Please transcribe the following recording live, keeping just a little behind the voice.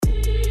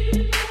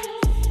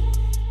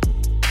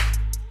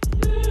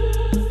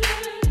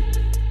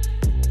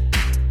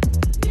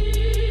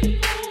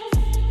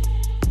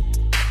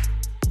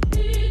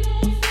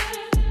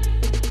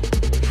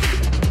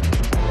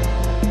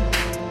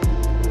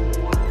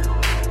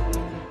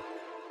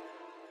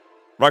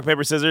Rock,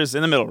 paper, scissors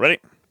in the middle. Ready?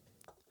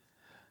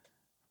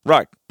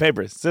 Rock,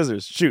 paper,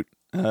 scissors, shoot.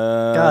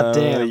 God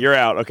damn. You're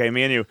out. Okay,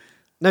 me and you.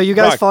 No, you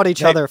guys Rock, fought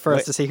each other first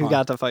wait, to see who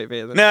got to fight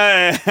me.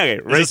 No. Okay,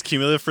 Is this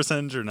cumulative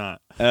percentage or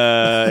not?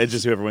 It's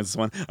just whoever wins this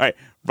one. All right.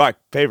 Rock,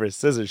 paper,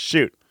 scissors,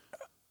 shoot.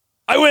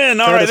 I win.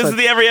 All right. This is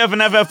the Every F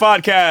and FF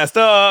podcast.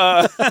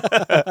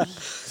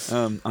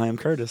 I am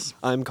Curtis.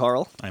 I'm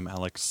Carl. I'm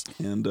Alex.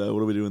 And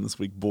what are we doing this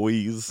week,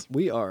 boys?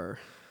 We are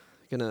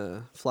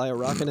gonna fly a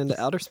rocket into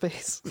outer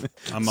space.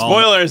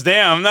 Spoilers,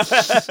 damn.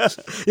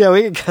 Yeah,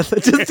 we can just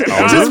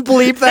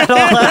bleep that all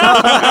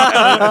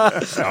out.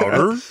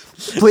 Outer?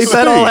 Bleep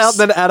that all out,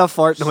 then add a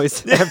fart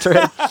noise after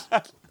it.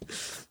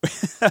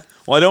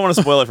 Well, I don't want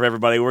to spoil it for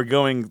everybody. We're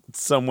going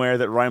somewhere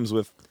that rhymes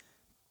with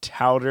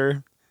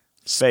Touter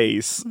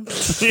Space.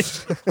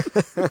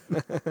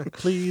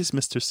 Please,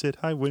 Mr. Sid,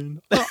 I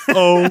win.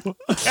 Oh.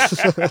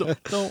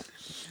 Don't.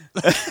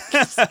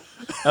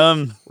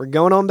 We're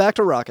going on back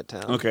to Rocket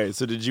Town. Okay,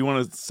 so did you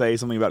want to say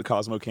something about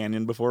Cosmo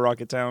Canyon before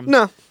Rocket Town?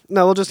 No,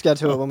 we'll just get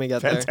to it when we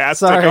get there.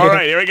 Fantastic. Sorry. All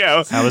right, here we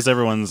go. How was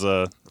everyone's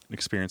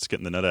experience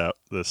getting the nut out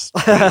this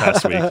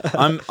past week?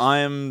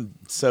 I'm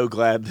so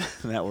glad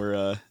that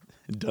we're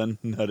done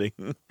nutting.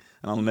 And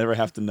I'll never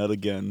have to nut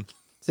again.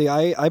 See,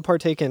 I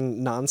partake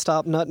in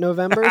nonstop nut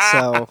November,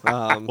 so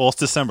Well, it's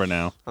December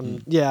now.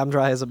 I'm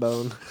dry as a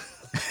bone.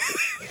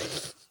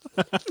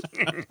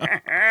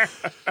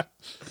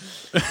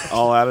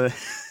 All out of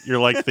You're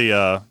like the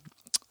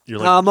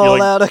I'm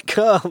all out of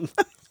cum.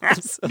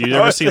 Do you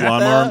ever see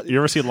Lawnmower? You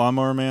ever see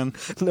Lawnmower Man?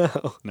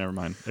 No. Never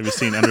mind. Have you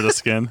seen Under the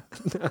Skin?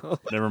 No.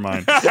 Never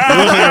mind.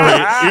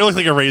 You look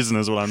like a raisin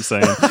is what I'm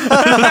saying. Have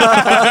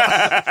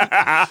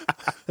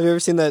you ever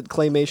seen that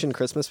claymation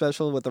Christmas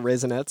special with the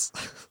Raisinets?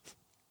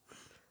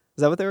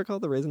 Is that what they were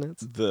called, the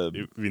Raisinets?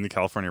 You mean the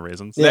California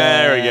raisins?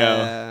 Yeah. There we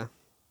go.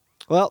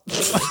 Well,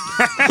 See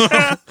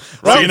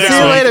see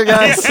you later,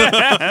 guys.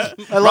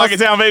 Rocket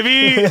Town,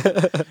 baby.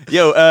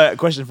 Yo,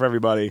 question for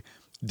everybody.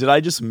 Did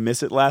I just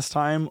miss it last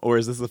time, or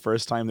is this the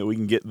first time that we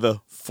can get the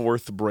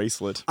 4th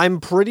bracelet?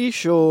 I'm pretty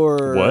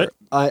sure. What?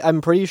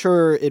 I'm pretty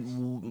sure it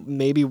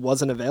maybe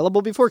wasn't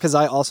available before because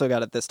I also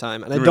got it this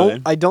time, and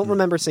I don't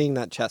remember seeing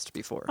that chest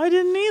before. I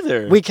didn't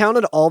either. We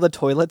counted all the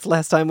toilets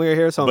last time we were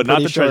here, so I'm But not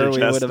pretty the sure treasure we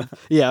chest. would have.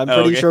 Yeah, I'm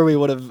pretty sure we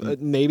would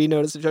have maybe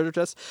noticed the treasure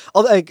chest.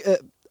 Although,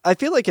 I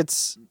feel like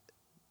it's.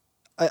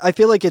 I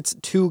feel like it's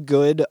too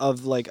good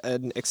of like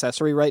an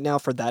accessory right now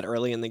for that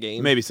early in the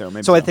game. Maybe so.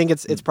 So I think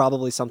it's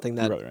probably something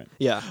that. Right.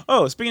 Yeah.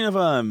 Oh, speaking of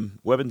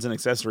weapons and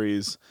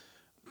accessories,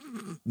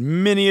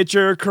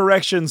 miniature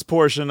corrections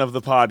portion of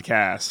the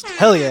podcast.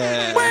 Hell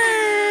yeah.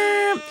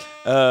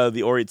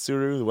 The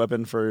Oritsuru, the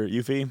weapon for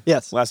Yuffie.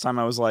 Yes. Last time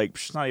I was like,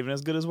 it's not even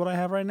as good as what I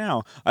have right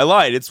now. I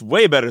lied. It's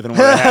way better than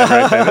what I have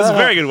right there. This is a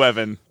very good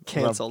weapon.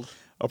 Canceled.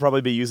 I'll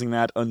probably be using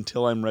that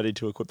until I'm ready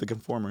to equip the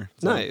Conformer.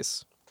 So.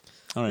 Nice.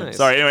 All right. Nice.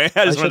 Sorry. Anyway,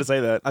 I just wanted to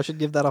say that. I should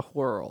give that a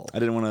whirl. I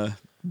didn't want to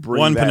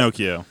bring One that.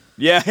 Pinocchio.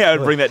 Yeah, I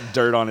would bring that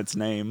dirt on its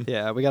name.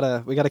 Yeah, we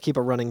gotta keep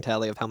a running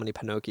tally of how many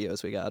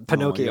Pinocchios we got.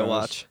 Pinocchio gosh.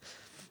 watch.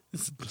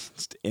 It's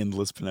just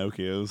endless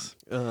Pinocchios.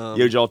 Um,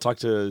 Yo, did y'all talk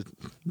to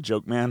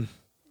Joke Man?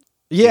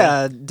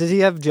 Yeah, did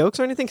he have jokes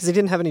or anything? Because he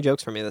didn't have any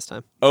jokes for me this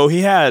time. Oh,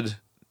 he had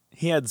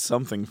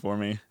something for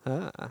me.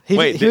 He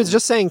Wait, was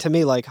just saying to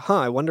me like,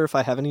 I wonder if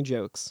I have any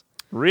jokes.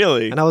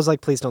 Really? And I was like,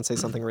 please don't say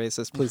something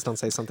racist. Please don't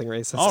say something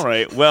racist. All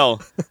right.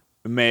 Well,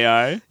 may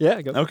I?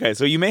 Yeah, go. Okay,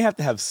 so you may have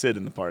to have Sid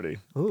in the party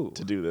Ooh.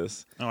 to do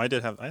this. Oh, I had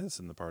this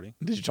in the party.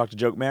 Did you talk to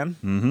Joke Man?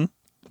 Mm-hmm.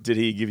 Did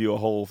he give you a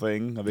whole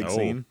thing, a big No.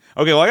 scene?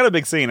 Okay, well, I got a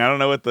big scene. I don't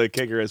know what the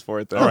kicker is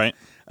for it, though. All right.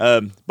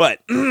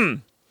 But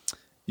you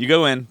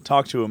go in,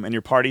 talk to him, and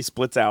your party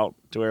splits out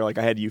to where, like,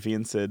 I had Yuffie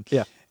and Sid.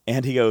 Yeah.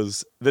 And he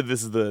goes,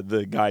 this is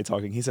the guy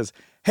talking. He says,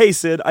 hey,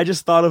 Sid, I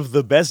just thought of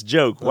the best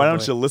joke. Why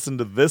don't you listen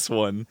to this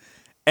one?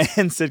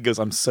 And Sid goes,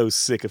 I'm so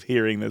sick of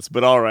hearing this,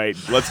 but all right,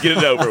 let's get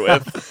it over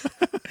with.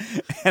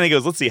 And he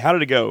goes, let's see, how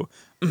did it go?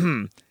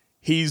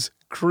 He's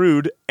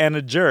crude and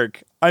a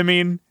jerk. I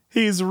mean,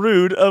 he's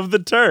rude of the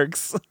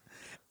Turks.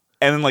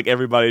 And then, like,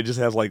 everybody just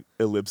has, like,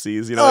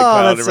 ellipses, you know, like,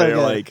 crowd, that's so everybody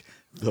are good. like,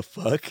 the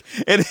fuck?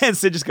 And then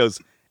Sid just goes,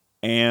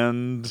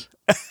 and...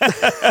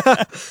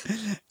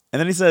 And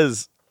then he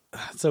says,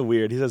 it's so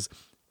weird, he says,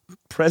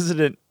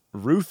 President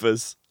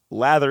Rufus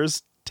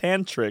lathers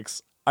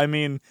tantrics. I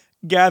mean...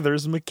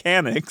 gathers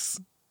mechanics.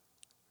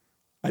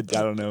 I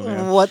don't know,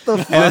 man. What the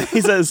And fuck? he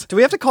says, Do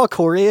we have to call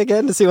Corey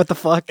again to see what the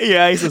fuck?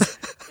 yeah, he says,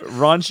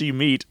 raunchy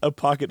meat, a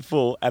pocket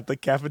full at the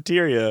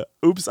cafeteria.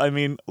 Oops, I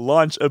mean,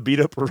 launch a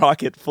beat-up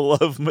rocket full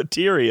of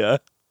materia.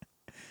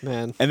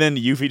 Man. And then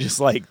Yuffie just,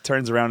 like,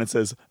 turns around and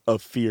says, a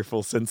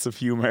fearful sense of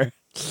humor.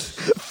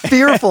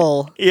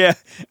 Fearful. Yeah.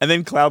 And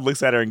then Cloud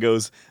looks at her and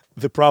goes,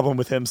 the problem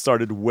with him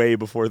started way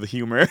before the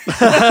humor.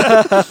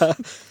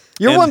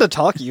 You're one to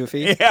talk,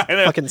 Yuffie. Yeah, I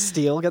know. Fucking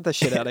steal. Get the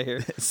shit out of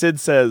here. Sid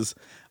says,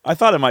 I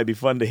thought it might be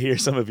fun to hear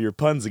some of your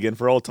puns again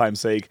for old time's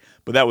sake,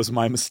 but that was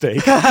my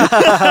mistake.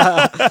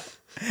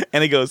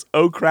 And he goes,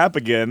 oh crap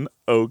again,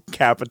 oh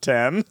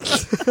Capitan.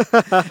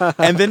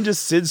 And then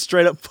just Sid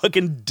straight up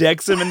fucking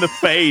decks him in the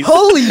face.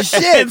 Holy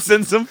shit! And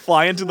sends him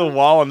flying to the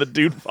wall, and the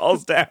dude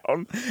falls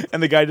down.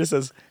 And the guy just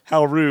says,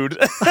 how rude.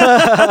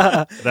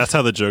 That's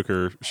how the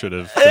Joker should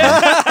have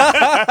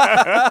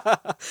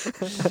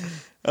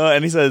done.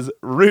 And he says,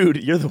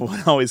 rude, you're the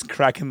one always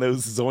cracking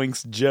those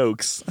zoinks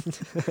jokes.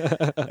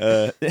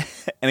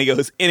 And he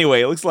goes,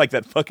 anyway, it looks like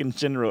that fucking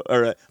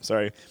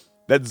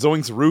that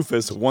Zoinks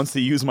Rufus wants to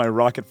use my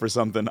rocket for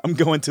something. I'm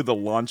going to the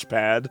launch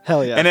pad.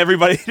 Hell yeah. And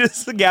everybody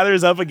just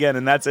gathers up again,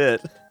 and that's it.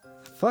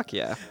 Fuck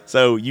yeah.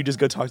 So you just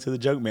go talk to the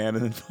joke man,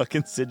 and then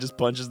fucking Sid just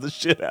punches the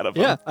shit out of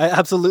him. Yeah, I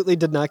absolutely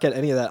did not get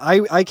any of that.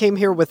 I came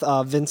here with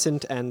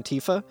Vincent and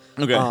Tifa.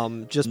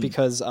 Okay. Just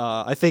because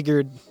I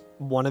figured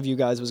one of you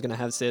guys was going to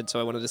have Sid, so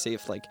I wanted to see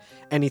if like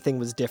anything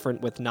was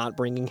different with not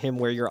bringing him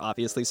where you're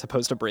obviously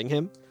supposed to bring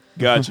him.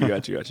 Got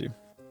you.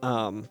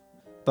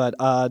 But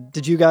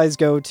did you guys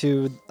go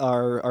to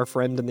our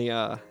friend in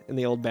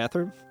the old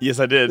bathroom? Yes,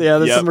 I did. Yeah,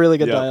 there's some really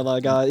good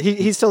dialogue.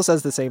 He still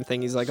says the same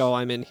thing. He's like, "Oh,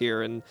 I'm in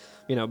here," and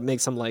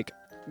makes some like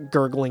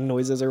gurgling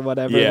noises or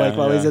whatever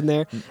while he's in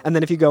there. And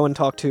then if you go and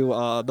talk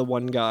to the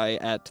one guy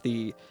at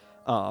the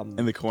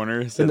in the corner.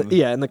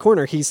 In the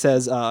corner, he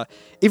says,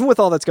 even with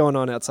all that's going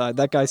on outside,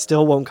 that guy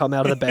still won't come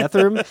out of the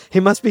bathroom. He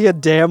must be a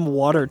damn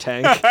water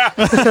tank.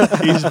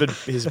 he's been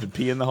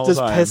peeing the whole Just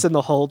time. pissing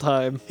the whole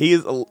time. He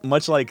is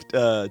much like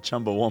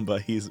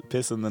Chumbawamba. He's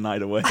pissing the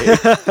night away.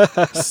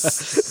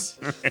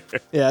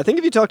 Yeah, I think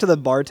if you talk to the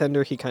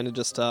bartender, he kind of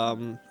just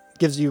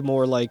gives you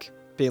more like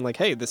being like,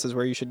 hey, this is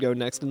where you should go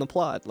next in the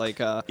plot.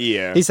 Like,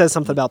 he says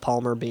something about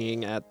Palmer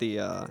being at the,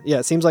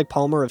 it seems like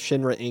Palmer of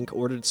Shinra Inc.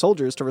 ordered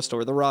soldiers to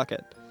restore the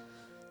rocket.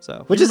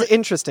 So, which is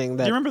interesting.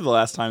 That do you remember the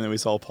last time that we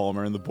saw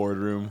Palmer in the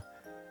boardroom?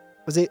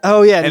 Was he?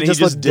 Oh yeah, and he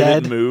just looked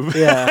didn't dead. Move.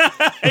 Yeah,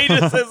 he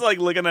just is like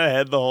looking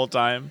ahead the whole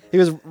time. He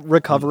was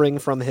recovering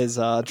from his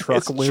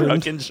truck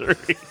wound. Truck injury.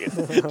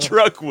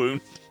 Truck wound.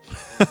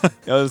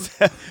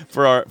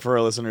 For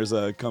our listeners,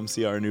 come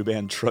see our new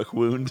band Truck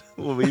Wound.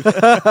 We'll be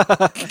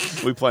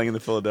playing in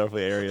the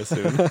Philadelphia area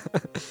soon.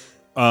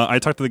 I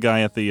talked to the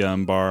guy at the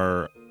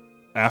bar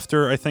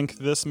after I think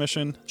this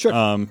mission.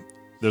 Sure.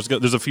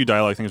 There's a few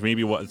dialogue things.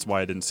 Maybe it's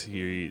why I didn't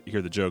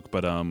hear the joke,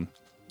 but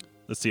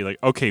let's see. Like,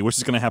 okay, which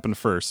is going to happen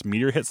first?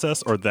 Meteor hits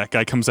us, or that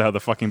guy comes out of the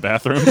fucking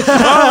bathroom?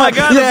 Oh my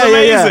god, that's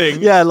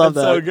amazing! Yeah, I love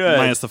that. So good.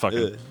 Minus the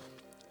fucking.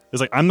 It's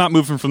like, I'm not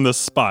moving from this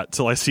spot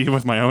till I see it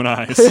with my own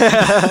eyes.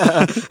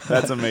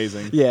 That's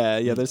amazing.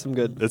 Yeah, there's some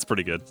good. It's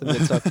pretty good. Some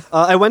good stuff.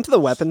 I went to the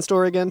weapon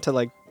store again to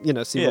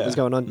see what was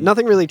going on.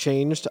 Nothing really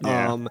changed.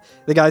 Yeah.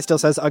 The guy still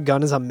says a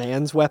gun is a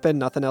man's weapon.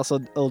 Nothing else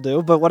will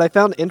do. But what I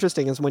found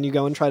interesting is when you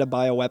go and try to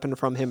buy a weapon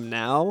from him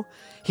now,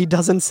 he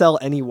doesn't sell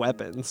any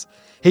weapons.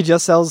 He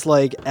just sells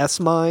like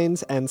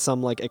S-mines and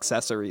some like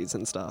accessories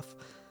and stuff.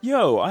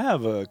 Yo, I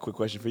have a quick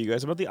question for you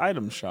guys about the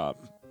item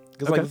shop.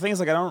 Because the thing is,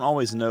 I don't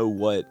always know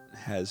what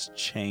has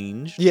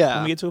changed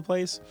when we get to a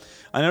place.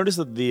 I noticed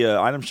that the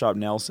item shop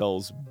now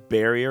sells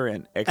barrier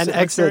and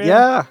exit.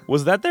 Yeah.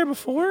 Was that there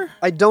before?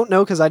 I don't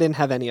know because I didn't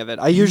have any of it.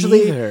 I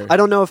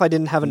don't know if I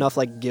didn't have enough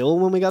like gil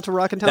when we got to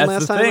Rockin' Town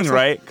last time. That's the thing,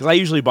 right? Because I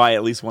usually buy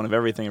at least one of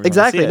everything.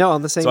 Exactly. No,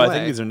 I'm the same way. So I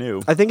think these are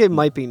new. I think it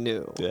might be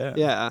new. Yeah.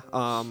 Yeah.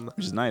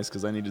 Which is nice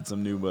because I needed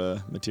some new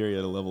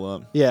materia to level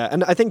up. Yeah,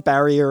 and I think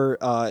barrier,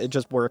 it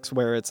just works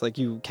where it's like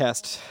you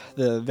cast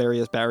the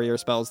various barrier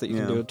spells that you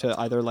can do to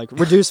either like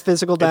reduce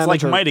physical damage.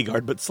 It's like Mighty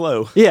Guard, but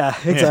slow. Yeah,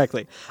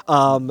 exactly.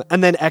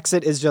 And then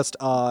exit is just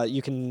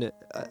you can.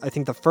 I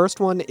think the first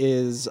one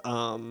is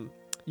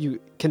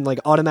you can like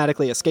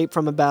automatically escape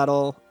from a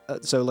battle.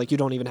 So like you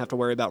don't even have to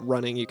worry about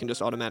running. You can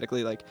just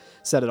automatically like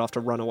set it off to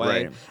run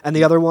away. Right. And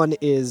the other one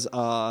is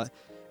I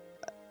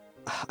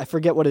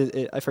forget what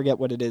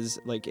it is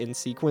like in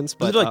sequence.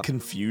 But is it like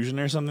confusion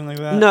or something like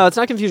that? No, it's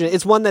not confusion.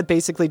 It's one that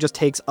basically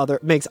just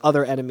makes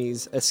other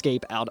enemies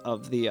escape out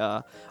of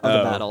the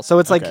battle. So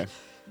it's like.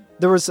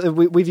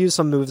 We've used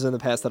some moves in the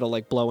past that'll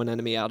like blow an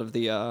enemy out of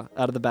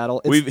the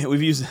battle.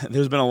 We've used.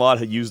 There's been a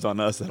lot used on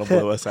us that'll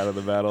blow us out of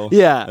the battle.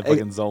 Yeah, like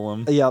fucking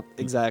Zolom. Yep,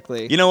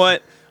 exactly. You know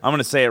what? I'm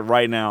gonna say it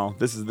right now.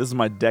 This is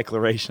my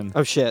declaration.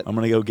 Oh shit! I'm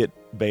gonna go get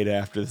beta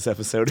after this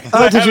episode.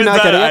 Oh, did you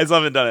not get it? I still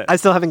haven't done it. I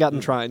still haven't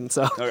gotten Trine.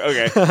 So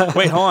okay.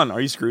 Wait, hold on.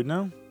 Are you screwed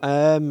now?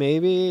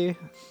 Maybe.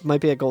 Might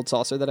be a gold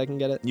saucer that I can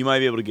get it. You might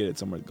be able to get it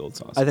somewhere at Gold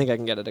Saucer. I think I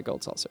can get it at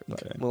Gold Saucer,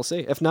 but we'll see.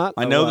 If not,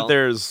 I know that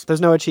there's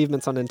no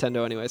achievements on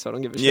Nintendo anyway, so I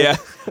don't give a shit. Yeah,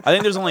 I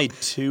think there's only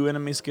 2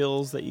 enemy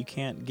skills that you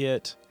can't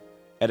get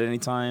at any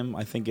time.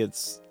 I think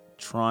it's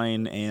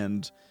Trine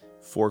and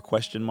 4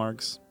 question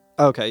marks.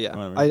 Okay,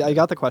 yeah. I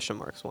got the question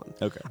marks one.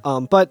 Okay.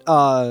 But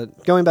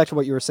going back to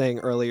what you were saying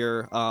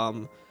earlier,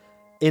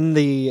 in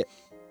the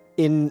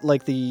in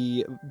like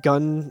the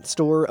gun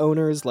store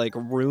owner's like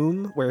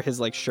room where his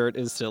like shirt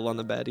is still on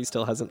the bed. He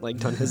still hasn't like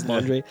done his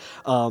laundry.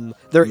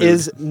 There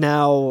is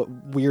now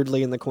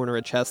weirdly in the corner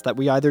a chest that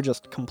we either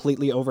just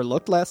completely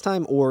overlooked last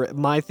time, or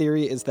my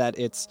theory is that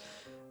it's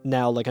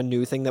now like a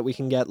new thing that we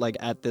can get like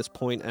at this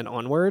point and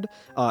onward.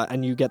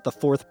 And you get the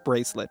 4th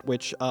bracelet,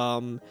 which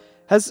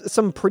has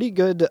some pretty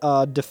good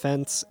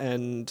defense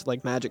and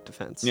like magic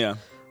defense. Yeah.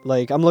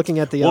 Like, I'm looking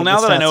at the... Well,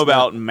 now the that I know stats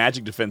about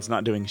magic defense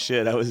not doing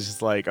shit, I was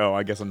just like, oh,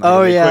 I guess I'm not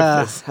going to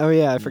equip this. Oh,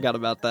 yeah, I forgot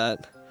about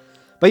that.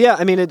 But yeah,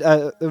 I mean,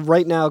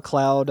 right now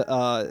Cloud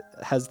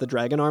has the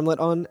dragon armlet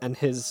on, and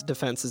his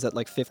defense is at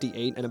like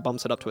 58, and it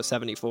bumps it up to a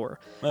 74.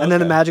 Okay. And then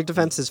the magic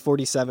defense is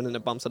 47, and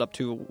it bumps it up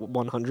to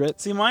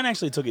 100. See, mine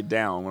actually took it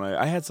down when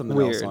I had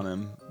something else on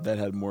him that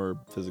had more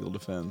physical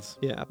defense.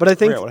 Yeah, but I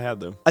think what I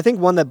had though. I think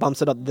one that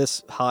bumps it up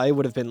this high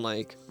would have been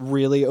like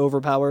really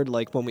overpowered,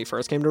 like when we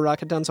first came to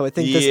Rocket Town. So I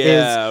think this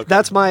is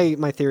that's my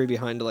theory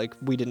behind like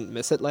we didn't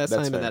miss it last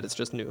time, and that it's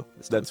just new.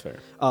 That's fair.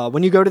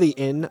 When you go to the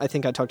inn, I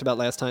think I talked about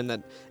last time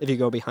that if you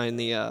go behind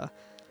the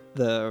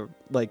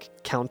like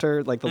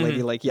counter, like the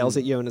lady like yells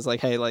at you and is like,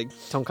 hey, like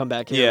don't come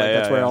back here.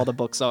 That's where all the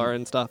books are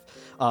and stuff.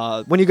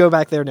 When you go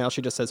back there now,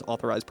 she just says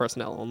authorized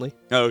personnel only.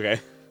 Oh, okay.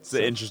 It's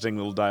an interesting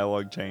little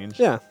dialogue change.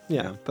 Yeah.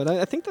 But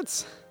I think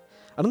that's...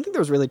 I don't think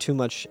there was really too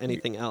much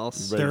anything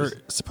else. There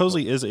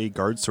supposedly is a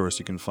guard source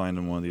you can find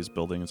in one of these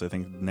buildings, I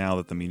think, now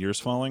that the meteor's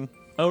falling.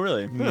 Oh,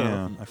 really?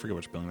 Yeah. I forget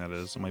which building that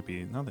is. It might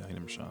be... Not the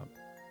item shop.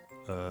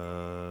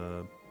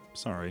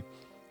 Sorry.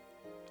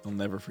 I'll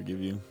never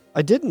forgive you.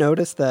 I did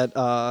notice that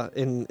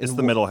it's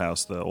the middle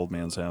house, the old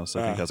man's house.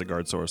 I think has a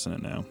guard source in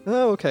it now.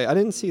 Oh, okay. I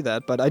didn't see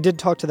that, but I did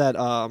talk to that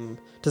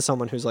to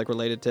someone who's like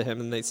related to him,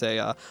 and they say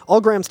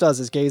all Gramps does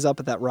is gaze up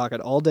at that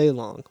rocket all day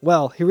long.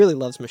 Well, he really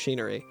loves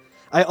machinery.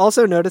 I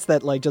also noticed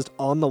that like just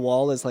on the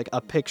wall is like a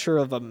picture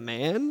of a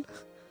man.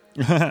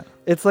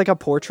 It's like a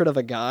portrait of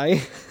a guy,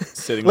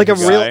 sitting like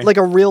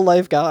a real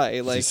life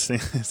guy. Like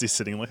is he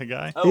sitting like a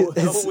guy? Oh,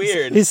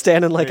 weird. He's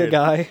standing like a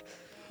guy.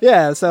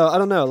 Yeah, so I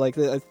don't know. Like,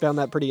 I found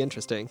that pretty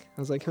interesting.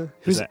 I was like, huh,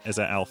 is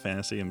that Al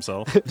Fantasy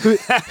himself?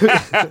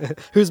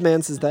 Whose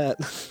man's is that?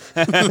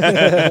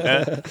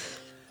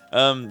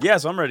 Yeah,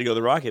 so I'm ready to go to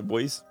the rocket,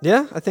 boys.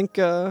 Yeah, I think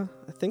I'm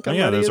ready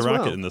there's as a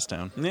rocket well. in this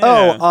town.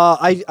 Yeah.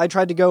 I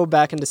tried to go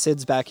back into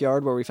Sid's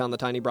backyard where we found the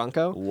tiny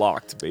Bronco.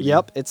 Locked, baby.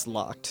 Yep, it's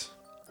locked.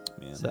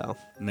 Man. So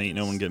and ain't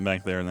no one getting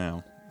back there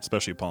now,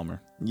 especially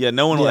Palmer. Yeah,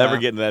 no one will ever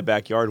get into that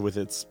backyard with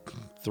its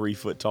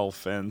 3-foot tall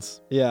fence.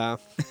 Yeah.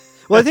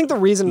 Well, I think the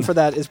reason for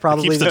that is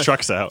probably... Keeps the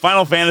trucks out.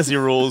 Final Fantasy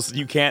rules,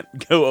 you can't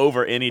go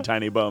over any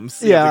tiny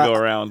bumps. You have to go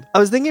around. I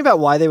was thinking about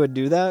why they would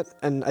do that,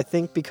 and I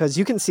think because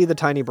you can see the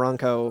tiny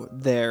Bronco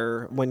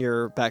there when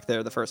you're back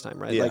there the first time,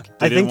 right? Yeah. Like,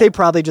 I think they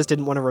probably just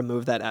didn't want to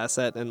remove that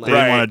asset. And like, They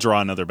didn't want to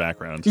draw another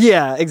background.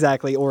 Yeah,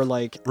 exactly. Or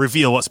like...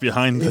 Reveal what's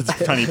behind the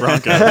tiny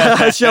Bronco.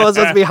 Show us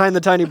what's behind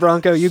the tiny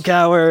Bronco, you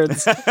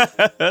cowards.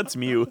 That's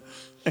Mew.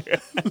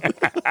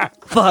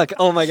 Fuck,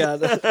 oh my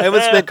god. I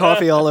almost spit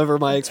coffee all over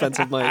my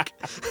expensive mic.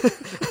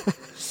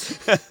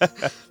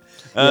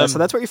 So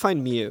that's where you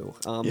find Mew.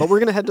 But we're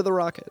going to head to the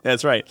rocket.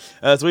 That's right.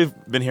 So we've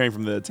been hearing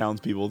from the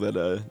townspeople that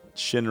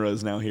Shinra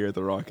is now here at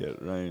the rocket,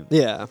 right?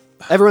 Yeah.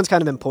 Everyone's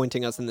kind of been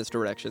pointing us in this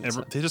direction.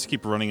 They just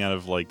keep running out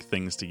of like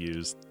things to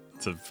use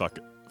to fuck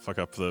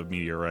up the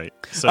meteorite.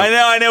 So,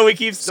 I know. We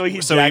keep jacking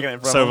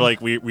it from So them.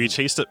 like we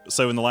chased it.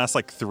 So in the last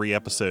like 3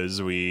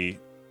 episodes, we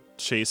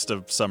chased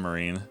a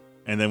submarine.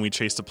 And then we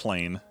chased a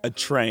plane. A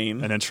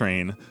train. And a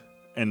train.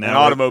 And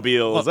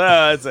automobiles.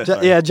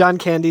 John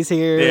Candy's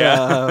here.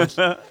 Yeah.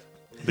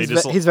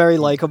 He's very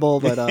likable,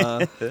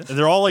 but...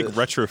 they're all like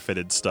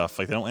retrofitted stuff.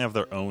 Like they don't have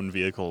their own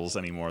vehicles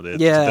anymore. They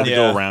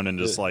go around and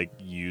just like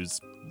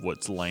use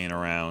what's laying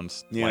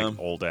around. Like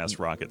old-ass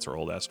rockets or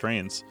old-ass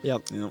trains.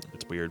 Yep.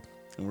 It's weird.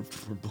 And we're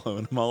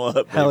blowing them all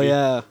up. Hell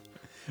yeah.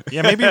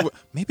 Yeah,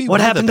 maybe what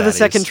happened to the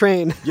second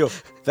train? Yo,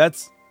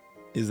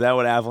 is that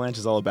what Avalanche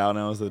is all about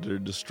now? Is that they're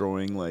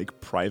destroying like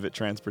private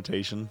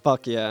transportation?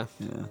 Fuck yeah.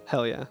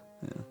 Hell yeah.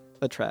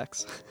 That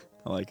tracks.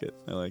 I like it.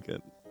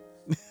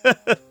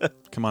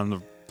 Come on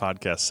the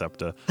podcast,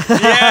 SEPTA.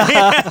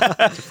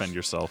 Defend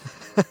yourself.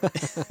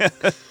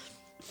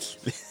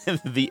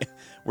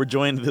 We're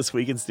joined this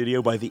week in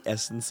studio by the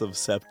essence of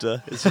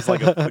SEPTA. It's just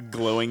like a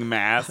glowing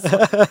mass.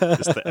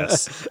 Just the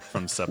S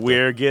from SEPTA.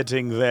 We're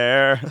getting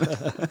there.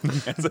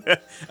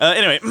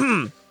 Anyway.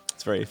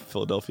 It's a very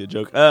Philadelphia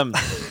joke.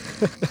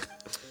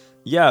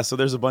 Yeah, so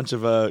there's a bunch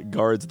of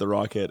guards at the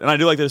rocket. And I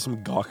do like there's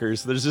some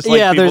gawkers. There's just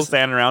like people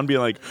standing around being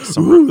like,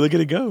 ooh, look at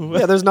it go.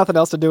 Yeah, there's nothing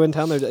else to do in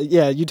town.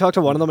 You talk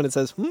to one of them and it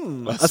says,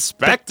 a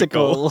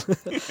spectacle.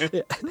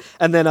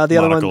 And then the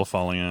other one...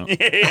 falling out.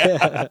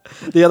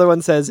 The other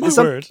one says,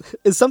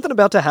 is something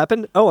about to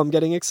happen? Oh, I'm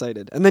getting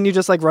excited. And then you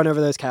just like run over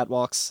those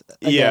catwalks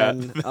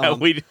again. Yeah,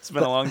 we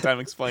spent a long time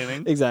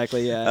explaining.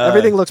 Exactly, yeah.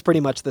 Everything looks pretty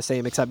much the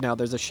same, except now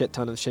there's a shit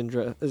ton of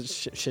Shinra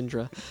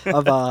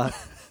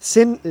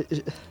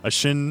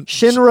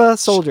Shinra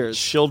soldiers.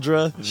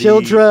 Shildra.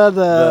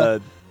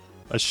 Shildra,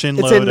 A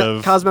shinload in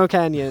of Cosmo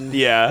Canyon.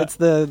 Yeah. It's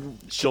the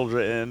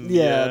children.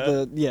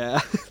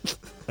 Yeah.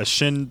 A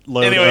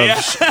shinload of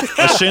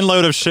a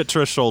shinload of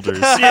Shitra shoulders.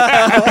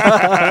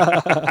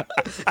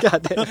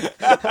 God damn.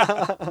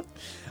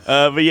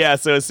 But yeah,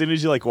 so as soon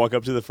as you like walk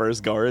up to the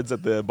first guards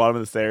at the bottom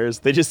of the stairs,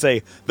 they just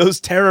say, "Those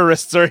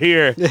terrorists are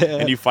here,"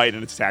 and you fight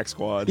an attack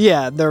squad.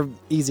 Yeah, they're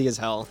easy as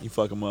hell. You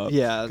fuck them up.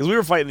 Yeah, because we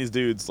were fighting these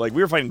dudes. Like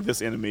we were fighting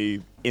this enemy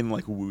in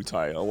like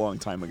Wutai a long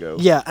time ago.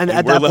 Yeah, and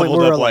at we're that point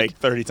leveled we were up like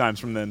 30 times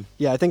from then.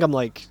 Yeah, I think I'm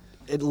like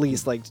at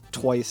least like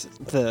twice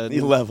the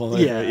level.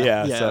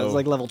 Yeah. So. So I was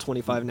like level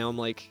 25 now. I'm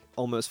like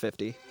almost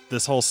 50.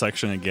 This whole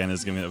section again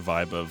is giving me the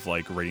vibe of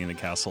like raiding the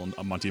castle in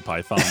Monty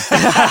Python,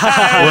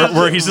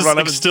 where he's just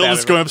like still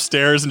just going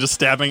upstairs and just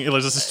stabbing,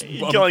 just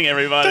killing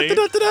everybody. Da,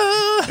 da, da,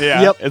 da.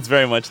 Yeah, yep. It's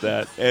very much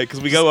that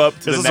because we go up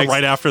to this is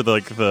right after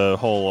the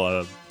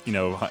whole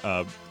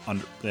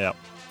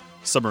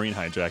submarine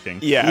hijacking.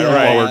 Yeah,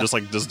 right. While we're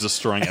just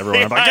destroying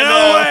everyone. I'm like, get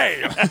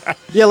away!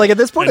 Yeah, like at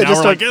this point, I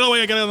just start, get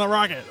away! Get in the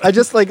rocket! I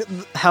just like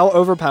how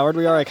overpowered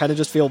we are. I kind of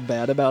just feel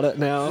bad about it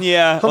now.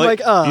 Yeah, I'm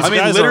like, I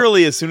mean,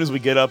 literally, as soon as we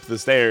get up the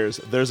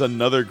stairs, there's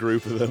another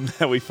group of them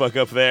that we fuck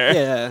up there.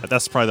 Yeah,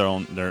 that's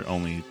probably their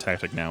only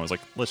tactic now. Is like,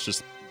 let's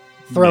just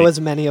throw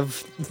as many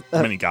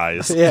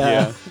guys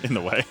in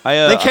the way.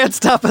 They can't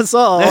stop us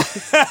all.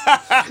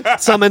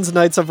 Summons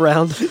Knights of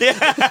Round.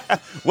 Yeah.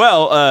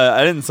 Well,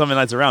 I didn't summon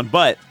Knights of Round,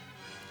 but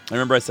I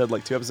remember I said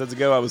like 2 episodes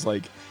ago I was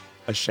like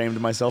ashamed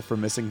of myself for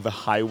missing the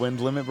high wind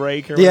limit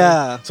break. Or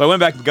whatever. So I went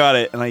back and got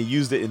it, and I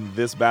used it in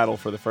this battle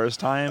for the first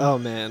time. Oh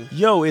man,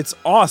 yo, it's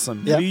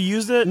awesome. Have you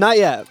used it? Not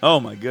yet. Oh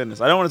my goodness,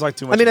 I don't want to talk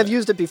too much. I mean, I've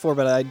used it before,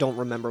 but I don't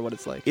remember what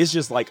it's like. It's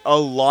just like a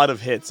lot of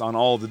hits on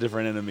all the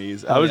different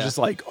enemies. I was just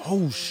like,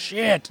 oh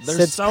shit, there's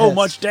Sid's so pissed.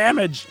 much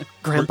damage.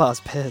 Grandpa's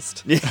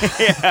pissed.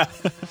 Yeah,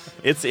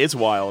 it's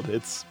wild.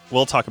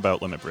 We'll talk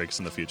about limit breaks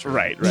in the future.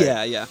 Right.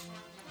 Yeah.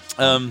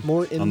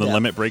 More on the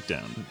limit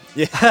breakdown.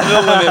 Yeah,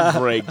 the limit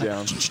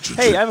breakdown.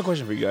 Hey, I have a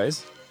question for you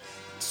guys.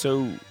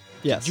 So,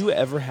 did you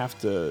ever have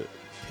to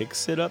pick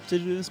Sid up to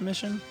do this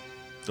mission?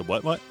 The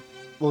what?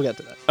 We'll get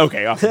to that.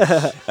 Okay,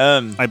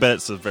 awesome. I bet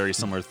it's a very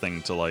similar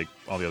thing to like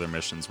all the other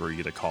missions where you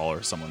get a call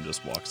or someone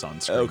just walks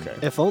on screen. Okay.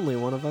 If only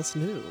one of us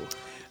knew.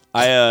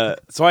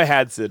 So I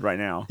had Sid right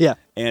now. Yeah.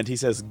 And he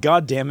says,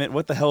 "God damn it,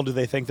 what the hell do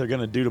they think they're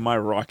gonna do to my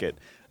rocket?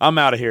 I'm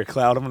out of here,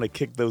 Cloud. I'm gonna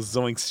kick those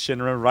Zoinks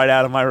Shinra right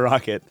out of my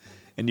rocket."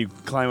 And you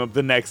climb up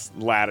the next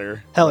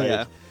ladder. Hell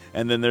yeah.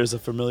 And then there's a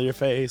familiar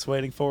face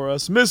waiting for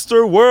us,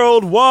 Mr.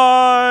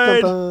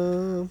 Worldwide.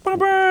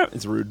 Ba-ba.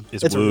 It's rude.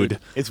 It's wooed.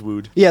 It's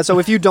wooed. Yeah, so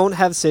if you don't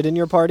have Sid in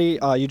your party,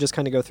 you just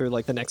kind of go through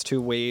like the next 2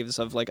 waves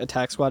of like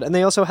attack squad, and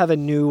they also have a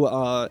new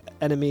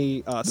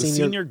enemy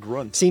Senior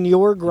Grunt.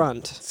 Senior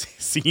Grunt.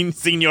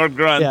 Senior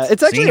Grunt. Yeah,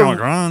 it's actually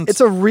Grunt.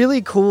 It's a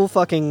really cool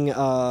fucking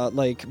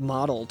like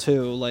model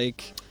too.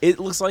 Like it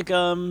looks like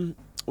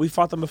we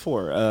fought them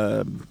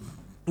before.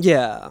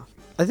 Yeah.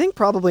 I think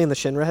probably in the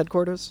Shinra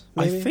headquarters,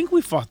 maybe? I think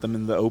we fought them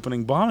in the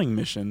opening bombing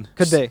mission.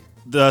 Could be.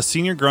 The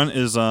Senior Grunt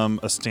is a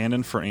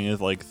stand-in for any of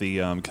like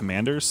the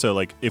commanders. So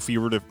like if you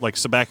were to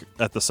back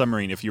at the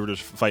submarine, if you were to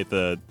fight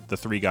the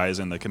 3 guys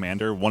and the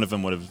commander, one of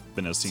them would have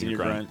been a Senior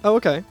Grunt. Oh,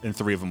 okay. And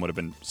 3 of them would have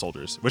been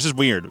soldiers, which is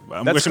weird.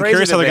 That's I'm crazy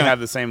curious that how they gonna have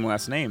the same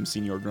last name,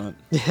 Senior Grunt.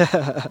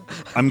 Yeah.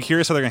 I'm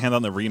curious how they're gonna handle it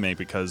in the remake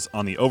because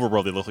on the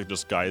overworld they look like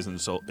just guys in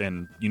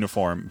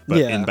uniform, but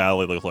in battle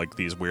they look like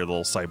these weird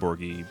little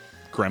cyborgy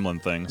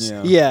gremlin things.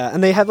 Yeah,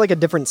 and they have like a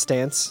different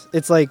stance.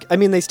 It's like, I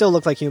mean, they still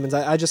look like humans.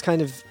 I just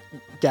kind of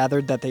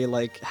gathered that they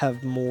like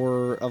have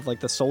more of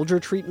like the soldier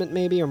treatment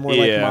maybe, or more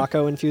like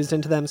Mako infused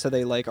into them, so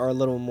they like are a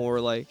little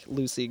more like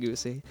loosey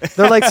goosey.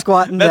 They're like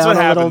squatting down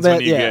a little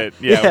bit.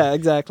 Yeah,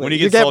 exactly. When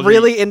you get soldier,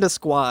 really into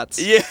squats.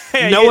 Yeah,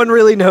 no one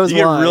really knows why.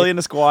 You get really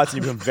into squats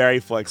and you become very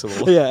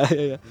flexible.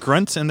 Yeah.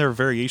 Grunts and their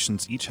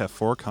variations each have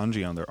 4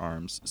 kanji on their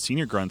arms.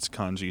 Senior Grunts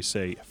kanji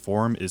say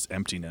form is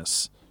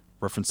emptiness,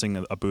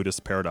 referencing a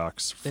Buddhist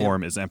paradox.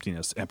 Form is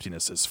emptiness.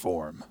 Emptiness is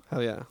form. Oh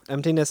yeah.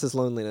 Emptiness is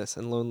loneliness,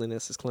 and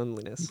loneliness is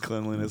cleanliness.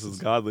 Cleanliness is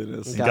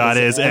godliness. God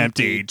is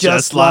empty,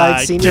 just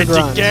like Senior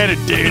Grunt.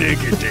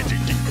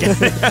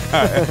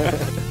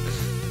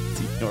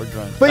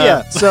 But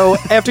yeah, so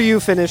after you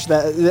finish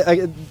that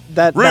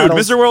rude,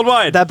 Mr.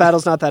 Worldwide. That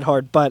battle's not that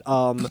hard, but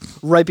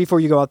right before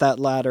you go out that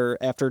ladder,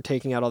 after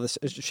taking out all the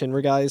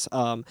Shinra guys,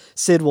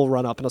 Sid will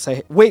run up and he'll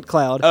say, "Wait,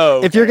 Cloud,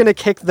 if you're gonna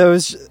kick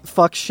those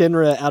fuck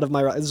Shinra out of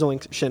my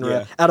Zoink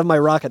Shinra out of my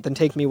rocket, then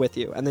take me with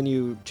you." And then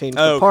you change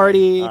the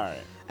party. All right.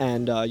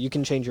 And you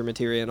can change your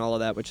materia and all of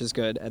that, which is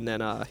good. And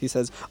then he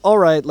says, "All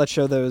right, let's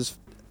show those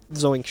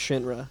Zoink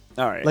Shinra."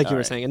 All right, like you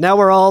were saying. And now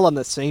we're all on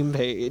the same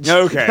page.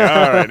 Okay,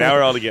 all right, now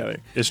we're all together.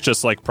 It's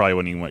just like probably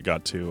when you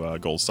got to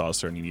Gold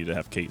Saucer and you need to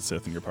have Kate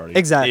Sith in your party.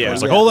 Exactly.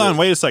 It's like, hold on,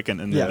 wait a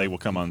second, and then they will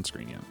come on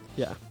screen.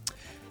 Yeah.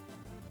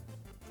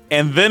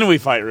 And then we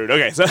fight Rude.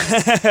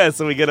 Okay,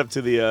 so we get up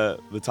to the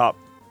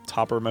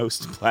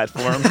toppermost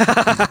platform.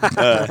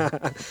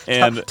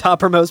 And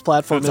toppermost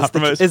platform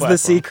is the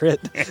secret.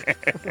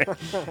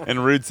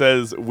 And Rude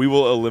says, "We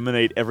will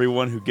eliminate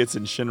everyone who gets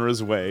in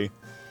Shinra's way.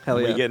 Hell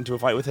yeah. We get into a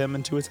fight with him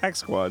and 2 attack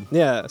squad.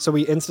 Yeah, so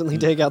we instantly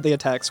take out the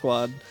attack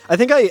squad. I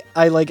think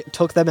I like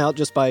took them out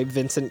just by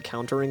Vincent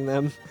countering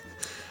them.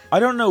 I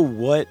don't know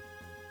what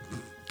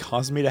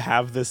caused me to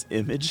have this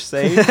image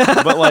saved,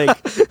 but like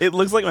it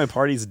looks like my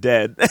party's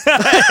dead.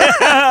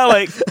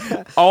 Like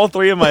all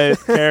 3 of my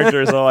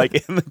characters are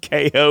like in the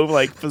KO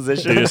like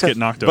position. They just get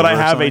knocked over. But I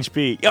have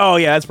HP. Oh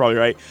yeah, that's probably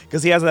right.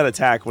 Because he has that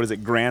attack. What is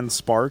it? Grand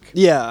Spark.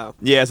 Yeah.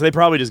 Yeah. So they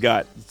probably just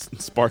got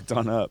sparked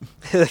on up.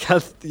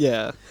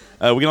 Yeah.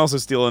 We can also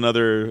steal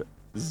another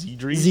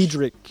Zedrish.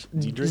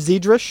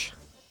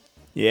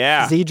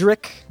 Yeah.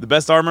 Zedric. The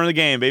best armor in the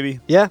game, baby.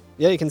 Yeah.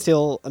 You can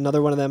steal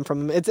another one of them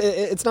from him.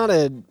 It's not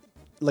an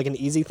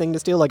easy thing to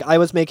steal. Like I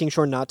was making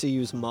sure not to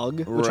use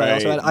Mug, which I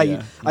also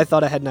had. I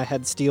thought I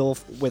had steal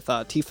with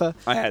Tifa.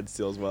 I had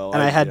steal as well.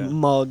 And I had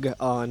Mug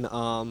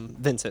on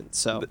Vincent.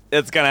 So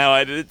that's kind of how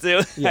I did it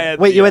too. Yeah.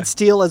 Wait, you had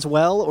steal as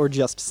well or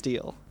just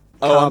steal?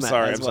 Oh, I'm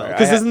sorry.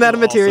 Because isn't that a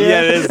materia?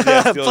 Yeah, it is.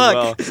 Yeah, steel as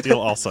well. Steel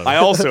also. I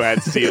also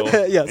had steel.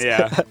 Yes.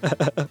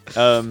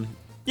 Yeah.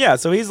 Yeah,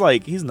 so he's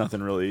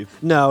nothing really.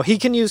 No, he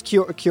can use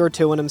Cure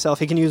 2 on himself.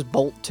 He can use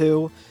Bolt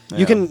 2. Yeah.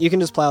 You can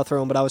just plow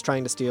through him, but I was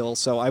trying to steal,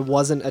 so I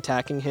wasn't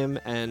attacking him,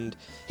 and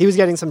he was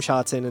getting some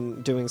shots in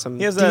and doing some.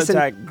 He has an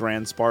attack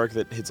Grand Spark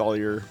that hits all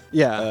your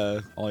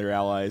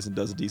allies and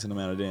does a decent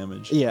amount of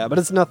damage. Yeah, but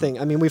it's nothing.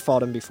 I mean, we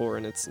fought him before,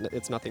 and it's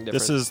nothing different.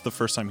 This is the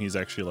first time he's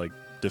actually like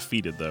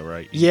defeated, though,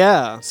 right?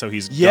 Yeah. So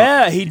he's he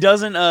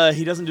doesn't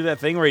do that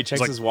thing where he checks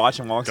like, his watch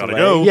and walks away.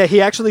 Go. Yeah,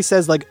 he actually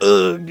says like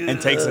ugh,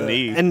 and takes a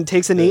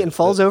knee and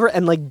falls over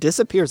and like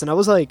disappears, and I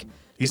was like,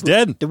 he's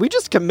dead. Did we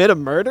just commit a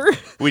murder?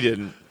 We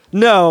didn't.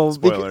 No.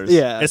 Spoilers.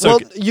 It's well,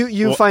 okay.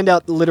 You find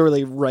out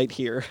literally right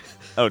here.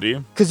 Oh, do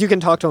you? Because you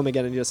can talk to him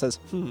again and he just says,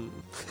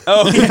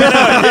 Oh,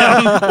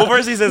 yeah. Well,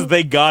 first he says,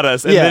 they got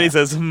us. And then he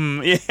says,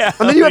 yeah.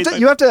 And then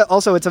you have to,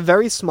 also, it's a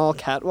very small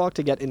catwalk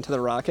to get into the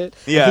rocket.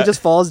 Yeah. He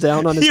just falls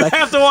down on his back. You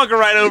have to walk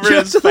right over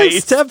his face. Like,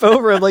 step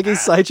over him like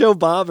he's Sideshow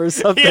Bob or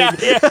something. Yeah.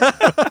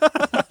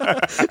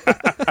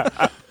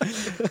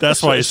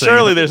 That's why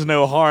surely there's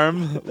no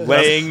harm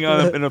laying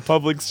in a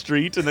public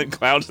street and then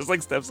Cloud just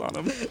like steps on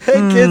him.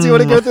 Hey kids, you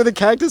want to go through the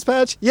cactus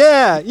patch?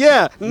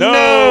 Yeah.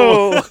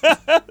 No.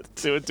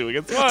 2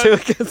 against 1. 2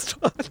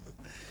 against 1.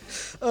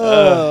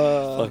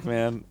 Fuck,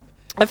 man.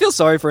 I feel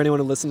sorry for anyone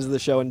who listens to the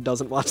show and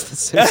doesn't watch The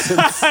Simpsons.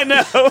 I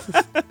know.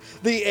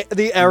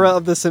 the era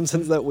of The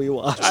Simpsons that we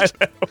watched.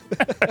 I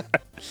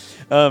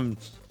know.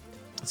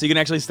 So you can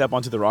actually step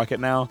onto the rocket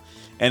now.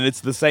 And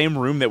it's the same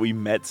room that we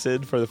met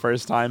Sid for the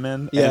first time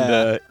in.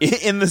 Yeah. And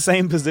in the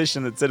same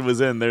position that Sid was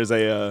in, there's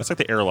a... it's like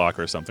the airlock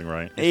or something,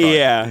 right?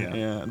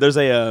 Yeah. There's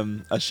a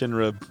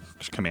Shinra...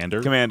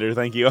 Commander,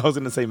 thank you. I was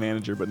going to say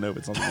manager, but no,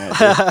 it's not the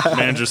manager.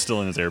 Manager's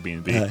still in his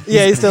Airbnb.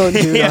 Yeah, he's still in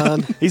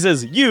Junon. He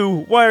says,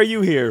 why are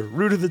you here?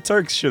 Rude of the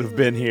Turks should have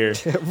been here.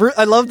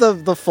 I love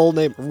the full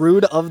name,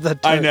 Rude of the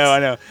Turks. I know.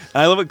 And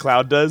I love what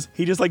Cloud does.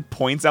 He just like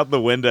points out the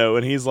window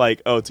and he's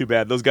like, oh, too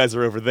bad. Those guys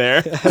are over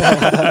there.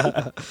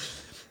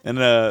 And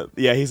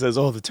he says,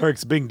 "Oh, the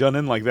Turk's being done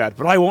in like that,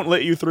 but I won't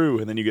let you through."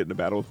 And then you get in a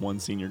battle with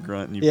one senior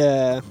grunt, and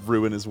you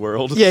ruin his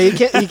world. Yeah, you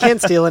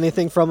can't steal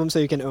anything from him, so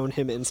you can own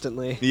him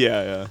instantly.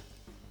 Yeah.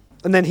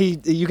 And then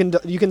you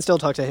can still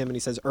talk to him, and he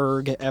says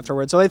 "erg"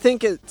 afterwards. So I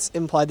think it's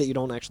implied that you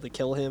don't actually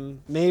kill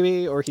him,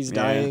 maybe, or he's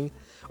dying,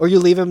 or you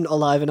leave him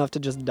alive enough to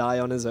just die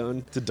on his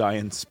own, to die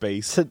in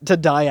space, to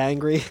die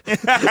angry.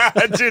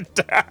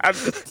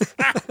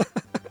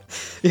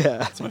 Yeah,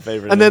 that's my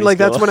favorite. And then like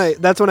that's when I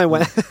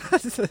went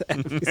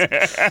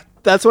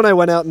that's when I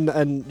went out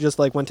and just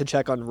like went to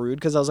check on Rude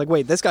because I was like,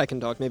 wait, this guy can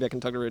talk, maybe I can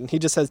talk to Rude, and he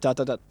just says ...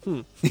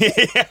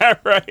 Yeah,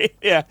 right.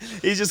 Yeah,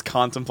 he's just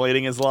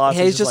contemplating his loss.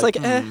 Yeah, he's just like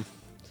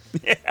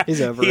Yeah.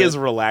 He's over. He is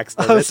relaxed.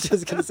 I was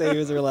just gonna say he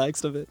was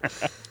relaxed of it.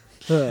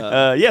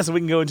 So we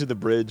can go into the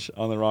bridge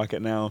on the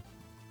rocket now.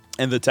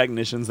 And the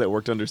technicians that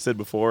worked under Sid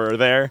before are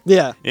there.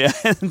 Yeah.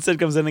 And Sid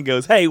comes in and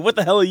goes, "Hey, what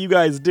the hell are you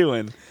guys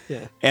doing?"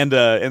 Yeah. And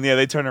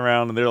they turn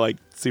around and they're like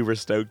super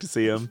stoked to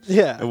see him.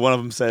 Yeah. And one of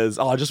them says,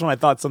 "Oh, just when I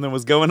thought something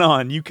was going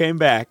on, you came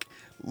back.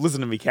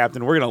 Listen to me,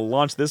 Captain. We're gonna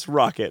launch this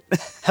rocket."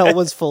 Hell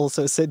was full,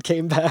 so Sid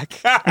came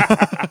back.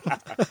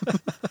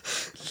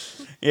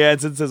 Yeah. And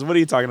Sid says, "What are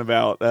you talking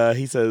about?"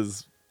 He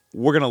says,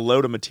 "We're gonna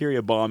load a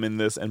materia bomb in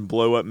this and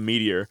blow up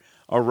Meteor.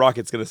 Our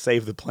rocket's gonna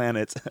save the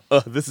planet."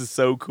 This is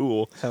so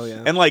cool. Hell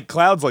yeah. And like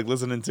Cloud's like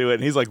listening to it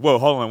and he's like, "Whoa,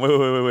 hold on,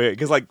 wait,"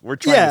 because like we're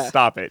trying to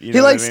stop it. You know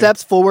he like what I mean?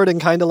 steps forward and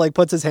kind of like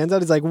puts his hands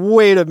out. He's like,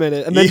 "Wait a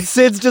minute," and then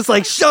Sid's just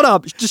like, "Shut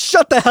up, just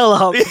shut the hell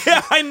up."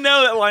 Yeah, I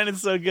know, that line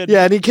is so good.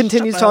 Yeah, and he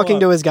continues talking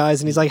to his guys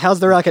and he's like, "How's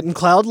the rocket?" And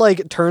Cloud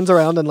like turns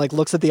around and like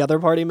looks at the other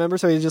party member,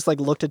 so he just like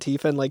looked at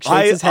Tifa and like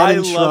shakes his head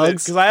and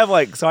shrugs. Because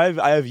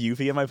I have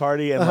Yuffie in my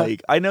party and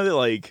like I know that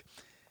like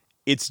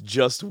it's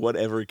just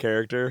whatever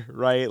character,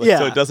 right? Like,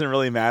 so it doesn't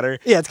really matter.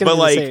 Yeah, it's gonna be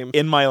like, the same.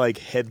 In my like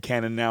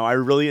headcanon now, I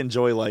really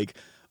enjoy like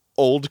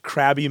old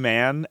crabby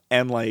man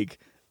and like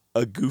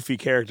a goofy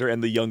character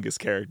and the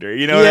youngest character.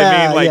 You know what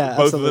I mean? Like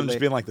both of them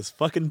just being like this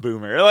fucking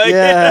boomer. Like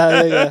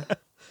yeah.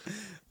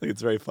 like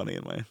it's very funny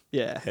in my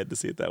head to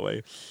see it that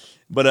way.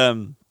 But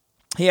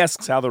He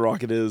asks how the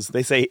rocket is.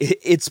 They say,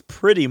 it's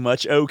pretty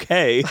much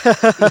okay.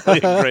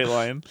 Great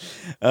line.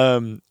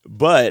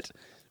 But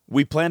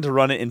we plan to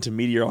run it into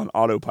Meteor on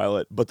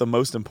autopilot, but the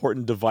most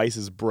important device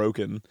is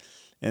broken.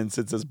 And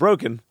Sid says,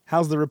 broken?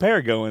 How's the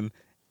repair going?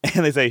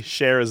 And they say,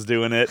 Cher is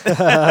doing it.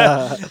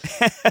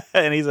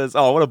 And he says,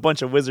 oh, what a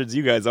bunch of wizards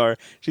you guys are.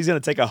 She's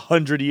going to take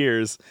 100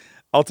 years.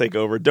 I'll take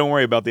over. Don't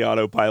worry about the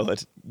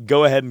autopilot.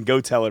 Go ahead and go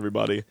tell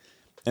everybody.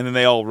 And then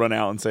they all run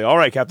out and say, all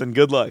right, Captain,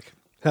 good luck.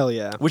 Hell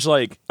yeah. Which,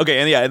 like,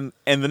 okay, and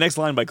the next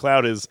line by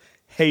Cloud is,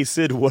 hey,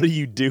 Sid, what are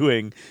you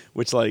doing?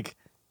 Which, like,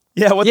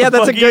 what the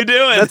fuck are you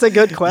doing? That's a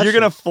good question. You're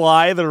going to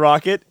fly the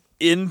rocket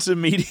into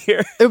Meteor?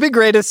 It would be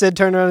great if Sid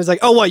turned around and was like,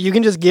 oh, what, you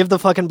can just give the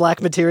fucking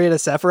black materia to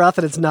Sephiroth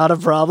and it's not a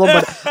problem,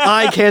 but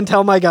I can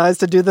tell my guys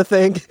to do the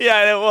thing?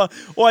 Yeah,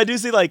 well, I do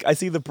see, like, I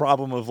see the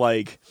problem of,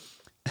 like,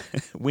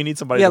 we need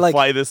somebody to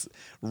fly this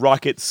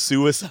rocket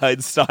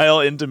suicide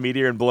style into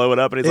Meteor and blow it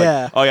up, and he's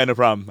like, oh yeah, no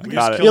problem, I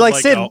got it. You're like,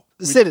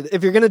 Sid,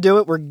 if you're gonna do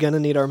it, we're gonna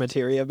need our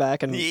materia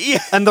back and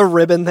the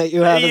ribbon that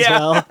you have as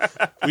well.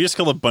 We just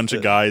killed a bunch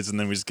of guys, and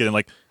then we just get in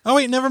like, oh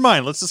wait, never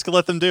mind, let's just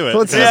let them do it.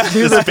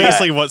 That's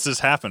basically what's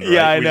just happened, right?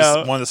 Yeah, I we know.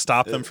 just want to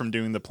stop them from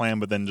doing the plan,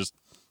 but then just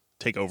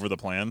take over the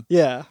plan.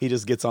 Yeah. He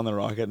just gets on the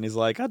rocket and he's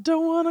like, I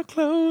don't want to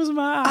close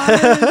my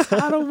eyes,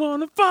 I don't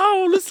want to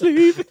fall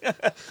asleep.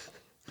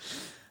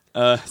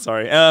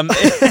 Sorry.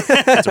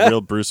 It's a real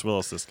Bruce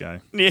Willis, this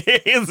guy. Yeah,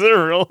 he's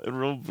a real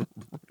Bruce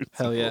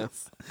Hell yeah.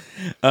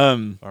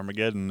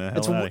 Armageddon, hell out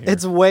of here.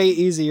 It's way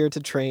easier to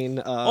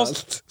train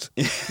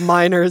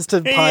miners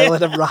to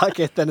pilot a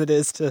rocket than it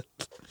is to...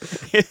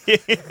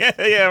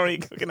 Yeah, when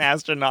you're cooking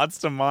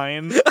astronauts to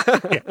mine.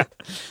 Yeah.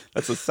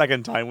 That's the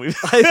second time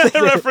we've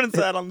referenced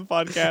that on the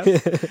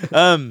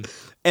podcast.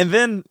 And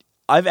then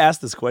I've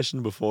asked this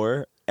question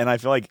before, and I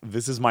feel like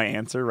this is my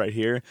answer right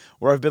here,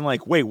 where I've been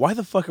like, wait, why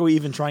the fuck are we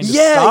even trying to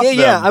stop them?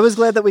 Yeah, I was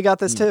glad that we got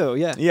this too,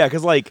 yeah. Yeah,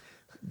 because, like,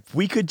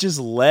 we could just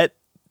let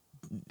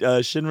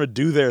Shinra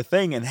do their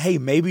thing, and hey,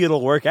 maybe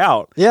it'll work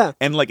out. Yeah.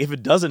 And, like, if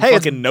it doesn't,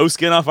 fucking no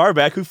skin off our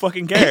back, who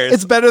fucking cares?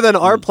 It's better than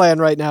our plan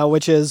right now,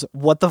 which is,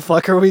 what the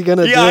fuck are we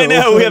gonna do? Yeah, I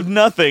know, we have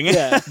nothing.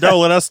 Yeah. No,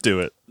 let us do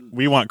it.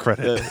 We want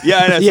credit. Yeah,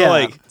 I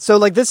know. So,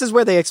 like, this is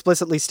where they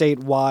explicitly state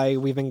why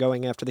we've been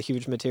going after the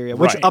huge materia,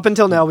 which up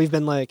until now we've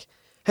been like,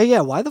 hey,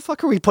 yeah, why the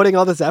fuck are we putting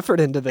all this effort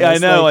into this? Yeah, I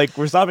know, like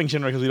we're stopping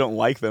Shinra because we don't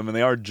like them, and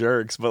they are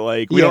jerks, but,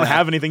 like, we don't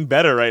have anything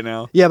better right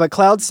now. Yeah, but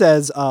Cloud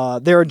says,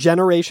 there are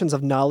generations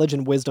of knowledge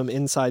and wisdom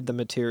inside the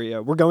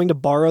materia. We're going to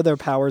borrow their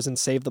powers and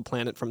save the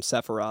planet from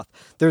Sephiroth.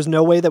 There's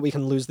no way that we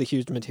can lose the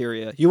huge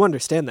materia. You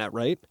understand that,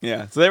 right?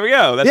 Yeah, so there we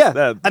go.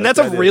 That's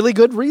a really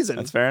good reason.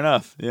 That's fair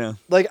enough, yeah.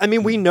 Like, I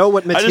mean, we know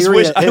what materia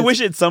is. I wish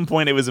at some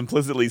point it was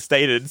implicitly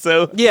stated,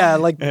 so... Yeah,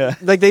 like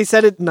they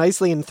said it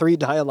nicely in 3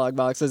 dialogue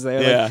boxes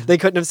there. Yeah. Like, they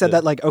couldn't have said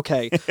that, like,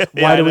 okay,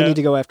 why do we need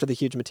to go after the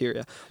huge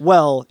materia?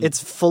 Well, it's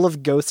full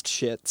of ghost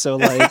shit, so,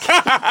 like,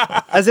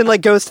 as in,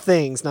 like, ghost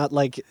things, not,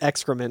 like,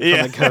 excrement from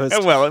a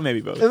ghost. Well, it may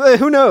be both.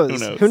 Who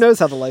knows? Who knows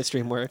how the live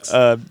stream works?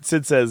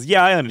 Sid says,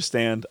 yeah, I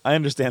understand. I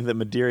understand that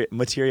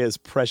materia is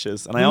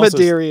precious, and I also...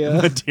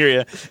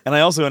 Materia. And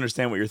I also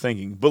understand what you're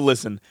thinking. But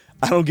listen,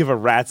 I don't give a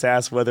rat's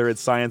ass whether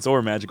it's science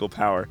or magical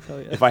power. Oh,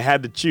 yeah. If I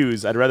had to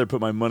choose, I'd rather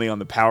put my money on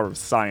the power of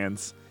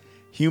science.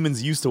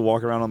 Humans used to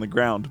walk around on the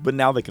ground, but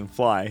now they can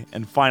fly.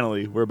 And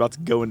finally, we're about to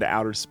go into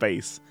outer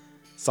space.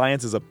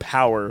 Science is a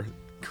power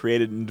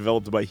created and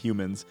developed by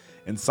humans,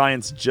 and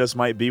science just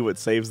might be what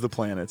saves the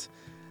planet.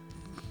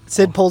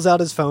 Sid pulls out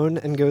his phone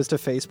and goes to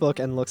Facebook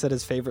and looks at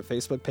his favorite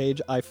Facebook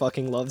page. I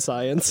fucking love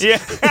science.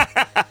 Yeah.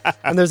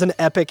 And there's an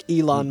epic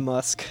Elon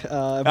Musk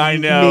meme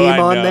on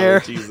there.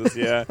 Jesus,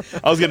 yeah.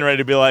 I was getting ready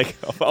to be like,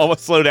 oh,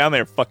 slow down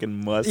there,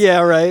 fucking Musk. Yeah,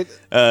 right.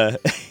 And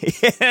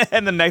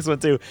the next one,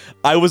 too.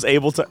 I was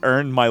able to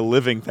earn my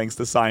living thanks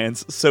to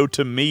science, so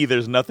to me,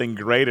 there's nothing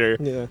greater.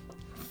 Yeah.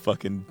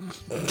 Fucking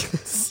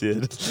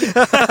Sid.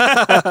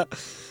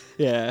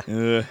 Yeah.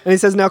 And he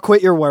says, now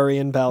quit your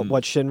worrying about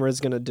what Shinra's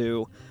going to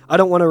do. I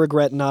don't want to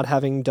regret not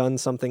having done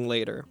something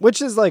later, which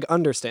is, like,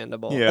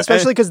 understandable. Yeah.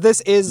 Especially because this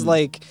is,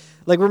 like,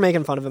 we're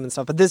making fun of him and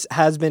stuff, but this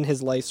has been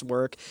his life's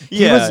work.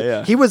 He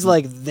was,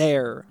 like,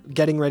 there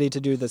getting ready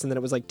to do this, and then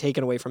it was, like,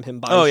 taken away from him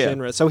by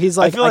Shinra. So he's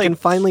like, I can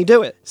finally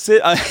do it.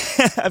 Sid, I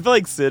feel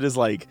like Sid is,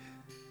 like,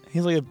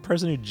 he's, like, a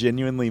person who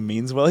genuinely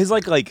means well. He's,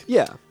 like,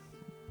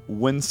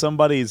 when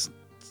somebody's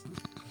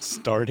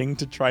starting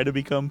to try to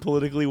become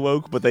politically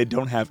woke, but they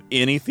don't have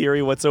any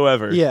theory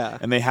whatsoever. Yeah.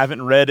 And they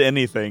haven't read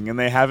anything, and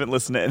they haven't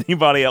listened to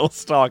anybody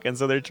else talk, and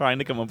so they're trying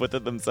to come up with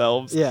it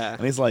themselves. Yeah.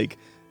 And he's like,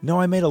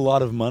 no, I made a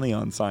lot of money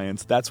on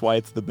science. That's why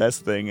it's the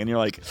best thing. And you're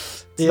like,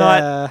 it's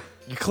not...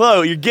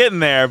 You're getting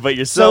there, but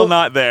you're still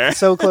not there.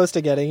 So close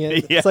to getting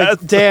it. Yeah, it's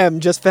like, damn,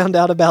 just found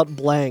out about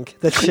blank.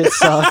 That shit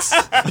sucks.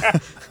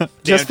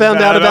 Just found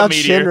out about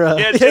Shinra.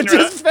 Yeah, Shinra.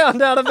 Just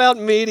found out about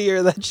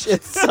Meteor. That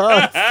shit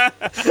sucks.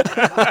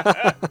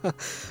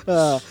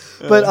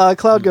 But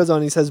Cloud goes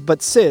on. He says,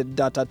 but Sid, ...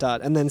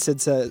 And then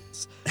Sid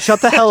says,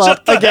 shut the hell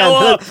up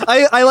again.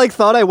 I like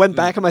thought I went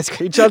back on my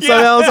screenshots. So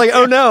I was like,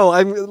 oh no,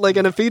 I'm like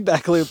in a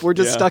feedback loop. We're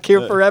just stuck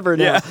here forever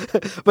now.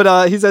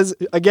 But he says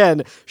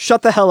again,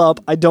 shut the hell up.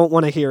 I don't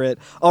want to hear it.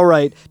 All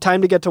right,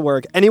 time to get to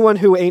work. Anyone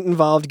who ain't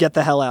involved, get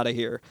the hell out of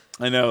here.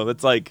 I know.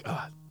 That's like,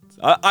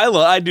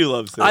 I do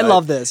love Sid. I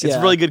love this. It's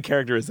really good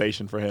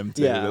characterization for him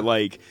too. Yeah.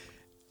 Like,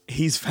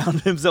 he's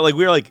found himself,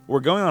 we're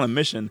going on a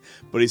mission,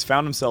 but he's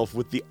found himself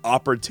with the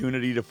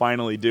opportunity to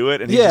finally do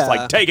it, and he's just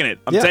like, taking it.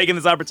 I'm taking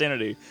this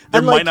opportunity.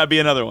 There might not be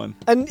another one.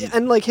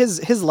 And like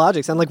his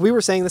logic, and like we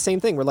were saying the same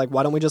thing. We're like,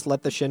 why don't we just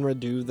let the Shinra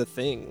do the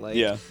thing? Like,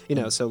 you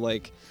know, so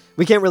like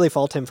we can't really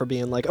fault him for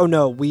being like, oh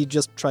no, we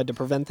just tried to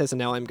prevent this, and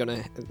now I'm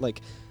gonna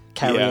like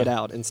carry it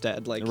out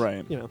instead. Like,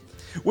 you know,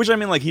 which I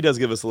mean, like, he does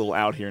give us a little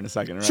out here in a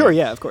second, right? Sure,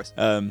 yeah, of course.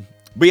 But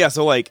yeah,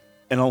 so like,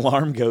 an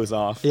alarm goes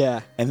off.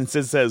 Yeah. And then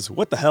Sid says,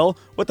 what the hell?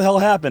 What the hell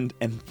happened?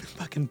 And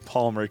fucking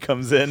Palmer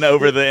comes in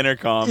over the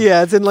intercom.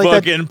 Yeah, it's in like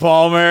fucking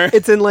Palmer.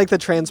 It's in like the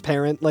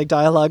transparent like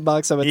dialogue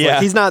box. So it's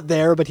like he's not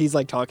there, but he's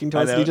like talking to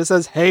us. And he just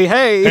says, hey,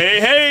 hey. Hey,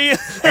 hey.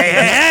 Hey,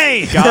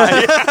 hey, hey.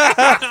 God.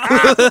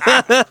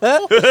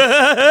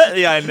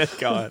 Yeah, I know.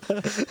 God.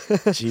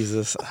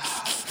 Jesus.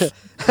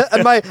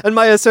 and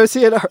my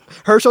associate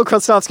Herschel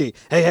Krostovsky.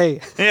 Hey, hey.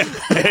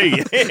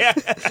 Hey.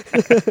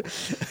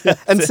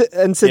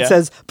 And Sid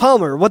says,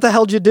 Palmer, what the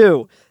hell'd you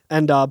do?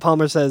 And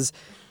Palmer says,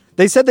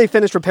 they said they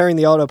finished repairing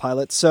the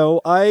autopilot,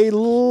 so I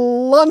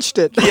launched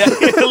it. Yeah,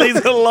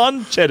 he's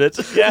launched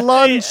it. Yeah.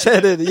 Launched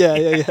it.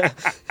 Yeah.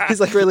 He's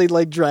like really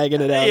like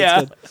dragging it out.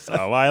 Yeah. So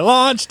I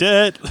launched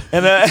it.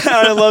 And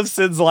I love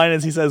Sid's line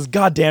as he says,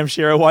 God damn,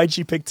 Shira, why'd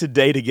she pick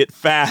today to get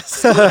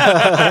fast?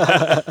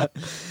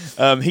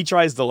 He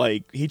tries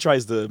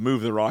to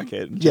move the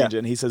rocket and change it,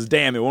 and he says,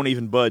 damn, it won't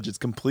even budge. It's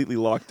completely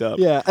locked up.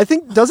 Yeah, I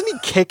think, doesn't he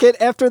kick it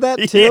after that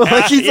too?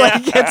 Like he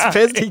gets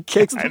pissed, he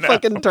kicks the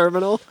fucking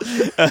terminal.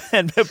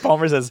 And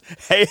Palmer says,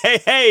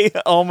 hey,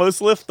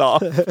 almost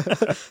liftoff.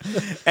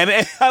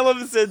 And I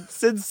love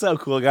Sid's so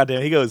cool,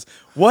 goddamn. He goes,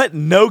 what?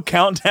 No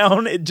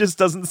countdown? It just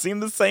doesn't seem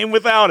the same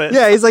without it.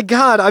 Yeah, he's like,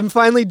 God, I'm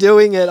finally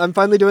doing it. I'm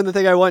finally doing the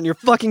thing I want. You're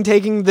fucking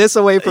taking this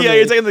away from me. Yeah,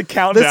 you're taking the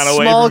countdown this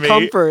away small from me.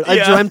 comfort.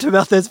 I dreamt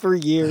about this for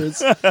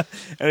years. And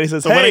he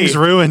says, the wedding's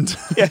ruined.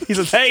 Yeah, he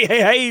says,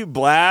 hey,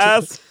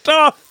 blast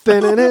off. Hey.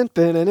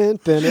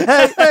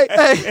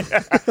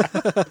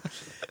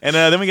 And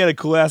then we get a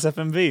cool ass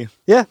FMV.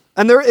 Yeah,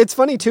 and it's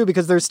funny too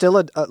because there's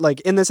still like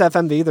in this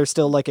FMV there's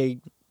still like a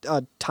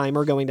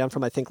timer going down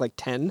from I think like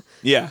 10.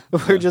 Yeah,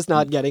 we're just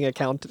not getting a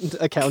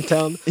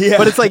countdown. Yeah,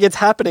 but it's like it's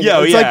happening.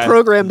 Yeah, it's like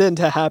programmed in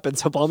to happen.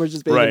 So Palmer's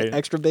just being an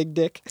extra big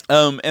dick.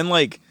 And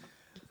like,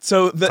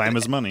 so time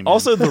is money. Man.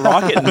 Also, the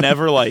rocket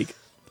never like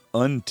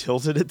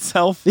untilted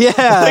itself. Yeah,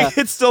 like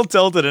it's still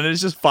tilted and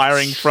it's just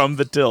firing from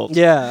the tilt.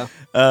 Yeah.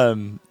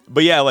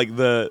 But yeah, like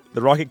the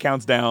rocket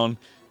counts down.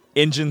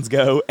 Engines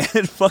go and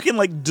it fucking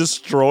like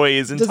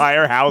destroys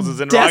entire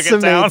houses in Rocket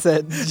Town.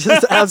 It.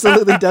 Just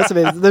absolutely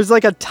decimates it. There's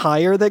like a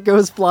tire that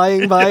goes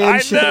flying by and I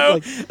shit. know.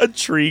 Like, a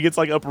tree gets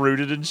like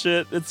uprooted and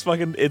shit. It's so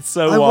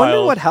I wild.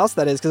 wonder what house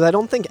that is because I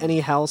don't think any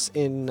house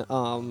in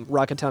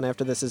Rocket Town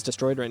after this is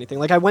destroyed or anything.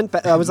 Like I went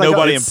back, I was like,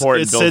 nobody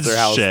important builds their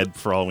house. Shed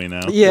for all we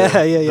know.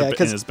 Yeah. In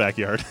his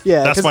backyard.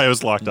 Yeah, that's why it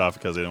was locked off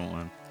because they don't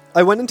want.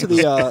 I went into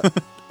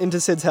the into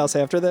Sid's house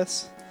after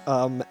this,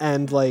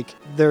 and like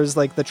there's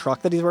like the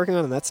truck that he's working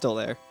on, and that's still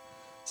there.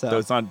 So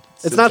it's not.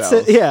 It's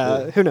not.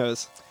 Yeah, who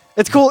knows?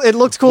 It's cool. It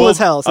looks cool as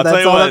hell. So I'll that's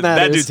tell you all what, that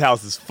matters. that dude's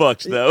house is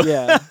fucked though.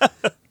 Yeah.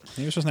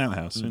 Maybe it's just an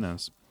outhouse. Who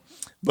knows?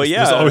 But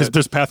yeah,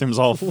 there's bathrooms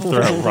all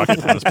throughout Rocket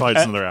Town. It's probably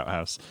just another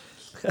outhouse.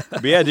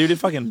 But yeah, dude, it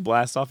fucking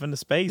blasts off into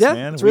space, yeah,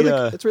 man. It's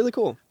really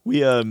cool.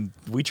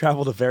 We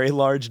traveled a very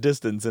large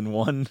distance in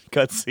one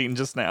cutscene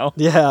just now.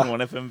 Yeah. In one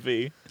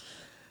FMV.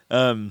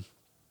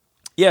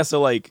 Yeah,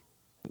 so like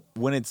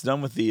when it's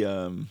done with the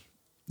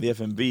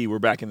FMV, we're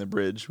back in the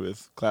bridge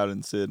with Cloud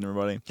and Sid and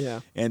everybody. Yeah.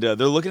 And they're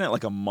looking at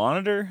like a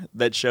monitor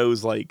that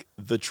shows like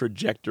the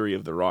trajectory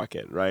of the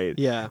rocket, right?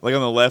 Yeah. Like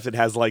on the left, it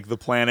has like the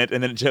planet,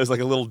 and then it shows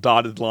like a little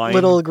dotted line.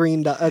 Little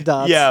green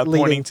dots. Yeah,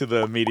 leading. pointing to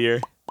the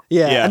meteor.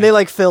 Yeah, and they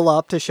like fill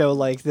up to show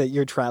like that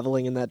you're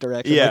traveling in that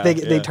direction. Yeah, like,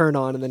 they turn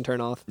on and then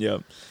turn off.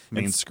 Yep.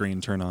 Main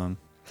screen turn on.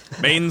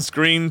 Main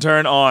screen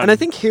turn on. And I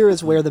think here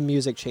is where the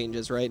music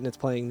changes, right? And it's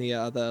playing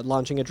the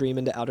Launching a Dream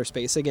into Outer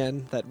Space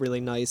again. That really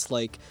nice,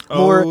 like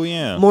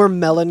more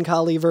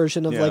melancholy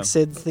version of like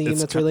Sid's theme.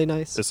 That's really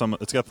nice. It's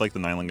got like the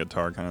nylon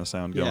guitar kind of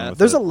sound going. Yeah, with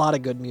there's it. a lot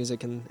of good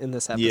music in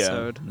this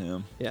episode.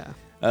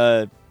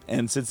 Yeah.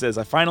 And Sid says,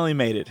 I finally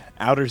made it.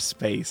 Outer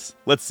space.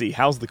 Let's see.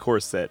 How's the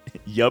course set?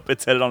 Yup,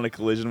 it's headed on a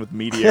collision with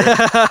meteor.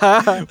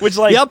 Which,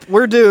 like... Yup,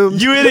 we're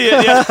doomed. You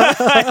idiot. Yeah,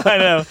 I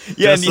know.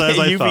 Yeah, Just and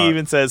Yuffie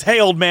even says, hey,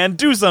 old man,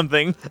 do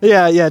something.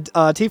 Yeah.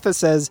 Tifa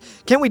says,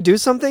 can't we do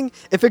something?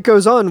 If it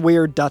goes on,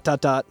 we're ...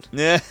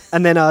 Yeah.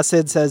 And then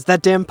Sid says,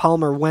 that damn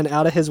Palmer went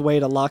out of his way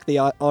to lock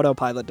the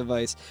autopilot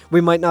device. We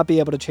might not be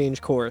able to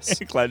change course.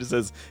 Clyde just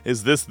says,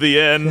 is this the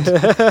end?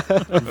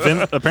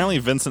 Apparently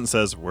Vincent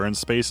says, we're in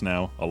space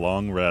now. A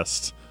long rest.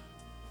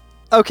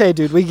 okay,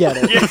 dude, we get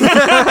it.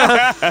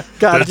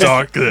 God, the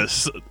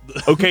darkness.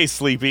 Okay,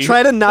 Sleepy.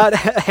 Try to not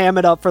ham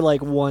it up for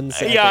like 1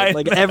 second. Yeah,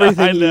 like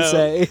everything you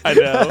say. I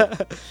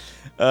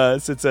know.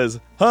 Sid says,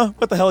 "Huh?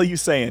 What the hell are you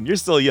saying? You're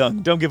still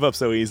young. Don't give up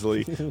so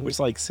easily." Which,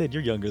 like, Sid,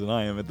 you're younger than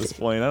I am at this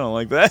point. I don't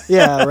like that.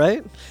 Yeah,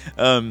 right?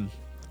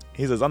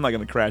 He says, "I'm not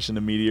going to crash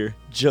into meteor.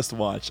 Just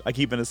watch. I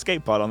keep an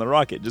escape pod on the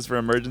rocket just for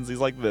emergencies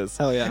like this."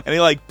 Hell yeah. And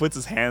he, like, puts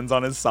his hands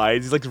on his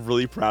sides. He's, like,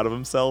 really proud of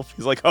himself.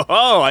 He's like,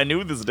 "Oh, I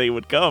knew this day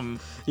would come."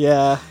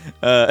 Yeah.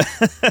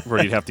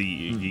 Where he'd have to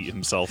eat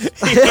himself.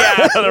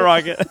 Yeah, on the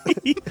rocket.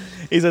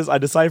 He says, "I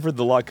deciphered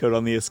the lock code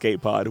on the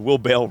escape pod. We'll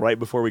bail right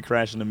before we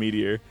crash into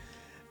meteor."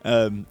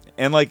 And,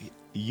 like,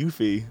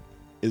 Yuffie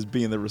is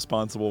being the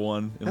responsible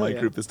one in my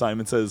group this time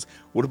and says,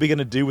 "What are we going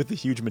to do with the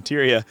huge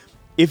materia?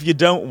 If you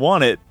don't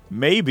want it,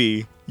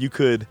 maybe you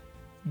could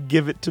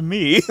give it to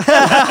me." And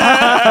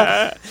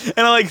I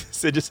like,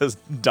 Sid just says ...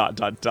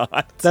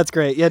 That's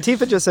great. Yeah,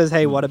 Tifa just says,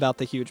 "Hey, what about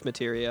the huge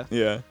materia?"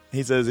 Yeah.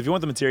 He says, "If you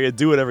want the materia,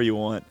 do whatever you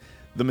want.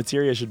 The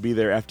materia should be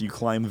there after you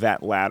climb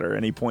that ladder."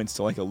 And he points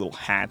to like a little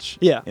hatch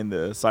in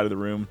the side of the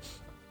room.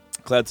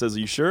 Cloud says, "Are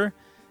you sure?"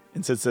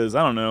 And Sid says,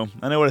 "I don't know.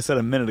 I know what I said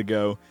a minute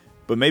ago,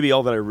 but maybe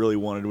all that I really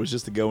wanted was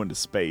just to go into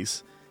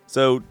space.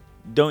 So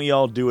don't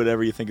y'all do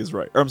whatever you think is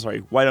right." Or I'm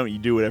sorry, why don't you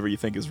do whatever you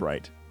think is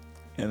right?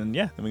 And then,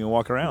 then we can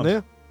walk around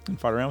and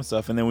fight around with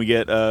stuff. And then we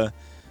get the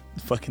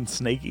fucking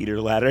snake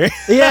eater ladder.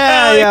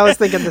 Yeah, I was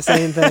thinking the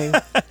same thing.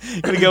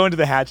 You're going to go into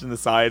the hatch in the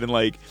side, and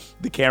like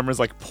the camera's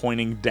like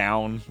pointing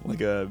down like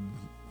a,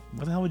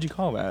 what the hell would you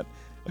call that?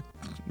 A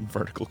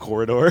vertical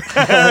corridor.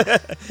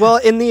 Well,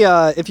 in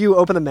the if you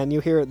open the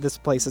menu here, this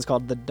place is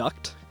called the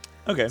duct.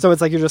 Okay. So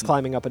it's like you're just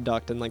climbing up a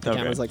duct and like the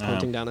camera's like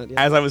pointing down it.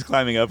 Yeah. As I was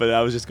climbing up it,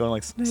 I was just going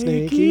like,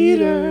 snake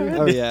eater.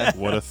 Oh yeah.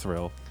 What a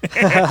thrill.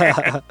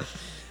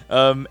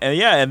 And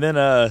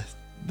then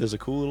there's a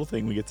cool little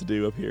thing we get to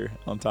do up here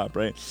on top,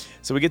 right?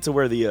 So we get to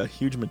where the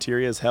huge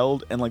materia is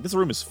held, and like this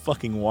room is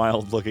fucking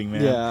wild looking,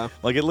 man. Yeah.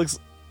 Like it looks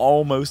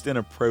almost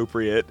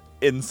inappropriate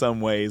in some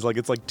ways. Like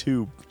it's like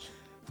too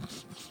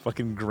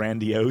fucking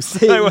grandiose.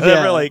 Whatever.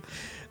 Yeah. Like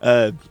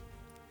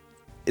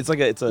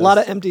it's a lot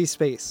of empty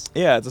space.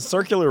 Yeah, it's a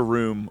circular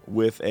room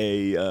with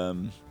a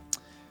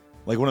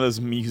like one of those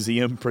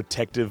museum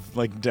protective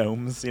like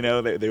domes, you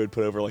know, they would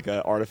put over like an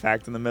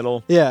artifact in the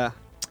middle. Yeah.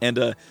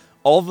 And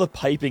all the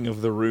piping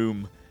of the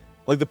room,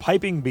 like the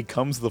piping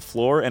becomes the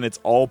floor and it's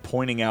all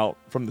pointing out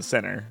from the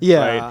center.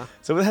 Yeah. Right?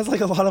 So it has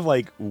like a lot of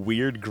like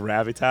weird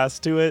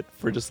gravitas to it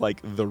for just like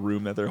the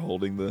room that they're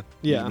holding the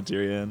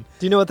materia in.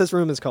 Do you know what this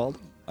room is called?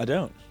 I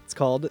don't. It's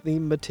called the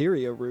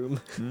materia room.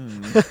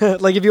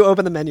 Like if you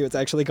open the menu, it's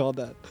actually called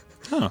that.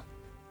 Huh.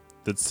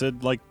 Did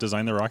Sid like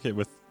design the rocket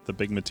with the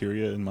big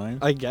materia in mind?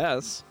 I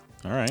guess.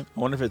 All right. I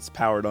wonder if it's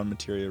powered on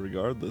materia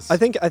regardless. I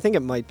think it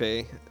might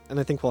be, and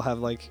I think we'll have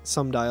like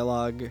some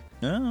dialogue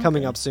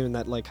coming up soon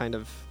that like kind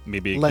of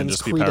maybe it can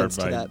just be powered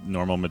by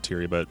normal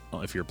materia, but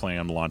if you're planning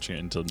on launching it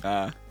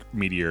into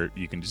meteor,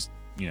 you can just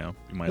you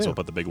might as well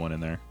put the big one in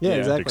there. Yeah,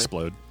 exactly.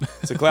 Explode.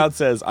 So Cloud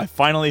says, "I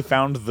finally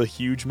found the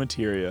huge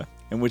materia,"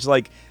 in which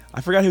like I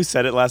forgot who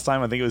said it last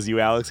time. I think it was you,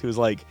 Alex, who was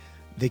like,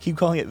 they keep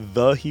calling it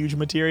the huge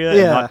materia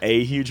and not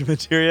a huge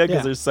materia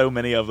because there's so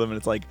many of them, and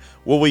it's like,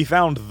 well, we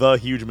found the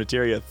huge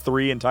materia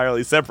 3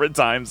 entirely separate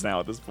times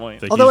now at this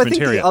point. The huge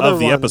materia of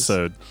the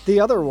episode. The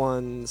other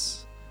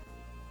ones,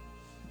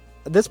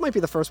 this might be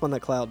the first one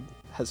that Cloud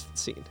has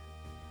seen.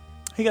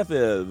 He got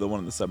the one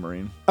in the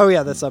submarine. Oh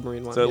yeah, the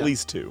submarine one. So at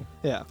least 2.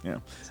 Yeah.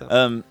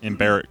 So. And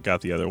Barrett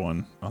got the other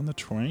one on the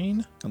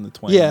train. On the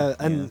train. Yeah,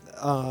 and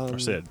or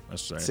Sid.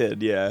 That's right.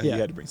 Sid, he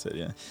had to bring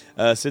Sid.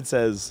 Yeah. Sid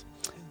says.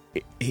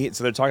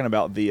 So they're talking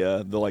about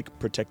the like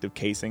protective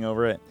casing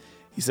over it.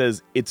 He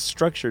says it's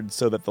structured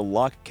so that the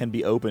lock can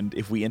be opened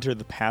if we enter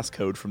the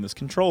passcode from this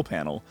control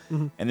panel,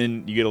 and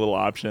then you get a little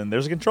option.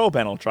 There's a control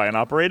panel. Try and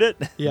operate it.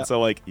 Yeah. So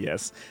like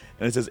yes,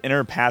 and it says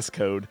enter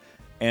passcode.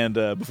 And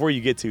before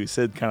you get to,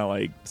 Sid kind of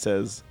like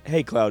says,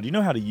 "Hey Cloud, you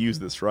know how to use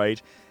this,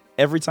 right?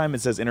 Every time it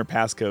says enter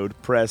passcode,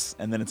 press,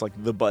 and then it's like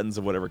the buttons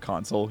of whatever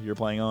console you're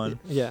playing on.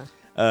 Yeah.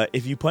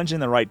 If you punch in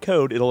the right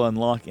code, it'll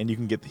unlock and you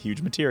can get the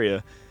huge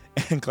materia."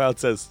 And Cloud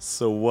says,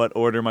 "So what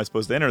order am I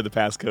supposed to enter the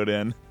passcode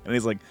in?" And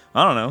he's like,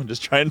 "I don't know.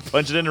 Just try and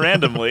punch it in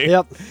randomly."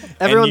 Yep.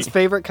 Everyone's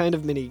favorite kind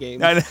of mini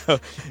game. I know.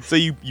 So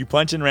you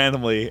punch in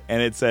randomly,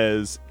 and it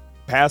says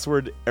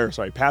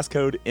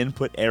passcode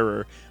input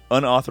error.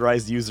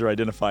 Unauthorized user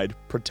identified.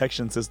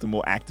 Protection system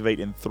will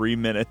activate in 3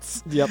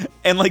 minutes. Yep.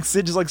 And like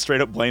Sid just like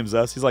straight up blames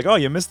us. He's like, "Oh,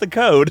 you missed the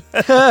code."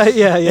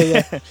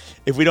 Yeah.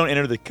 If we don't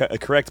enter the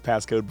correct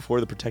passcode before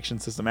the protection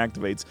system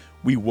activates,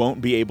 we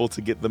won't be able to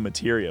get the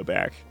materia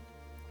back.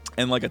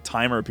 And like a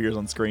timer appears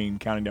on screen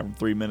counting down from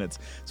 3 minutes.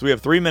 So we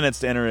have 3 minutes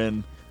to enter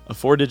in a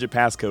 4-digit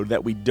passcode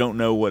that we don't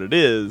know what it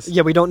is.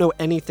 Yeah, we don't know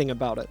anything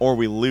about it. Or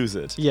we lose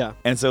it. Yeah.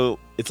 And so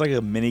it's like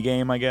a mini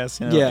game, I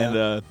guess. Yeah.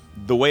 And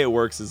the way it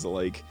works is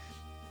like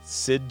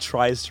Sid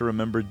tries to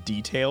remember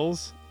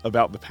details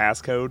about the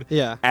passcode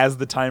as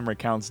the timer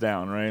counts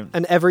down, right?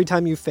 And every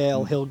time you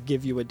fail, he'll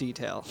give you a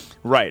detail.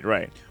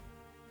 Right.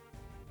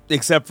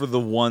 Except for the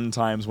one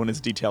times when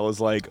his detail is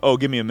like, "Oh,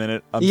 give me a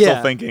minute, I'm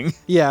still thinking."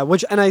 Yeah,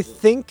 and I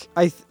think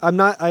I'm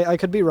not. I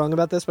could be wrong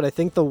about this, but I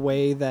think the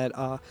way that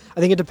I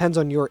think it depends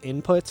on your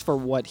inputs for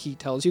what he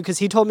tells you, because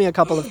he told me a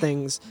couple of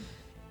things,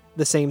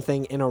 the same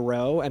thing in a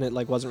row, and it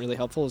like wasn't really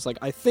helpful. It's like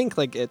I think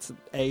like it's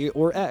A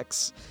or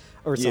X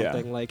or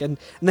something like, and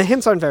the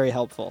hints aren't very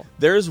helpful.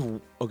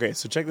 Okay,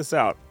 so check this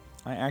out.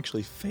 I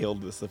actually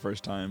failed this the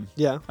first time.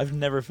 Yeah, I've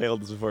never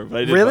failed this before,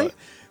 but I did. Really?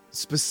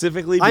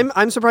 Specifically,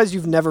 I'm surprised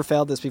you've never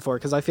failed this before,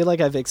 because I feel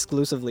like I've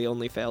exclusively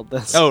only failed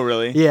this. Oh,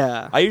 really?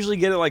 Yeah. I usually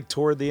get it like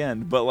toward the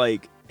end, but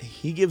like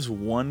he gives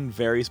one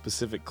very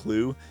specific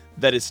clue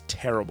that is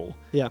terrible.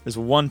 Yeah. There's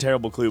one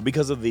terrible clue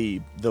because of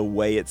the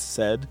way it's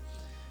said.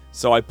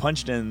 So I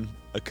punched in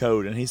a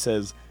code and he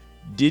says,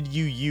 "Did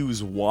you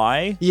use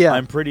Y?" Yeah.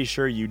 I'm pretty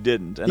sure you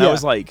didn't. And I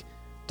was like,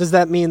 does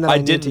that mean that I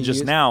need didn't to just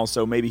use... now,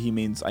 so maybe he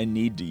means I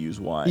need to use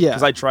Y. Yeah.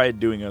 Because I tried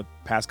doing a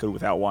passcode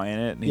without Y in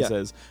it, and he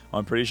says,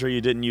 "I'm pretty sure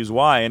you didn't use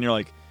Y," and you're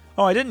like,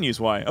 "Oh, I didn't use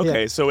Y."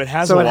 Okay, so it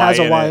has a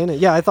Y in it.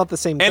 Yeah, I thought the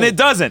same thing. And it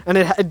doesn't. And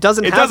it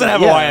doesn't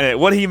have a Y in it.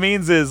 What he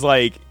means is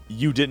like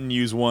you didn't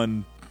use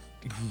one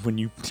when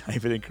you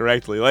type it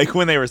incorrectly. Like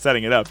when they were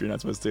setting it up, you're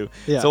not supposed to.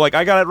 Yeah. So like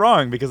I got it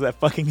wrong because that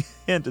fucking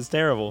hint is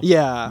terrible.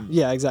 Yeah,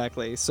 yeah,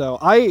 exactly. So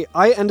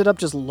I ended up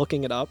just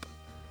looking it up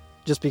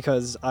just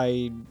because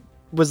I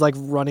was like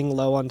running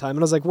low on time, and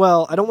I was like,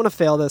 well, I don't want to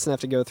fail this and have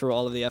to go through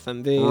all of the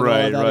FMV and all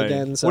of that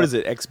again. So what is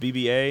it?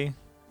 XBBA?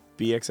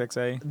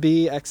 BXXA?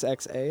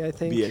 BXXA, I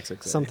think.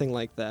 BXXA. Something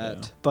like that.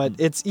 Yeah. But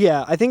it's,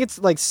 I think it's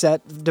like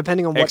set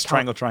depending on what... X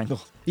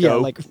triangle. Yeah, Go.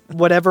 like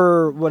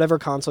whatever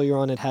console you're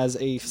on, it has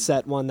a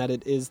set one that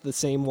it is the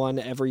same one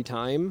every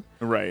time.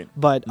 Right.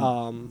 But,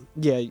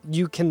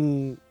 you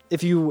can...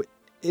 If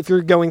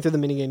you're going through the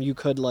minigame, you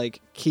could like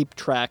keep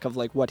track of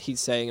like what he's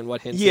saying and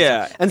what hints.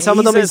 Yeah. And some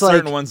of them is like...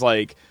 certain ones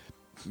like...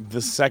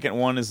 The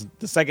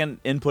second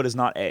input is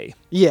not A.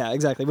 Yeah,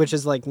 exactly, which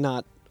is like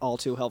not all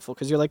too helpful,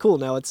 because you're like, cool,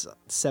 now it's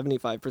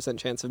 75%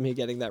 chance of me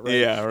getting that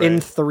right, in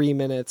 3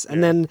 minutes.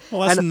 And then...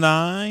 Well, that's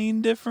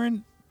 9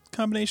 different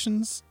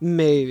combinations?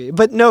 Maybe.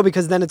 But no,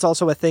 because then it's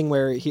also a thing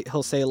where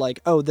he'll say like,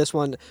 oh, this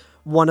one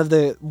of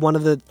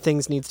the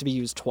things needs to be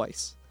used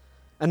twice.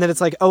 And then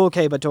it's like, oh,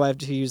 okay, but do I have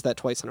to use that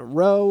twice in a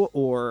row?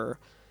 Or...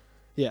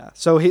 Yeah.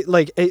 So he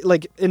like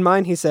in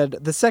mine, he said,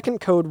 the second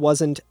code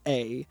wasn't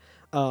A.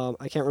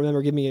 I can't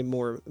remember. Give me a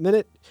more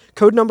minute.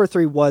 Code number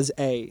 3 was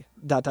A. ...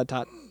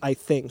 I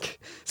think.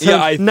 So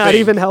yeah, not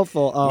even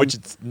helpful. Which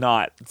it's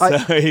not.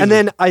 And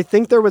then I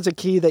think there was a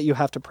key that you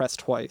have to press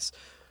twice,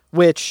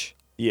 which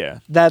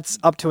that's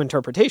up to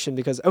interpretation,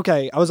 because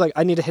I was like,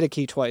 I need to hit a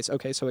key twice.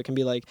 Okay, so it can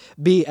be like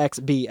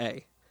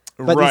BXBA.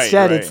 But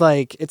instead, it's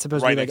like it's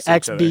supposed to be like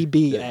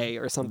XBBA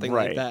or something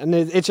like that, and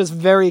it's just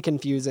very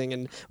confusing.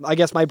 And I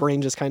guess my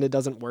brain just kind of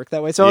doesn't work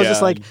that way. So I was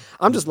just like,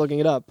 I'm just looking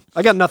it up.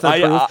 I got nothing to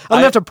prove. I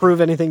don't have to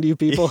prove anything to you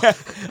people. Yeah.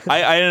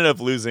 I ended up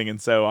losing,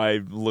 and so I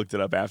looked it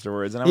up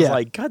afterwards, and I was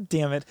like, God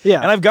damn it!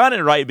 Yeah, and I've gotten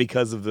it right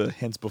because of the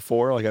hints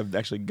before. Like I've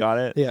actually got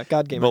it. Yeah,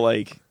 God game. But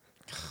like,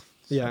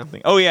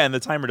 oh yeah, and the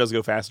timer does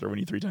go faster when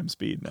you 3 times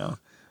speed now.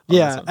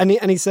 Yeah, and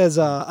he says,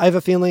 I have a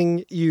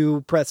feeling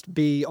you pressed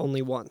B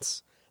only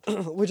once.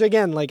 Which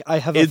again, like I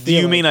have. Do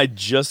you mean I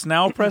just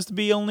now pressed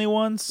B only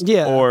once?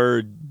 Yeah.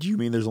 Or do you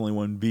mean there's only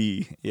one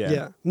B? Yeah.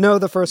 Yeah. No,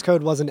 the first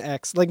code wasn't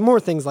X. Like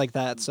more things like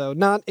that. So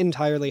not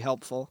entirely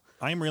helpful.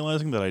 I'm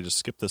realizing that I just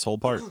skipped this whole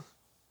part.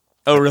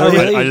 Oh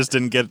really? I just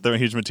didn't get the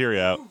Huge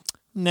Materia out.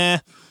 Nah.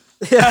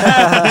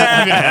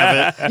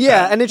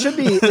 Yeah, and it should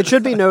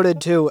be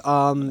noted too.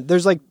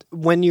 There's like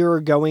when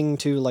you're going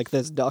to like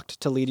this duct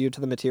to lead you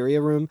to the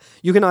materia room,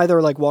 you can either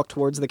like walk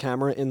towards the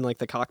camera in like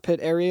the cockpit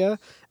area,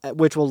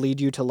 which will lead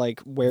you to like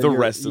where the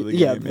rest of the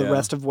game, the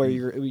rest of where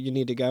you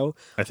need to go.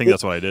 I think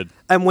that's what I did.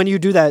 And when you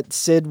do that,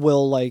 Sid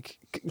will like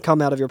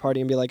come out of your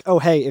party and be like, "Oh,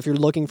 hey, if you're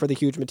looking for the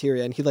huge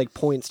materia," and he like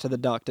points to the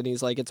duct and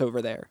he's like, "It's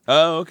over there."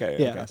 Oh, okay.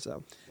 Yeah. Okay.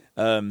 So.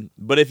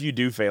 But if you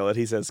do fail it,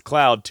 he says,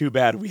 "Cloud, too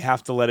bad. We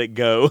have to let it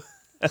go."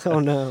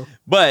 Oh no!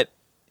 But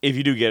if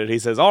you do get it, he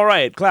says, "All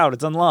right, Cloud,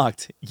 it's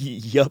unlocked."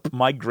 Yup,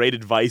 my great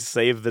advice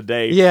saved the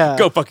day. Yeah,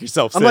 go fuck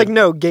yourself, Sid. I'm like,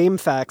 no, game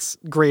facts,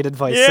 great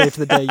advice saved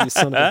the day, you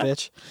son of a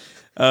bitch.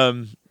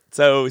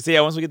 So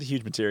yeah, once we get the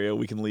huge material,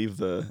 we can leave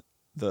the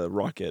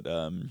rocket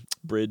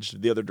bridge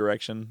the other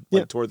direction,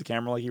 like toward the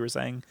camera, like you were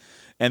saying.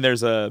 And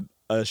there's a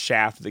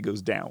shaft that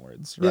goes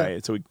downwards, right? Yeah.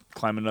 So we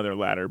climb another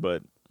ladder,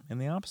 but in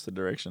the opposite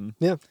direction.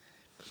 Yeah.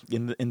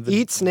 In the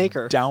eat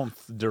snaker down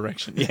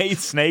direction. Yeah, eat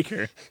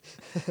snaker.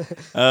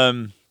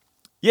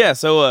 Yeah.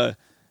 So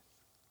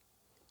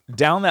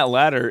down that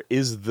ladder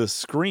is the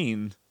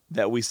screen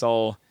that we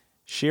saw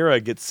Shira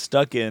get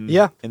stuck in.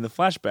 Yeah. In the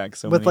flashback.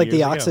 So with like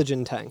the ago.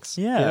 Oxygen tanks.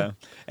 Yeah.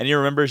 And you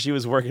remember she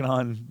was working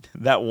on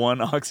that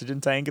one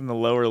oxygen tank in the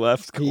lower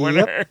left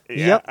corner.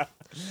 Yep.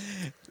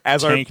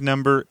 As tank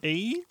number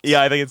 8?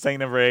 Yeah, I think it's tank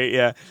number 8,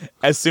 yeah.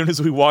 As soon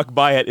as we walk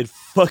by it, it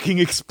fucking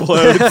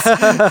explodes.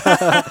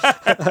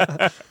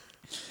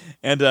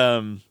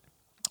 And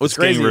what's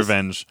crazy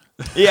revenge.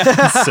 Yeah.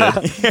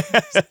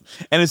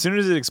 And as soon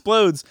as it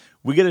explodes,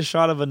 we get a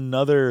shot of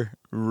another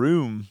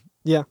room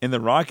Yeah. In the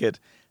rocket,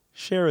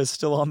 Shara's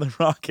still on the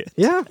rocket.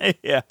 Yeah.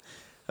 Yeah.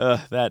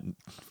 That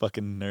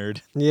fucking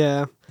nerd.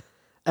 Yeah.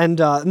 And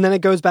then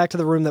it goes back to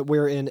the room that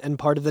we're in, and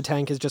part of the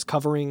tank is just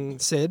covering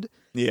Sid.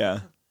 Yeah.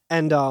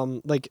 And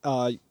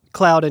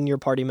Cloud and your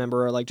party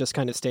member are like just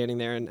kind of standing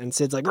there, and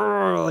Sid's like,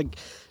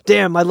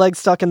 damn, my leg's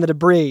stuck in the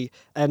debris.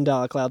 And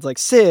Cloud's like,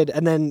 Sid,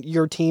 and then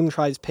your team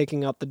tries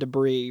picking up the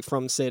debris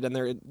from Sid,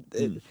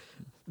 and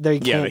they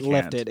can't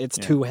lift it. It's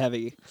too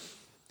heavy.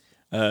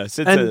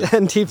 Sid and says,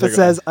 Tifa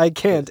says, I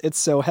can't. It's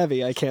so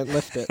heavy. I can't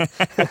lift it.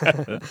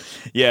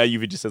 Yeah,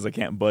 Yuffie just says, I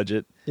can't budge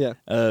it. Yeah.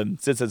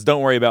 Sid says,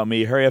 don't worry about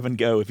me. Hurry up and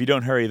go. If you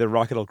don't hurry, the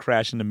rocket will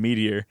crash into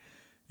meteor.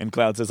 And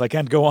Cloud says, I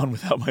can't go on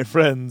without my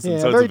friends. Yeah,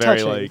 and so very it's very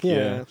touching. like,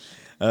 yeah.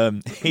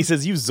 He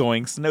says, you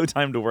zoinks. No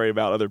time to worry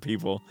about other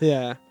people.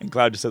 Yeah. And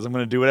Cloud just says, I'm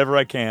going to do whatever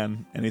I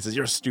can. And he says,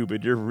 you're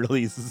stupid. You're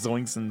really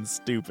zoinks and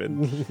stupid.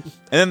 And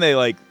then they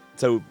like,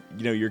 so,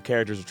 your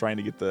characters are trying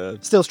to get the...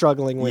 Still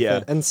struggling with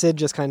it. And Sid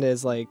just kind of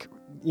is like,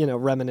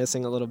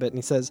 reminiscing a little bit. And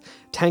he says,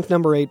 tank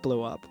number 8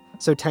 blew up.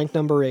 So tank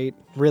number 8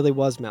 really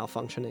was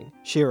malfunctioning.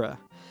 Shira,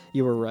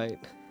 you were right.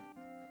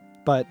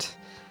 But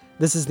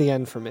this is the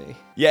end for me.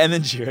 Yeah, and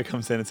then Shira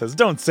comes in and says,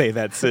 don't say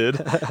that, Sid.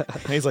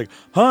 And he's like,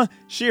 huh?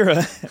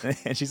 Shira?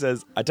 And she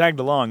says, I tagged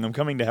along. I'm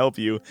coming to help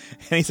you.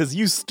 And he says,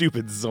 you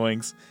stupid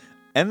zoinks.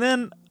 And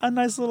then a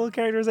nice little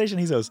characterization.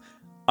 He says,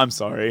 I'm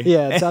sorry.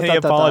 Yeah, and he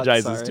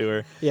apologizes to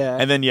her. Yeah.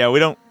 And then, we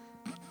don't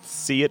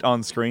see it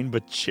on screen,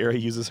 but Shira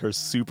uses her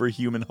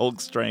superhuman Hulk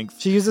strength.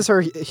 She uses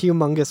her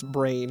humongous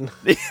brain.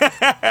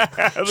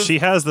 She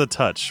has the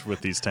touch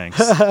with these tanks.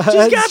 She's got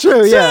the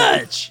touch!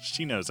 Yeah.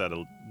 She knows how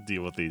to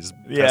deal with these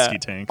pesky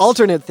tanks.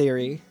 Alternate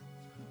theory.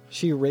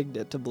 She rigged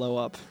it to blow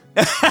up.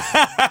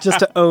 Just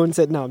to own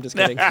it. No, I'm just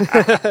kidding.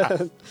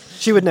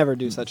 She would never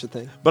do such a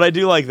thing. But I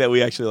do like that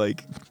we actually,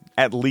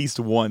 at least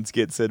once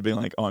get Sid being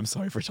like, oh, I'm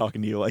sorry for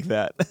talking to you like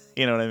that.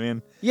 You know what I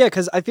mean? Yeah,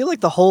 because I feel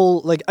like the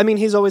whole,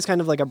 he's always kind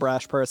of like a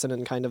brash person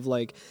and kind of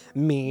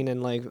mean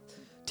and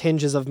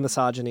tinges of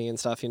misogyny and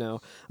stuff,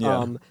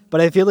 Yeah.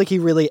 But I feel like he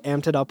really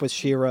amped it up with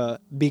Shira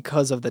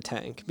because of the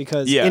tank.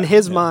 Because in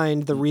his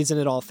mind, the reason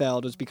it all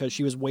failed was because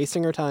she was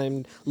wasting her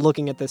time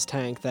looking at this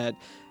tank that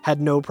had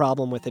no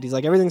problem with it. He's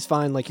like, everything's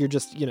fine. You're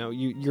just,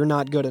 you're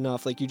not good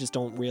enough. You just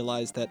don't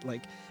realize that,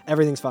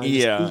 everything's fine.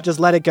 Yeah. Just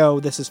let it go.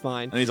 This is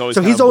fine. And he's always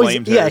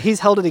blamed her. Yeah, he's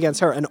held it against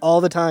her. And all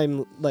the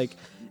time,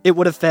 it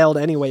would have failed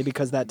anyway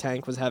because that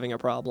tank was having a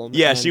problem.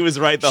 Yeah, and she was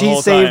right the whole time.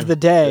 She saved the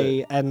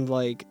day, and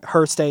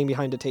her staying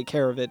behind to take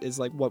care of it is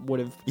what would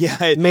have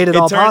made it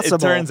all possible.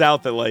 It turns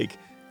out that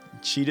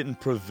she didn't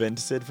prevent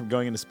Sid from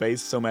going into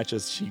space so much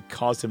as she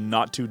caused him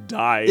not to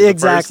die.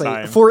 Exactly, the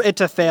first time. For it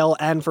to fail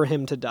and for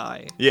him to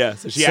die. Yeah,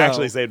 so she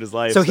actually saved his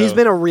life. So he's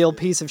been a real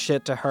piece of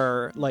shit to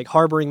her,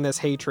 harboring this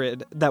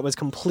hatred that was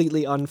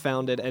completely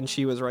unfounded, and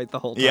she was right the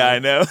whole time. Yeah, I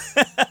know.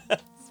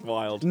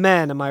 Wild.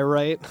 Man, am I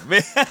right?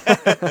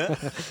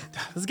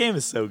 This game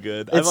is so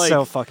good. It's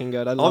so fucking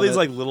good. I love all these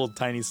it. little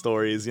tiny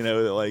stories,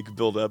 that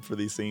build up for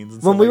these scenes.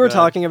 And when we were that.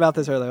 talking about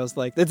this earlier, I was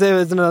like, it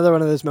was another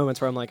one of those moments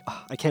where I'm like,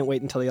 oh, I can't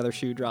wait until the other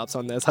shoe drops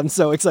on this. I'm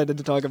so excited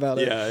to talk about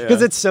it. Yeah,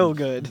 because it's so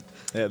good.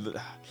 Yeah,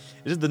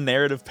 it's just the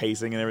narrative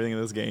pacing and everything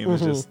in this game is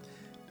just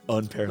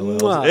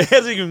unparalleled.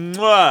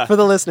 Mwah. For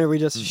the listener, we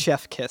just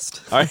chef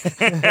kissed. All right.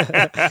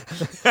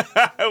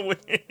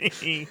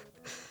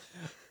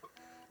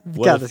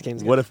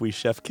 What if we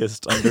chef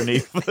kissed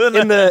underneath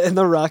in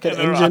the rocket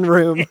engine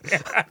room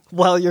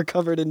while you're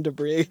covered in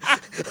debris?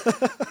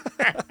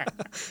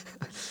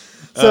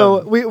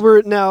 So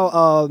we're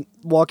now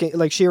walking.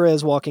 Shira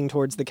is walking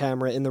towards the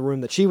camera in the room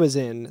that she was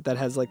in that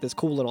has this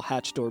cool little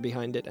hatch door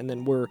behind it, and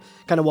then we're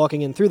kind of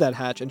walking in through that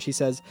hatch, and she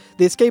says,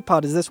 "The escape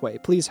pod is this way.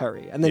 Please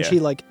hurry." And then she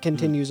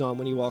continues on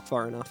when you walk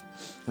far enough.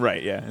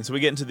 Right. Yeah. And so we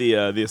get into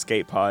the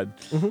escape pod,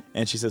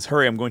 and she says,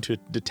 "Hurry! I'm going to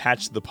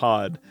detach the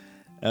pod."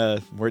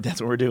 That's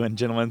what we're doing,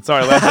 gentlemen.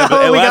 Sorry,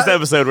 last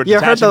episode we're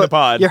detaching the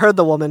pod. You heard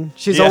the woman.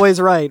 She's always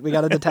right. We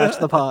got to detach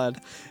the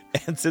pod.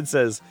 And Sid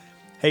says,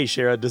 hey,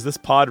 Shira, does this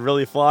pod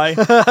really fly?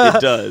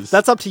 It does.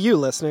 That's up to you,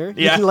 listener.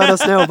 You can let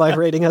us know by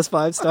rating us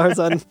 5 stars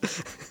on...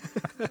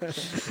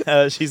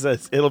 She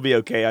says, it'll be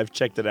okay. I've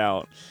checked it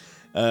out.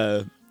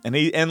 And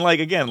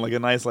a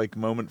nice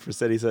moment for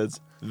Sid. He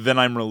says, then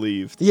I'm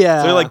relieved.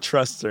 Yeah. So he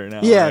trusts her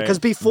now. Yeah, because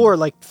before,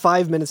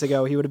 5 minutes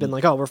ago, he would have been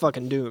like, oh, we're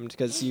fucking doomed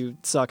because you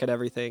suck at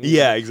everything.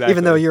 Yeah, exactly.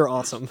 Even though you're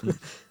awesome.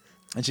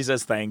 And she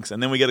says thanks.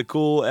 And then we get a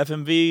cool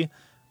FMV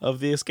of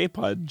the escape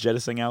pod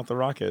jettisoning out the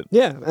rocket.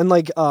 Yeah,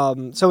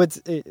 and so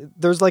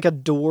there's a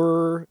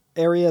door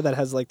area that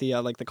has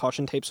the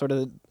caution tape sort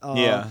of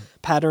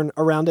pattern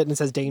around it, and it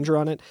says danger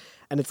on it.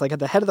 And it's at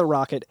the head of the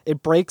rocket.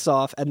 It breaks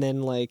off, and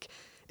then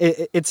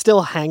it's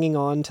still hanging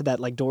on to that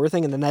door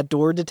thing, and then that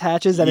door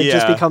detaches, and it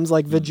just becomes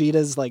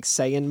Vegeta's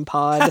Saiyan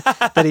pod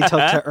that he took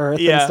to Earth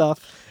and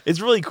stuff. It's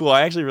really cool.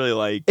 I actually really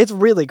like. It's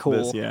really cool.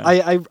 This, yeah.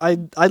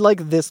 I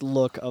like this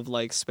look of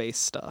space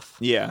stuff.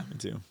 Yeah, me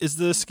too. Is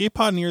the escape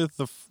pod near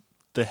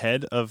the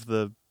head of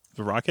the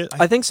rocket?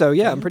 I think so.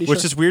 Yeah, I'm pretty sure.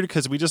 Which is weird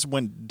because we just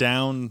went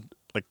down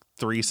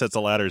 3 sets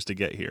of ladders to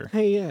get here.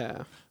 Hey,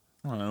 yeah.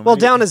 I don't know, Well,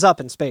 maybe- down is up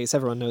in space.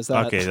 Everyone knows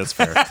that. Okay, that's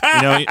fair.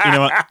 You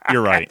know what?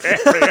 You're right.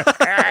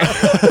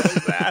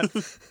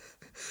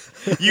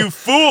 You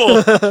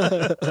fool!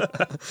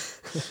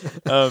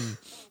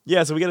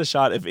 Yeah, so we get a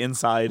shot of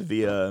inside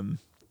the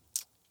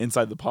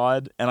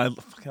pod, and I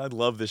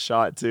love this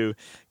shot too,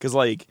 because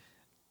like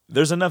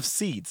there's enough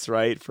seats,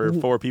 right, for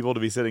 4 people to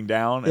be sitting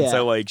down, and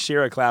so like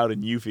Shira, Cloud,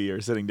 and Yuffie are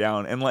sitting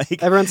down, and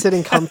like Everyone's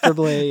sitting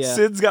comfortably. Yeah.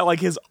 Sid's got like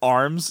his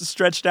arms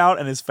stretched out,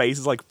 and his face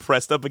is like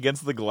pressed up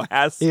against the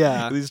glass.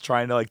 Yeah, he's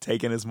trying to like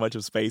take in as much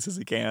of space as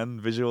he can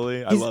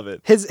visually. I love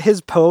it.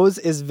 His pose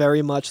is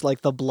very much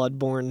like the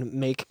Bloodborne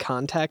make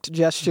contact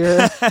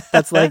gesture.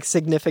 That's like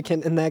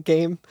significant in that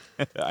game.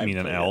 I mean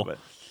an L.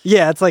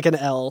 Yeah, it's like an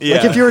L. Yeah.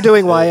 Like if you were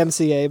doing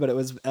YMCA, but it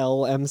was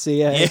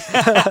LMCA.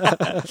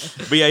 Yeah.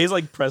 But yeah, he's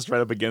like pressed right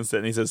up against it,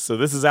 and he says, "So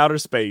this is outer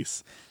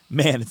space.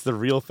 Man, it's the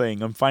real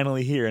thing. I'm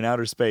finally here in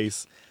outer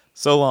space.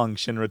 So long,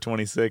 Shinra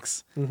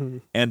 26." Mm-hmm.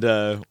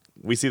 And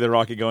we see the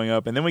rocket going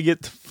up, and then we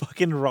get the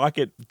fucking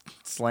rocket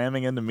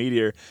slamming into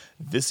Meteor.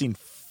 This scene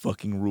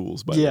fucking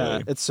rules, by the way.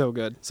 Yeah, it's so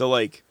good. So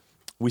like,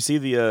 we see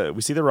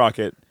the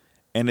rocket,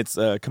 and it's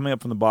coming up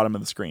from the bottom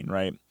of the screen,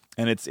 right?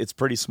 And it's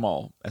pretty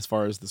small as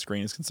far as the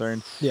screen is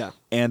concerned. Yeah.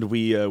 And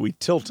we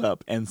tilt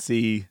up and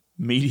see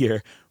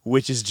Meteor,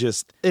 which is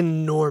just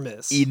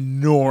enormous.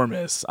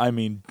 I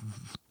mean,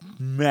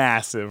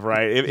 massive,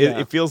 right?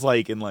 It feels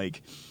like in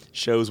like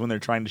shows when they're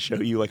trying to show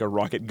you like a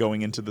rocket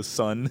going into the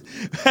sun,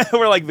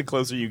 where like the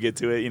closer you get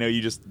to it,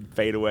 you just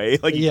fade away,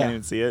 like you can't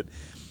even see it.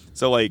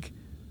 So like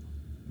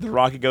the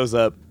rocket goes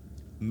up,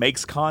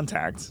 makes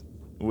contact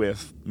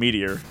with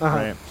Meteor,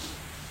 right?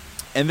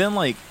 And then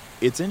like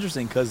it's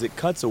interesting because it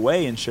cuts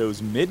away and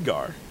shows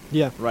Midgar.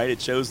 Yeah. Right?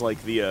 It shows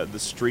like the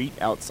street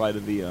outside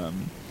of the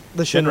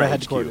Shinra HQ.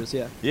 headquarters,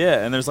 yeah.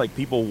 Yeah, and there's like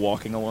people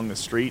walking along the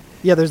street.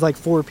 Yeah, there's like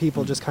 4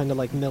 people just kind of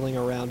like milling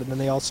around, and then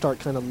they all start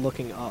kind of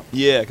looking up.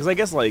 Yeah, because I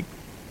guess like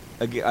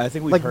I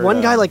think we like heard,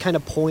 one guy like kind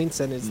of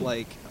points and is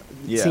like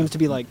seems to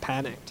be like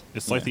panicked.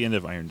 It's like the end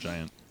of Iron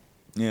Giant.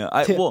 Yeah,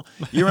 well,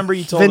 you remember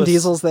you told Vin us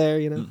Diesel's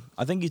there,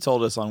 I think you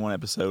told us on one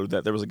episode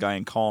that there was a guy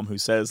in Calm who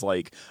says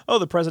like, "Oh,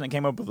 the president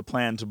came up with a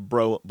plan to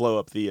blow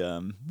up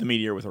the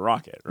Meteor with a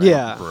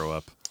so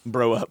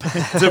bro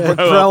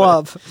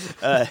up.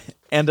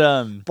 And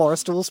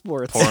Barstool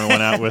Sports pouring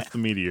one out with the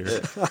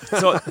Meteor.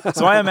 So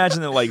I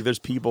imagine that like there's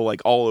people like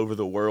all over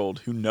the world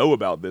who know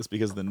about this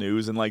because of the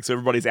news, and like so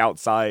everybody's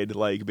outside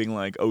like being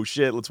like, "Oh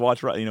shit, let's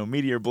watch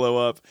Meteor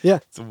blow up." Yeah.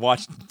 So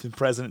watch the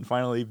president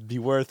finally be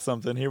worth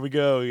something. Here we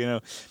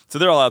go. So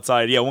they're all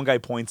outside. Yeah, one guy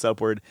points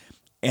upward,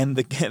 and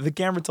the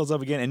camera tilts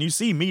up again, and you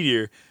see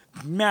Meteor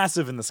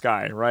massive in the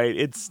sky, right?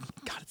 It's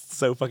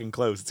so fucking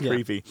close. It's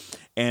creepy.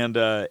 And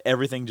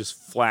everything just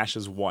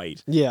flashes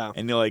white. Yeah.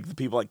 And the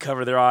people like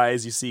cover their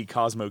eyes. You see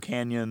Cosmo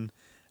Canyon.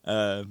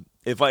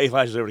 It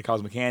flashes over to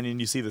Cosmo Canyon.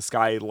 You see the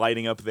sky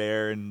lighting up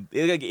there, and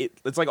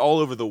it's like all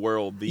over the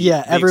world. The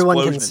everyone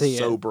can explosion see is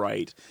so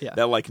bright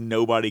that like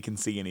nobody can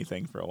see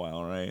anything for a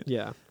while, right?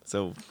 Yeah.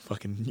 So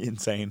fucking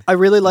insane. I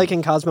really like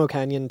in Cosmo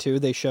Canyon too.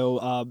 They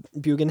show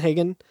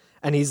Bugenhagen,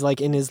 and he's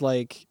like in his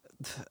like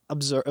what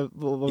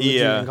would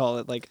you even call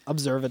it? Like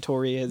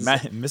observatory is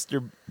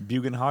Mr.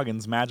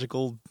 Bugenhagen's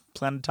magical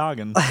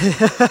planetogen.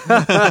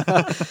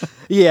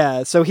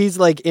 Yeah, so he's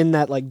like in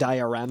that like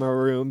diorama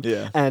room.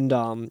 Yeah.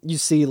 And you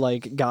see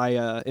like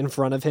Gaia in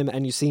front of him,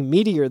 and you see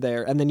Meteor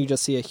there, and then you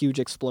just see a huge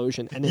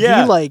explosion, and he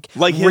like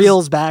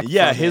reels back.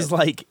 Yeah,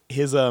 from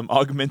his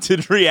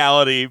augmented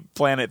reality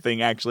planet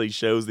thing actually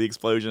shows the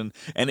explosion,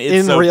 and it's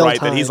in so real bright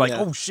time, that he's like,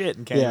 "Oh shit,"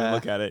 and can't even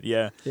look at it.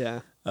 Yeah.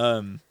 Yeah.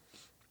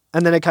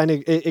 And then it kind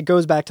of it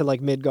goes back to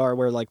like Midgar,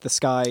 where like the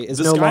sky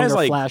is no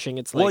longer flashing.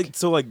 It's like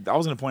I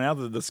was going to point out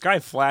that the sky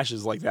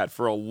flashes like that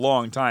for a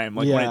long time.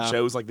 Like when it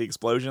shows like the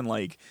explosion,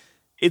 like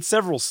it's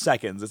several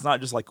seconds. It's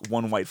not just like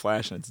one white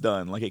flash and it's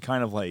done. Like it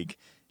kind of like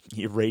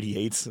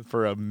irradiates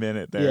for a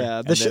minute there.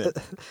 Yeah,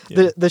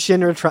 the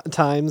Shinra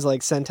Times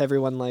like sent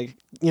everyone like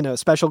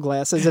special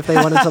glasses if they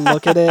wanted to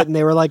look at it, and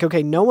they were like,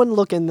 okay, no one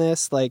look in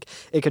this, like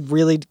it could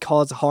really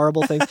cause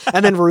horrible things.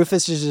 And then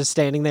Rufus is just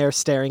standing there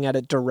staring at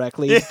it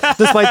directly,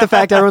 despite the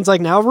fact everyone's like,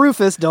 now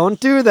Rufus, don't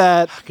do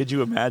that. Could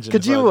you imagine?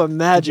 Could you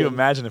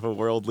imagine if a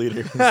world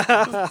leader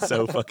is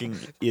so fucking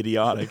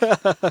idiotic?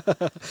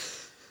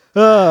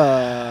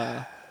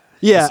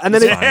 Yeah, and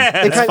then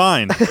it's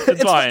fine.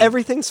 It's fine.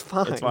 Everything's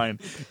fine. It's fine.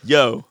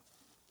 Yo,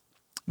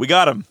 we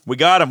got him. We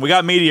got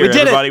Meteor. We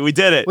did everybody. it. We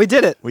did it. We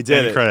did it. We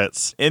did In it.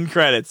 credits. In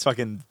credits.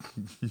 Fucking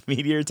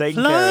Meteor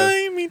taken Fly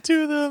care of. me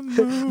to the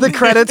moon. The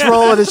credits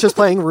roll, and it's just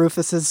playing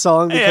Rufus's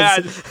song.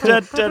 Because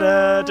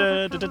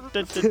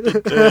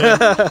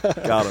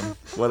got him.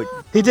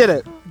 He did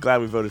it.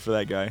 Glad we voted for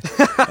that guy.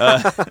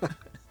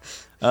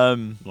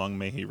 Long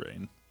may he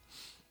reign.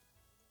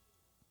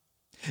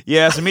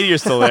 Yeah, so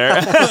Meteor's still there.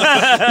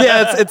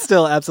 Yeah, it's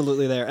still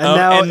absolutely there. And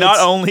now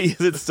not only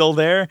is it still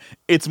there,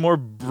 it's more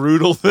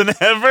brutal than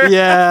ever.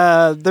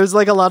 Yeah, there's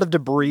like a lot of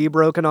debris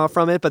broken off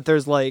from it, but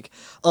there's like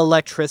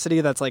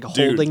electricity that's like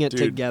holding it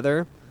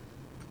together.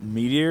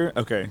 Meteor?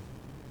 Okay.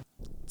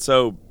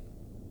 So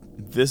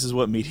this is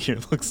what meteor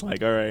looks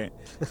like. All right.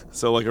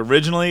 So like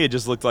originally it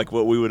just looked like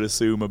what we would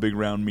assume a big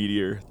round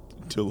meteor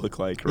to look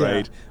like,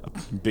 right?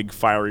 Yeah. A big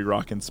fiery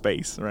rock in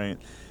space, right?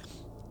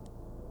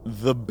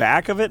 The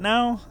back of it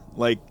now,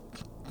 like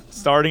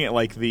starting at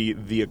like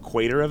the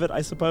equator of it,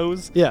 I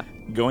suppose. Yeah.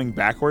 Going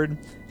backward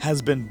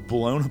has been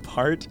blown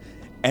apart,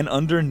 and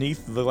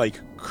underneath the like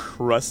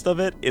crust of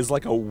it is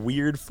like a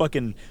weird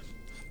fucking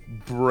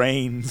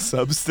brain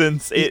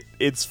substance.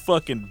 It's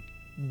fucking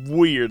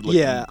weird looking.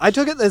 Yeah, I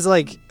took it as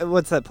like,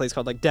 what's that place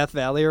called, like Death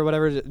Valley or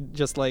whatever,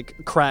 just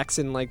like cracks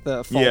in like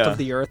the fault of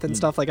the earth and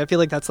stuff. Like I feel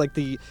like that's like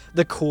the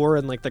core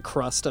and like the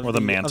crust of or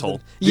the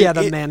mantle.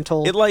 The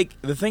mantle. It like,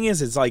 the thing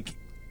is, it's like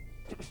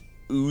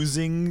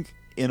oozing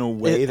in a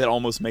way that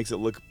almost makes it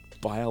look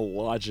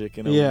biologic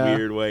in a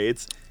weird way.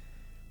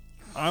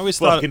 I always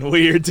fucking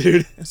weird,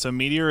 dude. So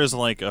meteor is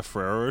like a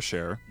Ferrero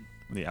Rocher.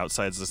 The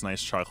outside's this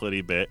nice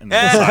chocolatey bit, and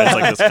the inside's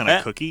like this kind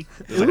of cookie.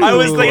 Like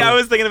I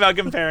was thinking about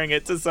comparing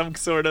it to some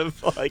sort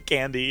of like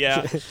candy,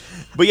 yeah.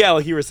 But yeah,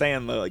 like you were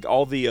saying, like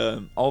all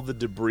the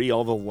debris,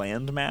 all the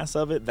land mass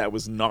of it that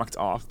was knocked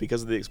off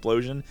because of the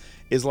explosion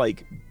is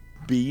like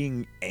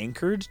being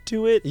anchored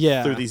to it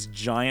through these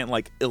giant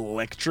like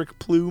electric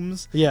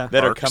plumes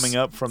that are coming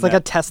up from it's like a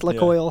Tesla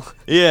coil.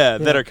 Yeah,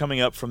 that are coming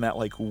up from that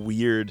like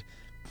weird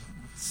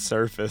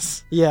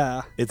surface.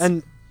 Yeah.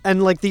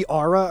 And like the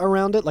aura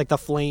around it, like the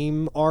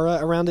flame aura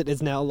around it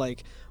is now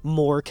like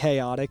more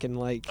chaotic and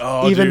like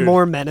even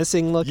more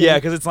menacing looking. Yeah,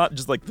 because it's not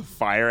just like the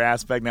fire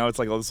aspect. Now it's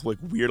like all this like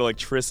weird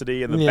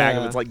electricity, and the back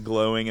of it's like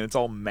glowing, and it's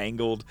all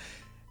mangled.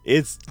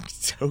 It's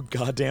so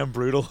goddamn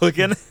brutal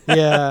looking.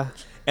 Yeah.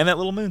 And that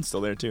little moon's still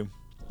there too.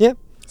 Yeah.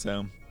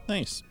 So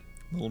nice.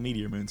 Little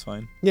meteor moon's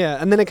fine. Yeah,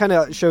 and then it kind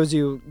of shows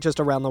you just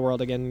around the world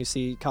again. You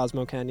see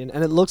Cosmo Canyon,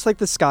 and it looks like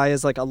the sky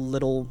is like a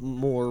little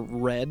more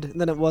red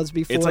than it was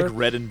before. It's like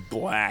red and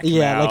black.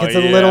 Yeah, now. like it's a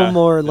little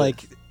more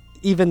like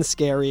even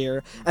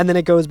scarier. And then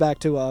it goes back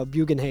to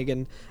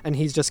Bugenhagen, and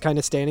he's just kind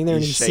of standing there,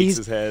 and he shakes sees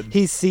his head.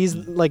 He sees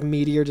like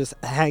meteor just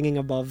hanging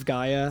above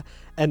Gaia,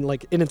 and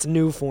like in its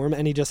new form,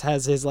 and he just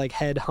has his like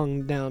head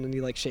hung down, and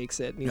he like shakes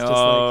it, and he's just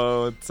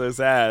like, it's so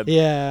sad.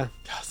 Yeah,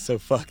 God, so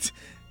fucked.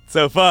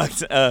 So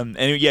fucked. And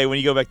yeah, when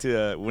you go back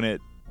to when it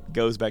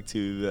goes back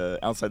to the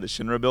outside the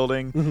Shinra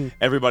building,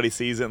 everybody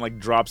sees it and like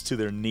drops to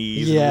their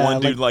knees. Yeah, and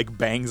one dude like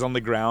bangs on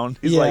the ground.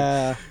 He's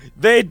like,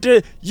 "They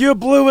did. You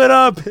blew it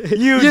up.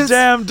 You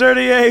damn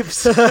dirty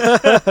apes.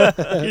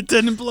 You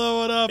didn't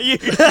blow it up. You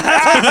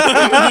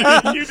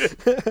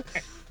did."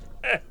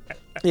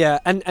 Yeah,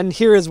 and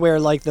here is where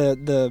like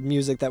the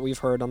music that we've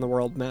heard on the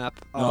world map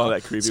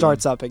that creepy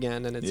starts up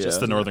again, and it's just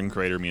the Northern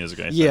Crater music.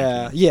 I think.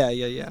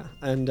 Yeah.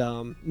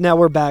 And now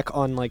we're back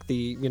on like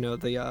the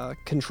the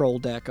control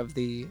deck of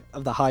the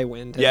High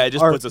Wind. Yeah, it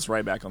just puts us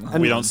right back on the High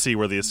Wind. We don't see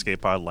where the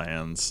escape pod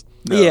lands.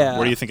 No. Yeah,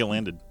 where do you think it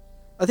landed?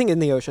 I think in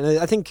the ocean.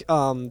 I think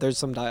there's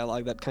some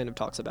dialogue that kind of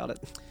talks about it.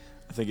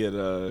 I think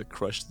it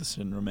crushed the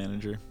Shinra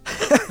manager. I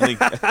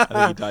think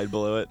he died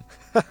below it.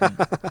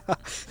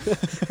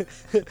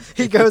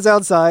 He goes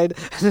outside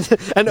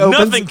and opens.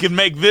 Nothing can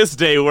make this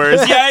day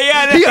worse.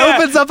 Yeah. He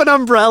opens up an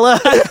umbrella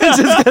and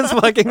just gets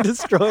fucking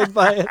destroyed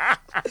by it.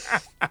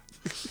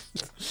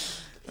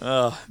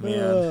 Oh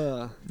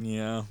man.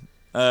 Yeah.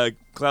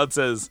 Cloud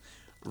says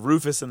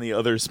Rufus and the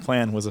others'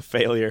 plan was a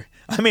failure.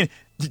 I mean,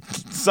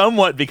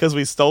 somewhat because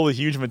we stole the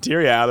huge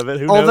materia out of it.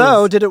 Who knows?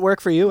 Although, did it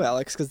work for you,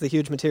 Alex? Because the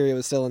huge materia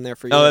was still in there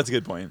for you. Oh, that's a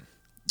good point.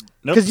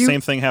 Nope,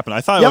 same thing happened.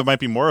 I thought it might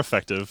be more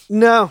effective.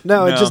 No,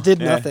 it just did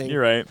nothing.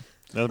 You're right.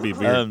 That would be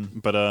weird.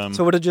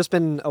 So it would have just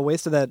been a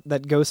waste of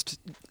that ghost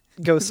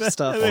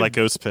stuff. All that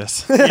ghost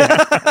piss.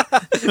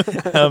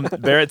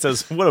 Barrett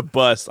says, "What a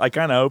bust. I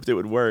kind of hoped it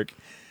would work."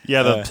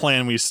 Yeah, the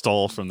plan we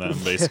stole from them,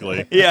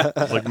 basically. Yeah.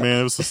 It's like, man,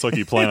 it was a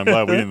sucky plan. I'm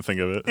glad we didn't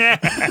think of it.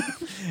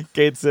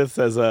 Kate Sith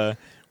says,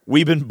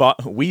 we've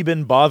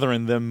been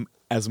bothering them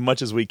as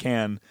much as we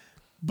can,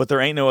 but there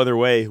ain't no other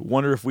way.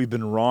 Wonder if we've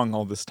been wrong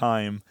all this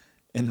time.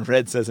 And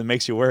Red says, it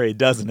makes you worry,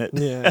 doesn't it?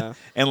 Yeah.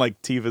 And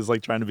like Tifa's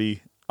like trying to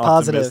be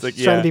positive.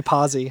 optimistic. Trying to be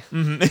posy.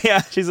 Mm-hmm.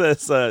 Yeah, she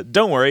says,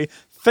 don't worry,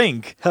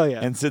 think. Hell yeah.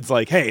 And Sid's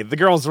like, hey, the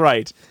girl's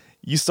right.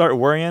 You start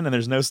worrying and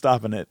there's no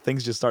stopping it.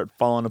 Things just start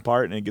falling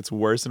apart and it gets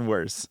worse and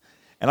worse.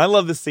 And I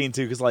love this scene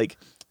too because like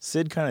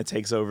Sid kind of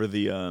takes over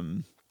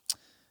the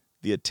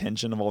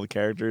attention of all the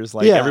characters.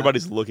 Like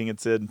everybody's looking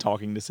at Sid and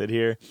talking to Sid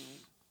here.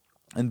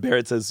 And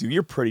Barrett says,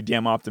 you're pretty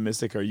damn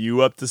optimistic. Are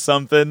you up to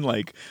something?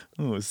 Like,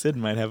 oh, Sid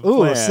might have a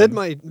plan. Sid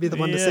might be the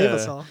one to save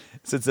us all.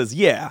 Sid says,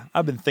 yeah,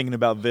 I've been thinking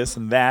about this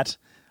and that.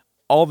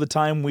 All the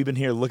time we've been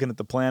here looking at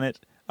the planet,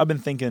 I've been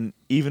thinking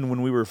even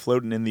when we were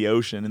floating in the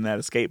ocean in that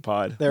escape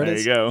pod. There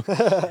you go.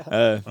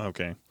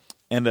 Okay.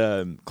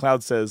 And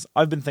Cloud says,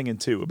 I've been thinking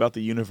too about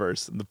the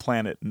universe and the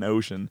planet and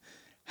ocean,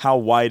 how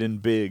wide and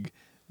big.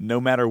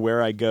 No matter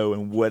where I go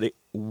and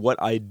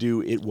what I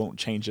do, it won't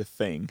change a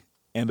thing.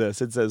 And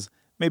Sid says,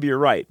 maybe you're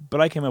right,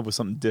 but I came up with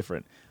something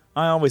different.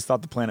 I always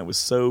thought the planet was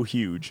so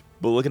huge,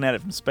 but looking at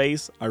it from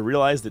space, I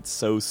realized it's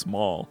so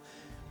small.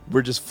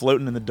 We're just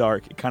floating in the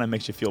dark. It kind of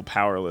makes you feel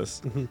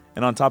powerless. Mm-hmm.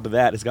 And on top of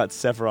that, it's got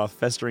Sephiroth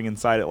festering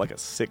inside it like a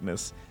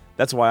sickness.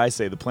 That's why I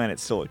say the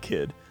planet's still a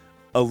kid.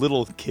 A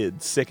little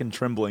kid, sick and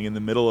trembling in the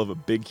middle of a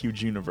big,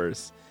 huge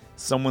universe.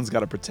 Someone's got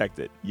to protect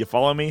it. You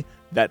follow me?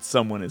 That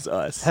someone is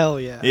us. Hell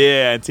yeah.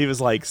 Yeah, and Tifa's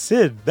like,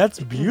 Sid,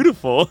 that's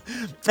beautiful.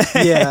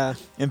 Yeah.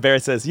 And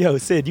Barrett says, yo,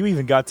 Sid, you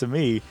even got to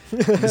me.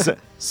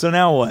 So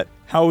now what?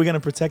 How are we going to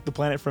protect the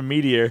planet from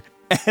Meteor?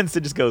 And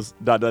Sid just goes, ...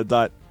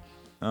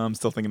 I'm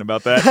still thinking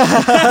about that.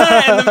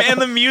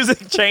 and the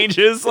music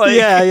changes. Like,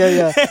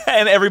 yeah.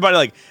 And everybody,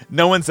 like,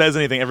 no one says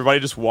anything. Everybody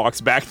just walks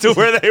back to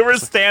where they were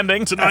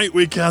standing. Tonight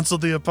we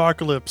canceled the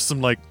apocalypse.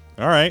 I'm like,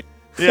 all right.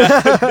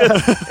 Yeah,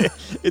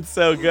 it's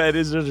so good.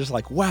 It's just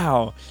like,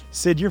 wow,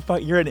 Sid, you're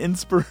an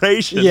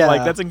inspiration. Yeah.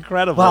 Like, that's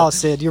incredible. Wow,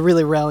 Sid, you're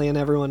really rallying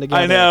everyone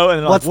together. I know.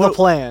 And what's like, the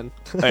plan?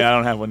 Hey, I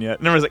don't have one yet.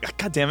 And everyone's like,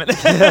 God damn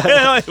it.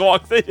 And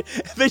like,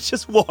 they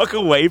just walk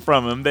away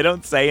from him. They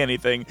don't say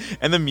anything.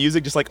 And the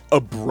music just like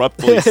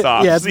abruptly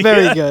stops. Yeah, it's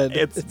very good.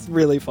 It's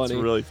really funny.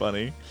 It's really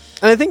funny.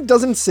 And I think,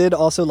 doesn't Sid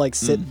also like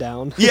sit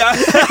down? Yeah.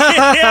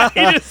 Yeah,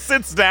 he just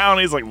sits down.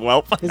 He's like,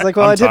 well. He's like,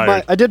 well,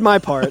 I did my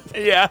part.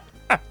 Yeah.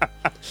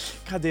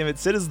 God damn it,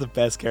 Sid is the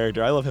best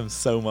character. I love him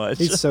so much.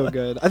 He's so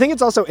good. I think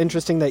it's also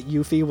interesting that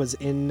Yuffie was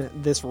in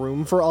this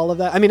room for all of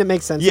that. I mean, it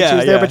makes sense that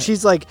she's there, but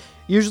she's like,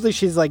 usually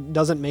she's like,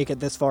 doesn't make it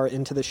this far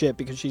into the ship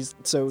because she's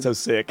so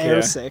sick.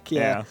 Airsick,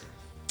 yeah.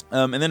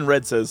 And then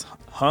Red says,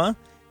 huh?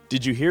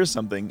 Did you hear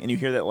something? And you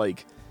hear that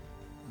like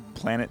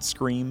planet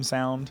scream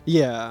sound.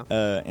 Yeah.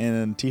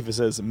 And Tifa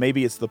says,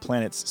 maybe it's the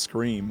planet's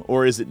scream,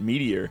 or is it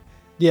Meteor?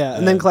 Yeah,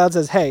 and then Cloud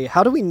says, hey,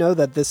 how do we know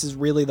that this is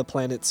really the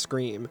planet's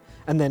scream?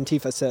 And then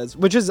Tifa says,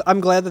 which is, I'm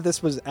glad that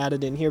this was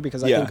added in here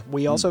because I think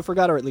we also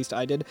forgot, or at least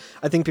I did.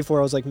 I think before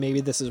I was like, maybe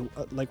this is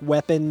like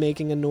weapon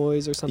making a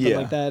noise or something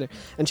like that.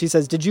 And she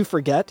says, did you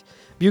forget?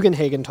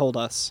 Bugenhagen told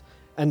us.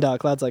 And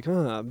Cloud's like,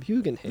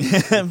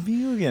 Bugenhagen.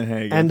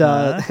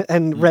 Bugenhagen.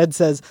 And Red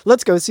says,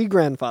 let's go see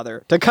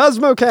Grandfather to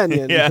Cosmo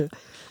Canyon. Yeah.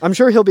 I'm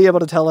sure he'll be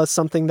able to tell us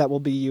something that will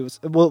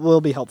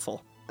be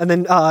helpful. And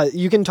then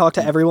you can talk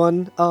to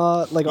everyone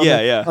on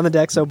the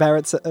deck. So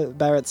Barrett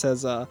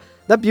says,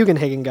 that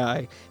Bugenhagen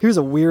guy, he was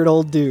a weird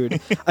old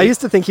dude. I used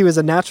to think he was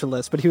a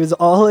naturalist, but he was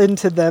all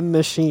into them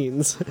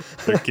machines.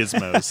 They're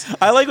gizmos.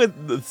 I like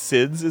what the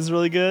Sid's is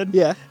really good.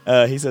 Yeah.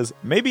 He says,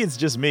 maybe it's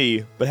just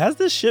me, but has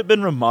this ship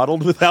been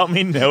remodeled without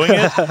me knowing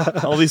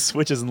it? All these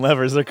switches and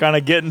levers are kind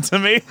of getting to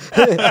me.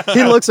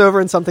 He looks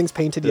over and something's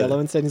painted yellow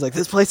instead. He's like,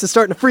 this place is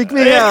starting to freak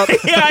me out.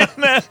 Yeah, I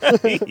know.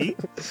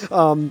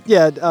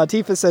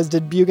 Tifa says,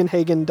 did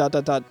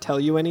Bugenhagen ... tell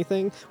you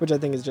anything? Which I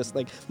think is just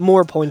like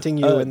more pointing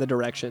you in the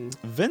direction.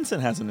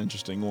 Vincent has an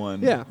interesting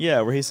one.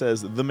 Yeah, where he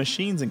says the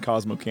machines in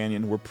Cosmo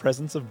Canyon were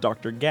presents of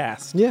Dr.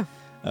 Gast. Yeah.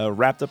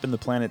 Wrapped up in the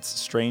planet's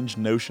strange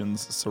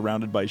notions,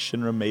 surrounded by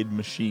Shinra-made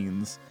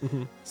machines.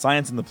 Mm-hmm.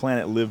 Science and the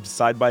planet lived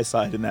side by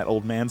side in that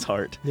old man's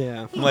heart.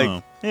 Yeah.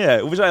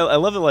 Which I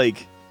love it.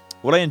 Like,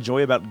 what I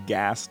enjoy about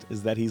Gast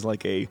is that he's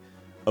like a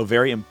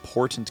very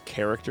important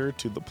character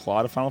to the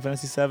plot of Final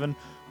Fantasy VII,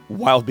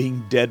 while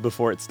being dead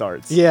before it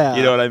starts. Yeah.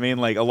 You know what I mean?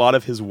 Like, a lot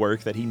of his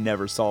work that he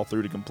never saw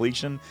through to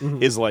completion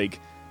is like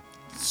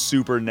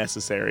super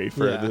necessary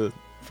for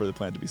the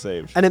planet to be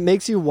saved. And it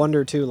makes you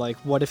wonder too, like,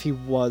 what if he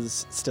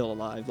was still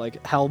alive?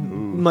 Like, how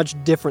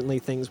much differently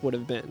things would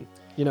have been.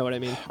 You know what I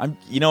mean?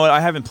 You know what?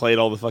 I haven't played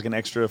all the fucking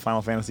extra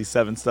Final Fantasy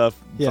VII stuff,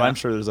 but I'm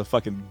sure there's a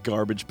fucking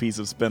garbage piece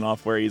of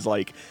spinoff where he's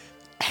like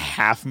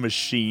half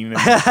machine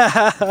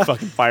and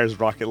fucking fires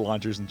rocket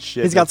launchers and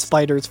shit. He's got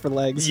spiders for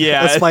legs.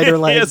 Yeah. Spider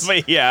legs.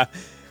 Yeah.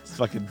 It's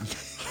fucking...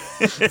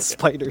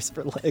 Spiders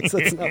for legs.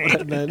 That's not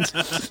what I meant.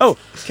 Oh,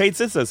 Kate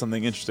Sid says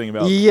something interesting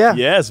about... Yeah.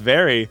 Yes,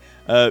 very.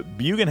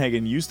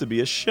 Bugenhagen used to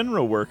be a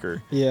Shinra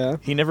worker. Yeah.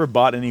 He never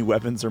bought any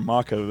weapons or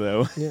Mako,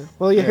 though. Yeah.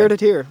 Well, you heard it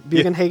here.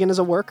 Bugenhagen is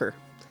a worker,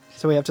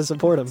 so we have to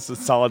support him.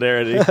 It's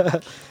solidarity.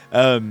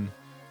 And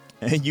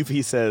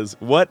Yuffie says,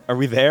 what? Are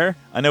we there?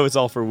 I know it's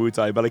all for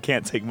Wutai, but I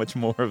can't take much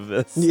more of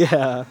this.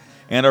 Yeah.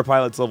 And our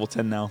pilot's level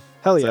 10 now.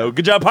 Hell yeah. So,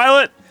 good job,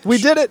 pilot! We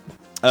did it!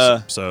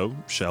 So,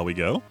 shall we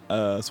go?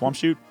 Swamp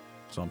shoot?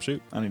 Swamp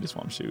shoot? I need a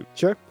swamp shoot.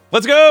 Sure.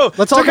 Let's go!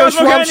 Let's all go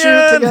swamp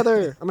shoot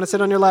together! I'm gonna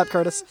sit on your lap,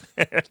 Curtis.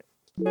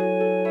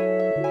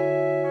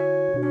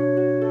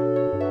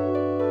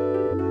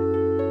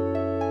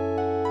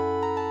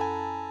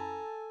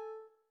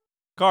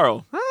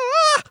 Carl.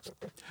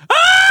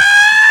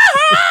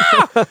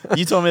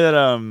 You told me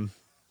that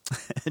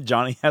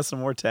Johnny has some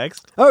more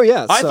text. Oh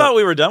yeah, I thought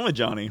we were done with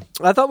Johnny.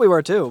 I thought we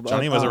were too. But,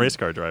 Johnny was a race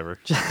car driver.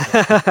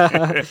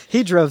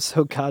 He drove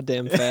so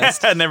goddamn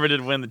fast. I never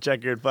did win the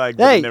checkered flag.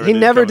 Hey, he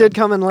never did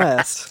come in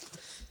last.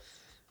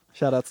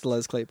 Shout outs to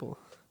Les Claypool.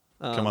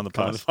 Come on the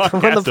podcast.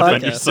 Come on the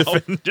podcast.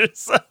 Defend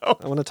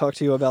yourself. I want to talk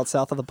to you about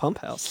South of the Pump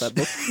House.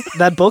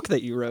 That book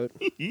that you wrote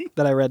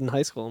that I read in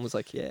high school and was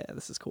like, yeah,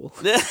 this is cool.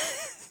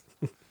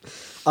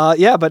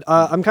 But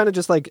I'm kind of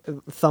just like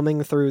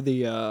thumbing through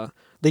the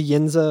the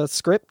Yinza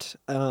script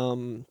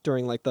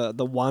during like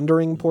the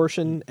wandering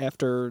portion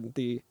after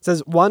it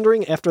says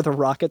wandering after the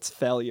rocket's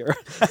failure.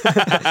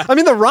 I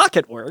mean, the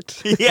rocket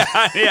worked.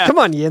 Yeah. Come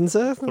on,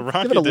 Yinza.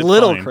 Give it a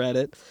little fine.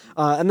 credit.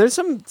 And there's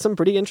some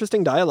pretty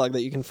interesting dialogue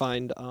that you can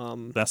find.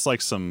 That's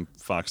like some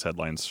Fox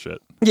headlines shit.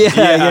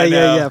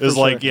 Yeah. It was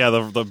like,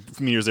 the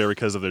meteor's there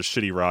because of their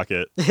shitty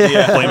rocket.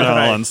 Blame it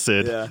all on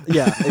Sid.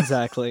 Yeah,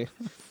 exactly.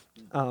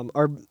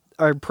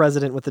 Our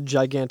president with the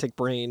gigantic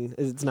brain,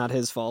 it's not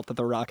his fault that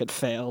the rocket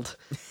failed.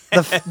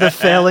 The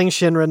failing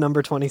Shinra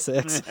number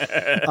 26.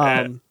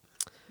 But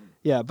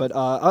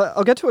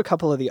I'll get to a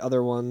couple of the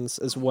other ones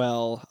as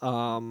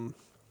well.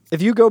 If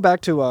you go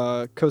back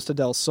to Costa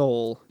del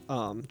Sol,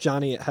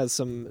 Johnny has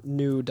some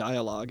new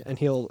dialogue, and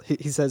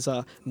he says,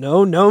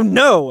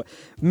 no,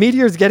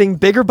 Meteor's getting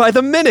bigger by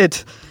the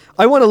minute.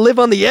 I want to live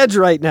on the edge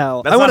right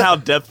now. That's not how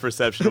depth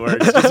perception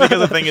works. Just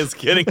because a thing is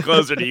getting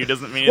closer to you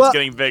doesn't mean it's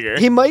getting bigger.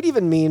 He might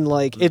even mean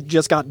like it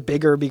just got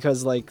bigger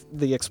because like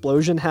the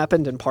explosion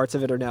happened and parts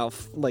of it are now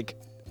like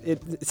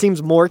it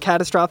seems more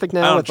catastrophic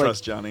now. I don't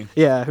trust Johnny.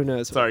 Yeah, who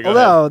knows? Sorry, go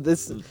ahead.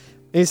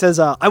 He says,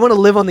 I want to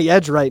live on the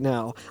edge right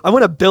now. I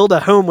want to build a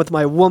home with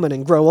my woman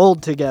and grow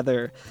old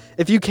together.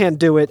 If you can't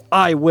do it,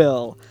 I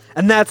will.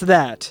 And that's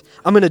that.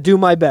 I'm going to do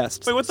my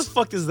best. Wait, what the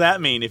fuck does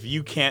that mean? If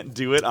you can't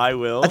do it, I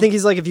will? I think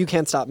he's like, if you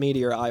can't stop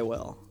Meteor, I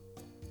will.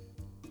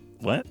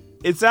 What?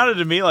 It sounded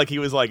to me like he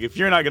was like, if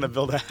you're not going to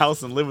build a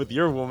house and live with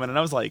your woman. And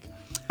I was like,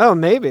 oh,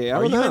 maybe. I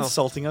don't know. Are you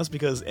insulting us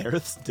because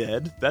Aerith's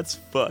dead? That's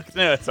fucked.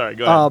 No, sorry,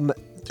 go ahead.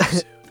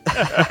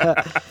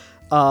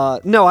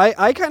 No,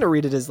 I kind of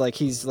read it as like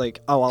he's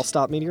like, oh, I'll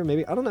stop Meteor.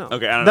 Maybe I don't know.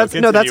 Okay, I don't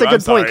know. That's a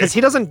good point because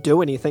he doesn't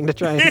do anything to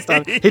try and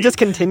stop. He just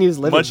continues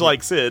living. Much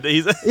like Sid.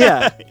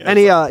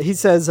 And he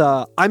says,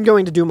 I'm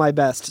going to do my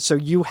best, so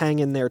you hang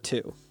in there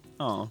too.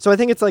 Oh. So I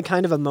think it's like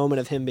kind of a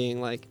moment of him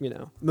being like,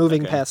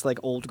 moving past like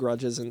old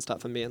grudges and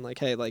stuff and being like,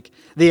 hey, like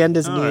the end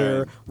is near.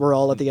 Right. We're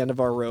all at the end of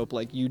our rope.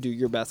 Like you do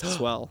your best as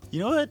well.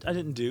 You know what I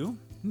didn't do?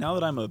 Now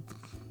that I'm a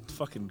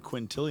fucking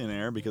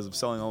quintillionaire because of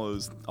selling all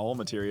those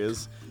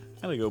materias,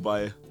 I gotta go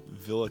buy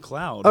Villa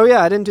Cloud. Oh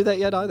yeah, I didn't do that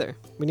yet either.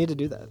 We need to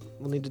do that.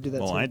 We'll need to do that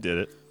soon. Well, I did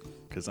it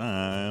because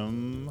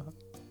I'm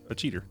a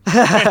cheater.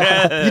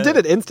 You did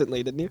it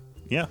instantly, didn't you?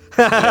 Yeah.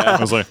 I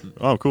was like,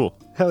 oh, cool.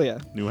 Hell yeah.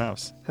 New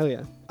house. Hell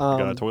yeah.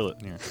 Got a toilet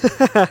in here.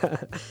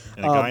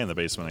 And a guy in the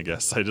basement, I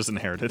guess. I just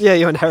inherited. Yeah,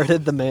 you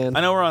inherited the man.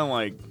 I know we're on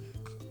like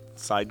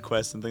side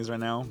quests and things right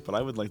now, but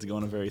I would like to go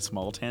on a very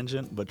small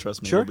tangent, but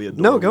trust me, sure. It'll be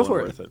adorable. No, go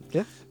for it.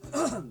 Yeah.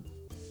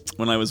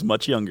 When I was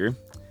much younger,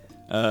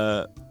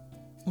 let's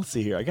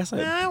see here. I guess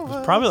I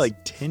was probably like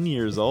 10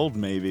 years old,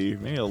 maybe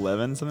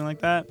 11, something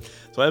like that.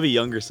 So I have a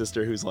younger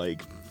sister who's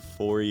like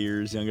 4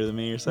 years younger than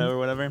me or so or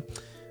whatever.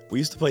 We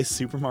used to play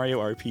Super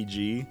Mario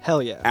RPG.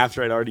 Hell yeah.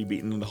 After I'd already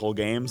beaten the whole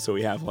game, so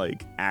we have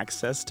like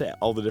access to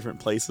all the different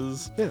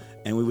places. Yeah.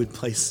 And we would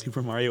play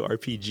Super Mario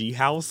RPG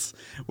House,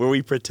 where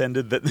we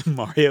pretended that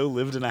Mario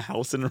lived in a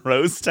house in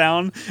Rose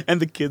Town, and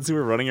the kids who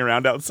were running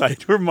around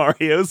outside were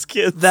Mario's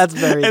kids. That's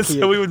very and cute.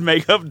 So we would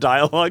make up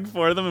dialogue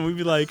for them, and we'd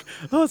be like,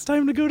 "Oh, it's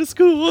time to go to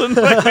school," and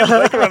like, we'd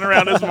like run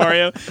around as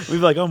Mario. We'd be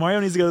like, "Oh, Mario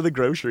needs to go to the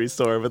grocery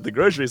store," but the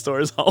grocery store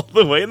is all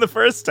the way in the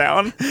first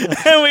town,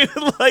 and we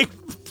would like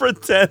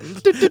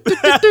pretend.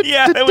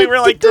 Yeah, we were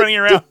like running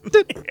around.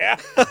 Yeah.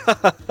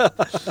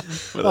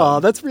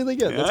 Oh, that's really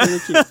good.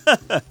 That's really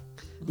cute.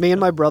 Me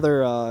and my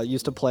brother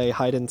used to play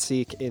hide and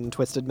seek in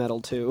Twisted Metal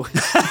 2.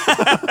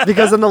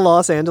 Because in the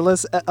Los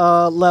Angeles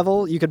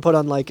level, you could put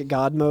on like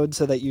God mode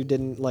so that you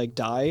didn't like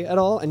die at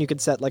all, and you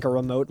could set like a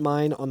remote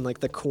mine on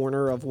like the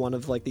corner of one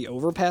of like the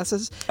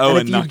overpasses. Oh,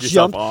 and knock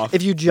yourself off.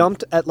 If you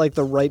jumped at like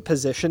the right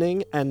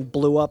positioning and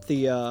blew up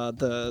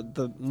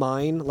the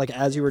mine like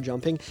as you were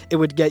jumping, it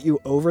would get you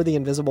over the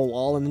invisible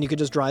wall, and then you could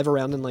just drive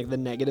around in like the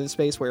negative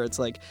space where it's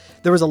like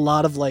there was a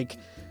lot of like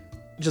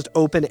just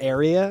open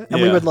area,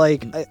 and we would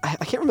like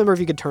I can't remember if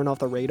you could turn off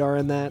the radar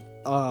in that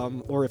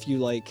or if you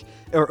like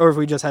or if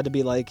we just had to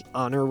be like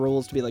honor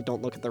rules to be like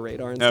don't look at the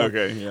radar and stuff.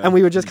 Okay, yeah. And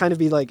we would just kind of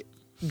be like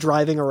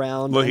driving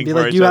around looking and be for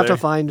like, each you have other. to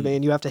find me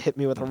and you have to hit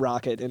me with a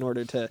rocket in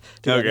order to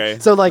do okay.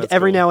 it. So like That's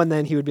every cool. now and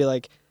then he would be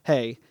like,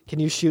 hey, can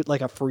you shoot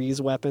like a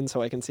freeze weapon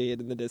so I can see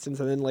it in the distance?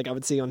 And then like I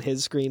would see on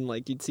his screen,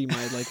 like you'd see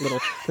my like little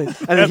thing.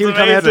 And then he would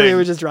come after me and we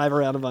would just drive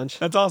around a bunch.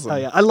 That's awesome. Oh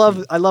yeah. I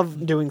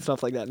love doing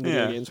stuff like that in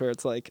video games where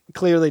it's like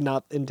clearly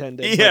not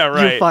intended. Yeah,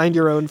 right. You find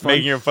your own fun.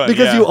 Making your fun.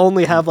 Because you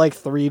only have like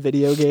 3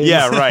 video games.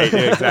 Yeah, right.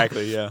 Yeah,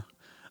 exactly, yeah.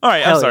 All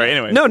right, I'm sorry.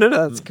 Anyway. No,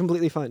 that's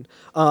completely fine.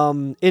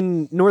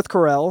 In North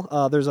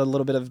Corel, there's a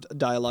little bit of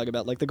dialogue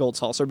about like the gold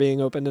saucer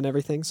being opened and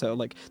everything. So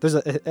like, there's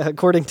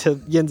according to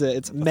Yinza,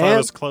 it's I thought man. it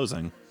was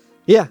closing.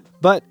 Yeah,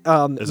 but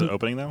Is it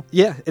opening though?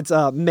 Yeah, it's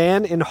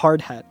man in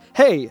hard hat.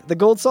 Hey, the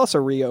gold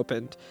saucer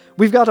reopened.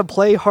 We've got to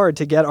play hard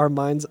to get our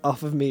minds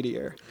off of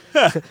Meteor.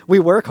 We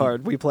work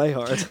hard. We play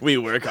hard. We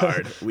work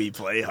hard. We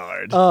play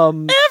hard.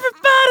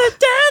 Everybody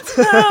dance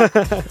now.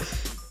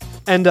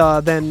 And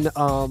then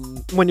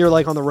when you're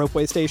like on the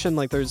ropeway station,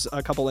 like there's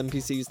a couple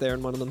NPCs there,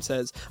 and one of them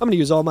says, "I'm going to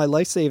use all my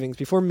life savings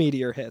before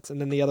meteor hits."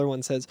 And then the other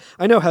one says,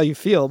 "I know how you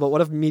feel, but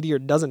what if meteor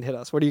doesn't hit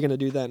us? What are you going to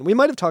do then?" We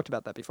might have talked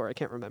about that before. I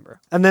can't remember.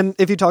 And then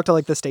if you talk to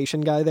like the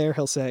station guy there,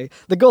 he'll say,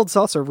 "The gold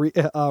saucer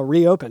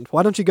reopened.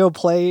 Why don't you go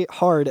play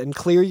hard and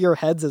clear your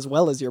heads as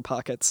well as your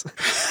pockets?"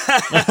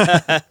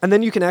 And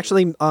then you can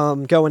actually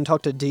go and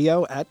talk to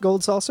Dio at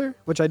Gold Saucer,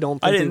 which I don't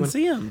think I didn't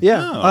see him.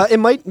 Yeah. Oh. It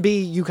might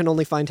be you can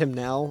only find him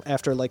now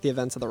after like the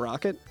events of the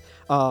rocket.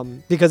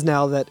 Because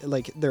now that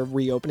like they're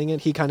reopening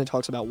it, he kind of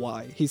talks about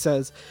why. He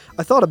says,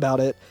 "I thought about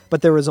it,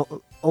 but there was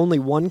only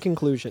one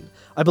conclusion.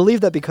 I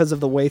believe that because of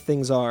the way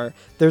things are,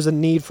 there's a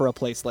need for a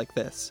place like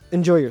this.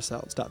 Enjoy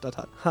yourselves. ... Ha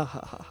ha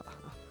ha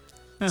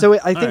ha." So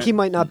I think he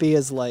might not be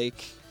as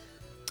like,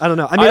 I don't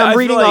know. I mean, I'm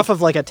reading off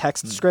of like a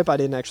text script. I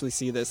didn't actually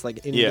see this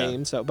like in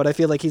game. So, but I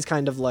feel like he's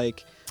kind of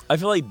like. I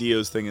feel like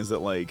Dio's thing is that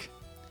like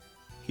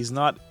he's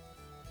not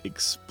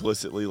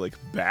explicitly like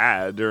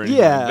bad or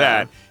anything like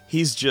that.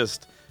 He's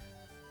just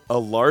a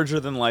larger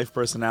than life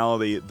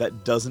personality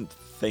that doesn't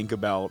think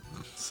about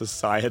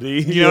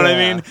society. You know what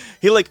I mean?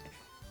 He like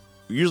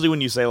usually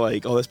when you say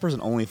like, "Oh, this person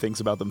only thinks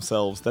about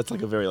themselves," that's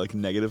like a very like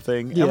negative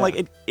thing. And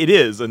like it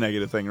is a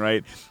negative thing,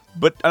 right?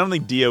 But I don't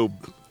think Dio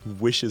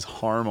wishes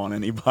harm on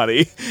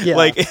anybody.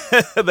 Like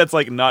that's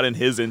like not in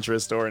his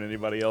interest or in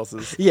anybody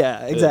else's.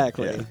 Yeah,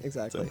 exactly.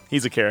 Exactly. So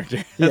he's a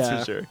character. That's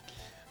for sure.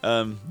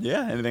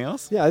 Anything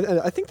else?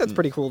 Yeah, I think that's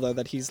pretty cool though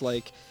that he's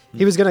like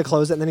he was gonna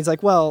close it and then he's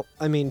like, well,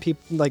 I mean,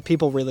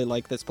 people really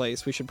like this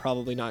place. We should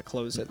probably not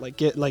close it.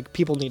 Like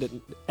people need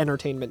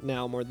entertainment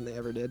now more than they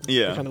ever did.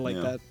 Yeah, kind of like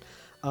that.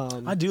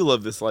 I do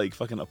love this like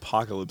fucking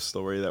apocalypse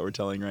story that we're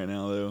telling right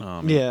now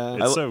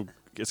though.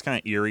 It's kind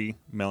of eerie,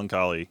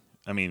 melancholy.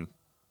 I mean,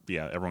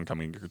 yeah, everyone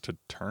coming to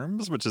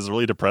terms, which is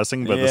really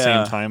depressing, but at the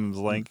same time, it's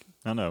like,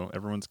 I don't know,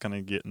 everyone's kind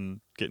of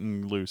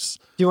getting loose.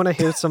 Do you want to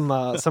hear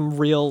some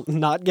real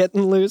not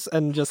getting loose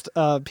and just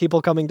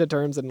people coming to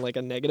terms in like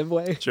a negative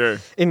way? Sure.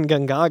 In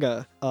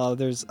Gungaga,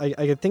 there's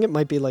I think it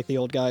might be like the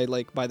old guy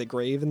like by the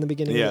grave in the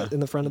beginning, in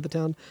the front of the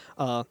town.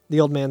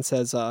 The old man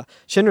says,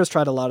 "Shinra's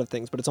tried a lot of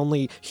things, but it's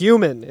only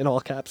human," in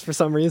all caps for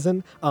some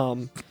reason.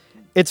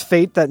 It's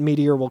fate that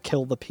meteor will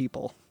kill the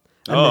people.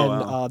 And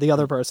then the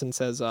other person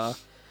says,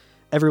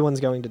 "Everyone's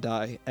going to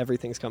die.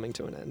 Everything's coming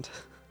to an end."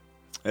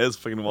 It's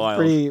fucking wild.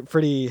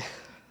 Pretty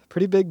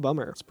big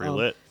bummer. It's pretty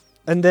lit.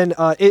 And then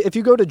if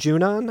you go to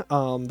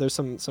Junon, there's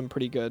some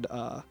pretty good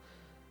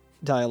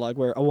dialogue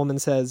where a woman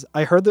says,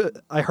 I heard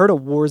a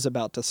war's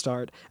about to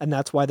start, and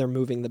that's why they're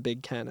moving the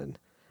big cannon."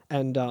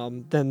 And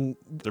then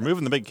they're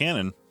moving the big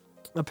cannon.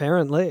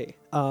 Apparently.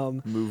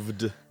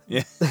 Moved.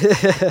 Yeah.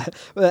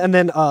 And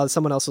then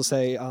someone else will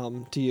say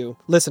to you,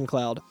 "Listen,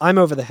 Cloud, I'm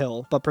over the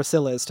hill, but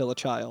Priscilla is still a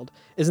child.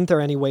 Isn't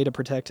there any way to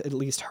protect at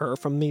least her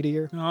from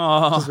Meteor?" Which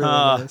is really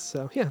nice.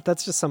 So yeah,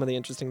 that's just some of the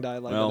interesting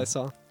dialogue that I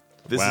saw.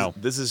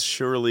 This is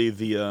surely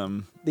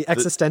the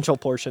existential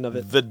portion of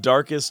it. The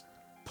darkest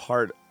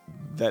part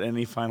that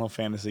any Final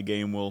Fantasy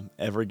game will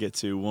ever get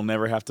to. We'll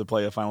never have to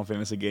play a Final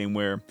Fantasy game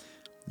where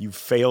you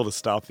fail to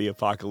stop the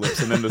apocalypse,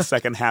 and then the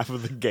second half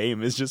of the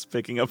game is just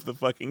picking up the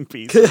fucking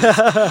pieces.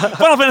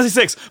 Final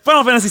Fantasy VI!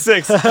 Final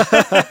Fantasy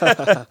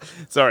VI!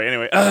 Sorry,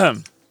 anyway.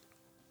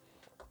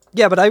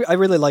 Yeah, but I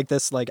really like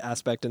this like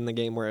aspect in the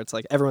game where it's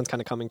like everyone's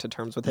kind of coming to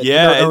terms with it in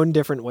their own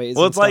different ways.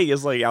 Well, it's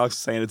like Alex was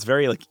saying, it's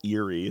very like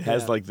eerie. It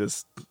has like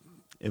this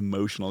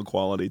emotional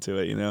quality to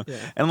it, you know? Yeah.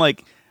 And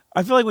like,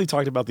 I feel like we've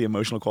talked about the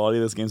emotional quality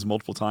of this game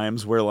multiple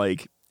times where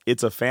like,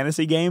 it's a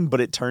fantasy game,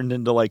 but it turned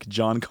into like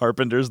John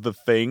Carpenter's The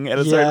Thing at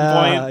a certain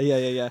point.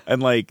 Yeah.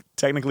 And like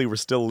technically we're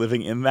still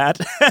living in that.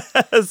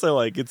 So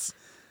like it's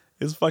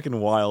fucking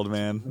wild,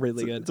 man.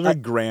 Really good. It's a very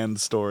grand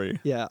story.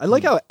 Yeah. I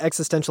like how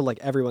existential like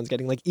everyone's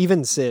getting. Like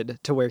even Sid,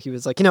 to where he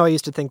was like, I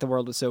used to think the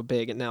world was so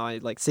big, and now I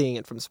like seeing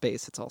it from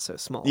space, it's all so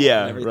small.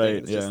 Yeah, and everything. right.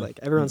 It's just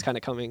like everyone's kind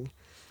of coming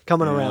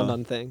around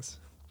on things.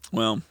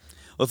 Well,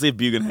 let's see if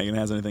Bugenhagen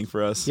has anything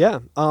for us. Yeah.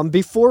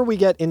 Before we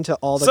get into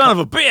all the son of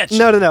a bitch.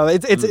 No.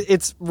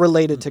 It's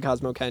related to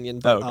Cosmo Canyon.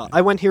 But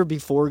I went here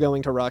before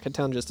going to Rocket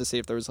Town just to see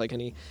if there was like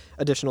any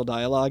additional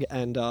dialogue,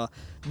 and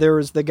there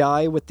was the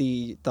guy with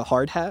the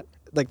hard hat,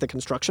 like the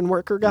construction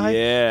worker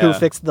guy, who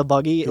fixed the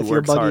buggy. Who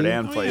works hard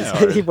and plays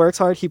hard. He works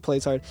hard. He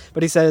plays hard.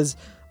 But he says,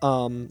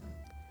 I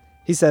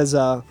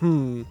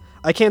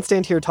can't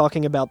stand here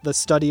talking about the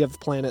study of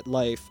planet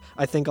life.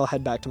 I think I'll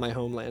head back to my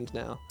homeland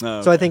now.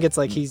 So I think it's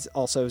like he's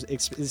also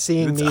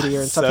seeing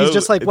Meteor and stuff. He's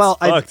just like, well,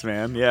 fucked,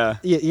 man. Yeah.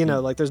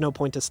 Like there's no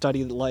point to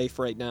study life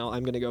right now.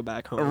 I'm going to go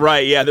back home.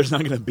 Right, yeah. There's not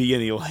going to be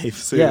any life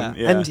soon. Yeah.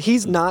 And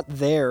he's not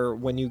there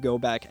when you go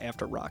back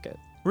after Rocket.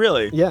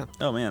 Really? Yeah.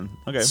 Oh, man.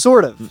 Okay.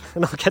 Sort of.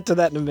 And I'll get to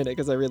that in a minute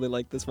because I really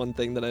like this one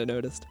thing that I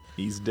noticed.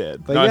 He's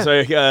dead. But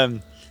sorry.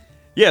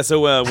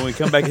 So when we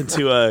come back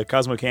into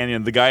Cosmo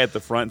Canyon, the guy at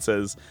the front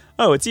says,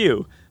 "Oh, it's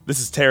you.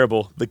 This is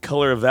terrible. The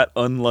color of that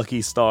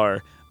unlucky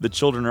star. The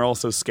children are all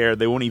so scared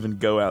they won't even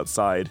go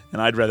outside, and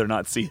I'd rather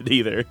not see it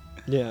either."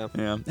 Yeah.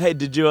 Yeah. Hey,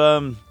 did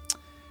you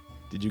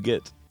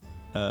get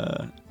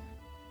a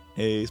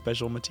a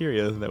special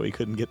materia that we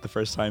couldn't get the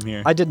first time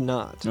here. I did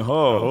not.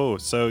 Oh,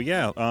 so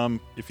yeah,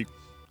 if you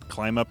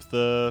climb up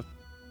the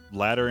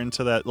ladder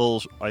into that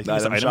little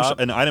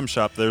item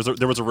shop, there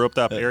was a roped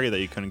up area that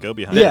you couldn't go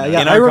behind. Yeah,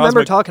 I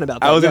remember talking about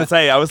that. I was going to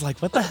say, I was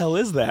like, what the hell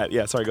is that?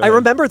 Yeah, sorry, go ahead. I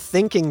remember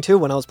thinking, too,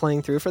 when I was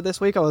playing through for this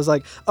week, I was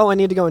like, oh, I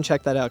need to go and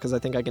check that out because I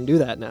think I can do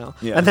that now.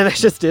 Yeah. And then I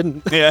just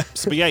didn't. Yeah.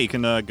 But yeah, you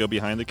can go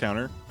behind the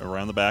counter,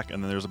 around the back,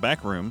 and then there's a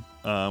back room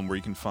where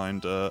you can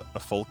find a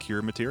full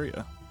cure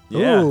materia.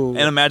 Yeah, Ooh.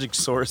 and a magic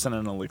source and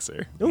an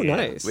elixir. Oh,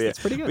 nice. That's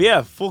pretty good. But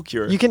yeah, full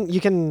cure. You can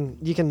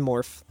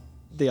morph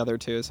the other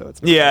two, so it's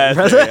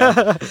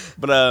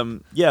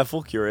But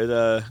full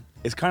cure.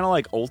 It's kind of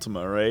like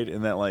Ultima, right?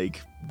 In that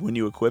like when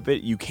you equip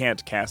it, you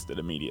can't cast it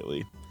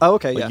immediately. Oh,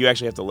 okay, You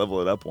actually have to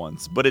level it up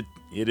once. But it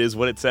is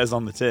what it says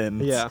on the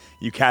tin. Yeah,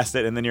 you cast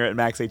it and then you're at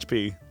max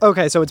HP.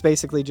 Okay, so it's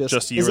basically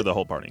just you or the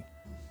whole party.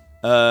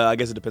 I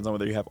guess it depends on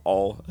whether you have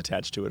all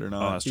attached to it or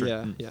not. Oh, that's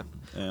true. Yeah.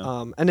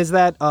 And is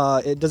that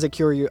does it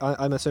cure you?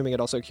 I'm assuming it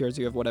also cures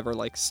you of whatever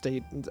like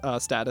status.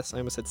 I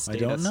almost said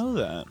status. I don't know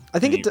that. I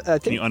think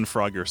can you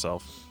unfrog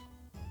yourself?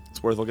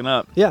 It's worth looking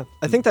up. Yeah,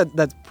 I think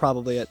that's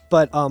probably it.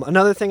 But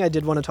another thing I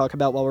did want to talk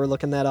about while we're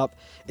looking that up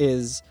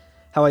is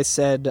how I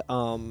said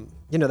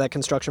that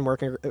construction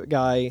worker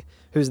guy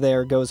who's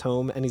there goes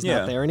home and he's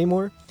not there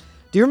anymore.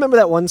 Do you remember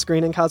that one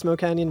screen in Cosmo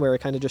Canyon where it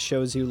kind of just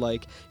shows you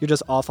like you're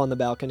just off on the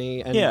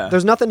balcony and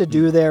there's nothing to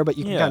do there, but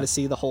you can kind of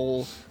see the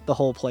whole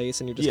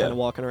place and you're just kind of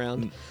walking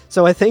around.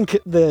 So I think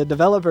the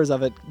developers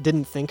of it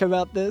didn't think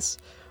about this,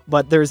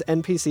 but there's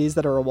NPCs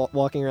that are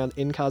walking around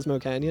in Cosmo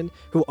Canyon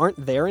who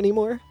aren't there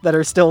anymore that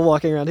are still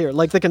walking around here,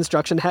 like the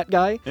construction hat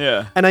guy.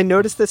 Yeah. And I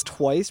noticed this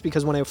twice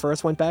because when I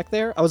first went back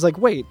there, I was like,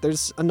 wait,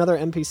 there's another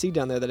NPC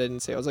down there that I didn't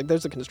see. I was like,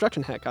 there's a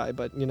construction hat guy,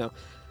 but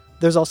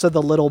there's also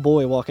the little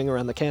boy walking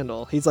around the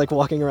candle. He's like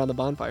walking around the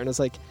bonfire, and it's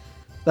like,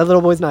 that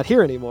little boy's not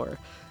here anymore.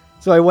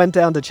 So I went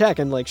down to check,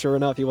 and like, sure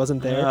enough, he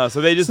wasn't there. So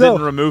they just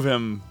didn't remove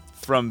him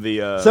from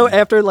the... So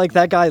after like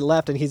that guy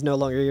left, and he's no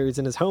longer here, he's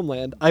in his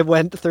homeland, I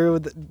went through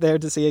there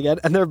to see again,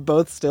 and they're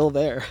both still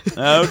there.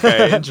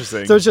 Okay,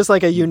 interesting. So it's just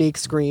like a unique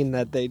screen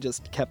that they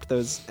just kept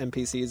those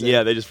NPCs in.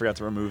 Yeah, they just forgot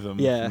to remove them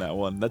from that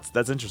one.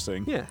 That's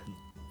interesting. Yeah.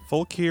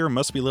 Full cure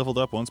must be leveled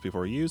up once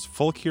before use.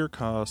 Full cure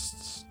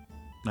costs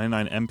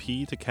 99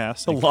 MP to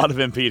cast. A lot of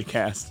MP to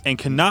cast. And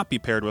cannot be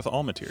paired with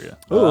all materia.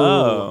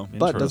 Ooh,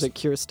 but does it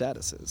cure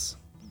statuses?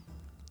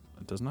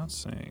 It does not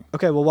say.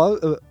 Okay,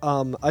 well,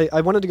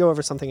 I wanted to go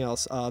over something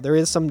else. There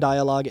is some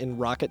dialogue in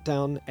Rocket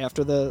Town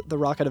after the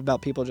rocket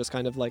about people just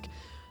kind of like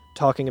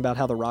talking about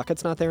how the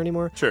rocket's not there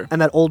anymore. Sure.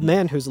 And that old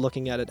man who's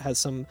looking at it has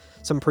some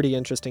pretty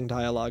interesting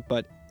dialogue.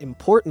 But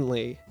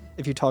importantly,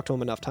 if you talk to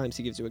him enough times,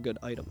 he gives you a good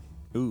item.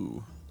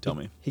 Ooh, tell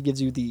me. He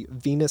gives you the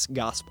Venus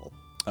Gospel.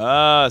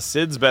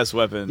 Sid's best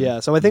weapon. Yeah,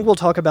 so I think we'll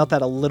talk about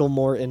that a little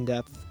more in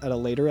depth at a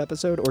later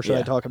episode, or should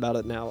I talk about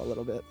it now a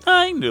little bit?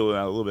 I can do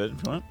that a little bit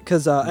if you want.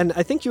 Because, and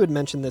I think you had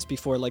mentioned this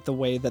before, like the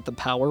way that the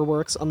power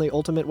works on the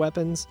ultimate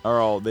weapons.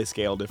 They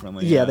scale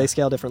differently. Yeah, they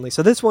scale differently.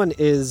 So this one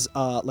is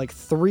like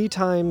 3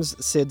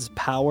 times Sid's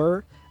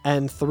power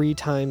and 3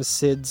 times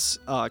Sid's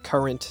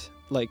current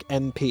like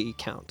MP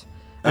count.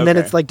 And then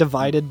it's like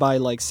divided by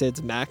like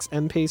Sid's max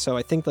MP. So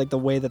I think like the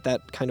way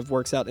that kind of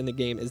works out in the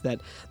game is that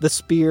the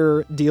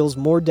spear deals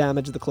more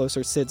damage the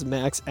closer Sid's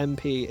max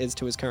MP is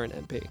to his current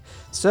MP.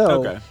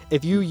 So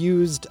if you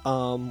used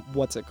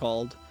what's it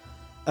called?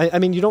 I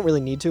mean, you don't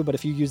really need to, but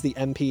if you use the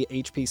MP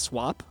HP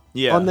swap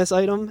on this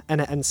item,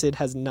 and Sid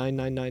has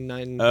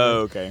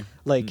 9999,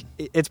 like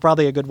it's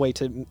probably a good way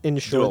to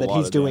ensure that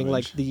he's doing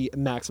like the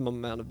maximum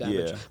amount of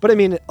damage. But I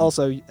mean,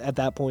 also at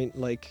that point,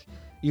 like,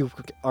 you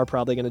are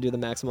probably going to do the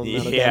maximum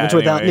amount of damage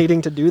without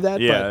needing to do that,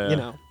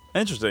 but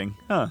Interesting.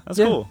 Huh, that's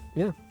cool.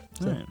 Yeah.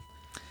 So.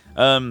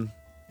 Right.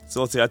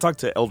 So let's see. I talked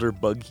to Elder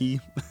Bugkey.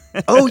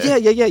 Oh, yeah.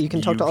 You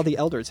can talk to all the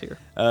elders here.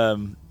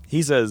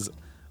 He says,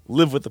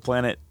 live with the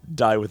planet,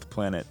 die with the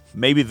planet.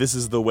 Maybe this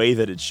is the way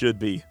that it should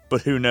be,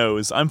 but who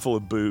knows? I'm full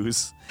of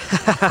booze.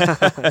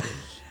 Hell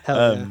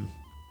yeah.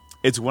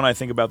 It's when I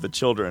think about the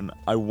children,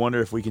 I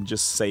wonder if we can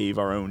just save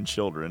our own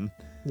children.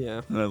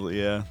 Yeah.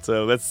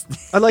 So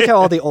that's... I like how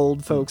all the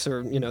old folks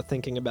are,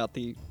 thinking about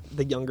the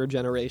younger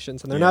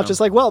generations, and they're not just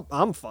like, well,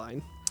 I'm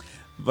fine.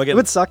 It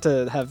would suck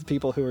to have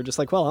people who are just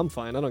like, well, I'm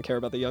fine. I don't care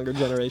about the younger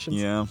generations.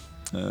 Yeah.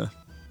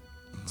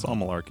 It's all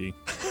malarkey.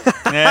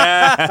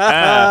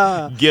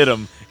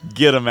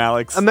 Get him,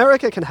 Alex.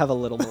 America can have a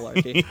little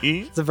malarkey.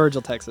 It's a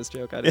Virgil, Texas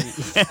joke. I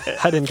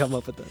didn't come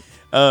up with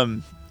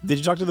that. Did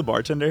you talk to the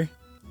bartender?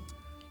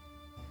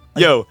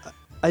 Yo.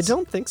 I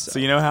don't think so. So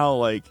you know how,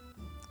 like,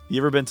 you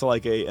ever been to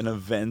like an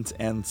event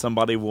and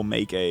somebody will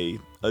make a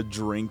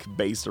drink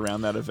based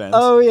around that event?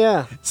 Oh,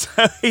 yeah.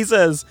 So he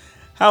says,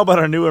 how about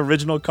our new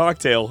original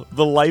cocktail,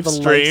 the life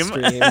stream?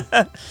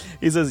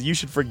 He says, you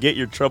should forget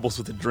your troubles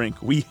with a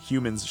drink. We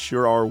humans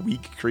sure are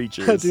weak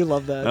creatures. I do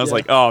love that. And I was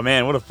like, oh,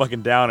 man, what a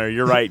fucking downer.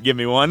 You're right. Give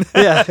me one.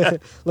 Yeah.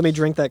 Let me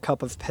drink that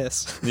cup of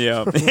piss.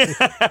 Yeah.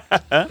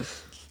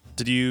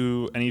 Did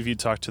any of you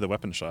talk to the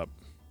weapon shop?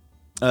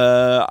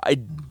 I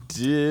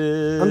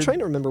did. I'm trying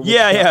to remember.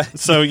 Yeah.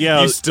 So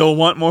you still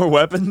want more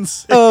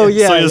weapons? Oh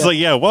yeah. So it's like,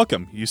 yeah,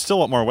 welcome. You still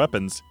want more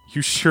weapons?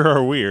 You sure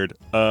are weird.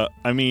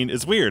 I mean,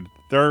 it's weird.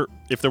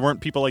 If there weren't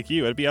people like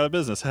you, I'd be out of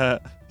business.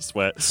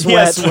 Sweat.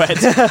 Yeah,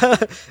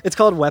 sweat. It's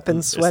called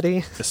weapons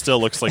sweaty. It still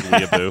looks like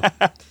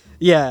Weeaboo.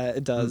 Yeah,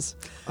 it does.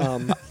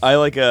 I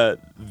like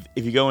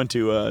if you go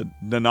into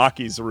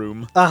Nanaki's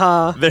room,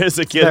 there's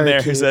a kid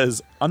there who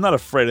says, "I'm not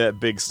afraid of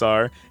that big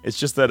star. It's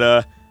just that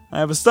I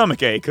have a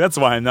stomach ache. That's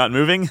why I'm not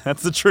moving.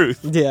 That's the truth."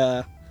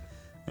 Yeah.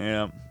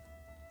 Yeah.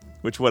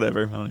 Which,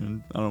 whatever. I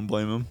don't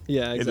blame him.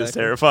 Yeah, exactly. It is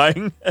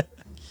terrifying.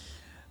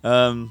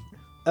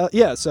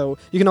 Yeah, so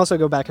you can also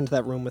go back into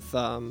that room with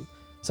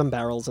some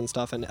barrels and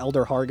stuff, and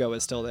Elder Hargo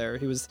is still there.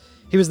 He was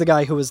the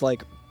guy who was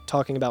like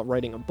talking about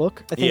writing a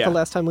book, I think, the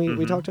last time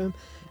we talked to him.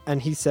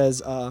 And he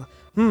says,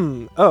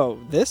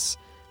 this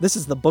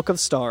is the Book of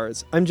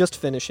Stars. I'm just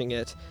finishing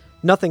it.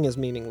 Nothing is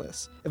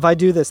meaningless. If I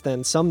do this,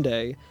 then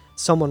someday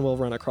someone will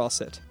run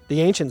across it.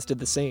 The ancients did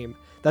the same.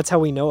 That's how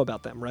we know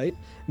about them, right?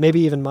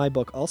 Maybe even my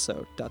book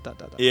also, ...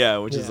 Yeah,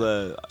 which is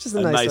a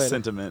nice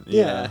sentiment.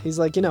 Yeah, he's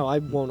like, I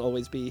won't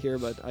always be here,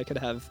 but I could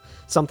have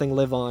something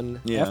live on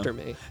after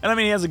me. And I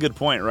mean, he has a good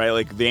point, right?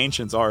 Like, the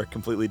ancients are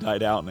completely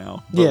died out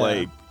now. But,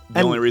 like, the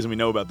only reason we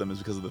know about them is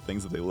because of the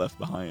things that they left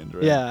behind,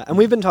 right? Yeah, and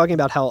we've been talking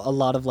about how a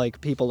lot of, like,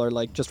 people are,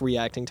 like, just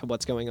reacting to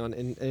what's going on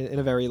in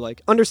a very,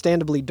 like,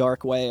 understandably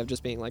dark way of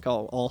just being like,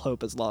 oh, all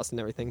hope is lost and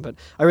everything. But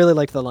I really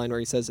like the line where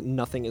he says,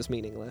 nothing is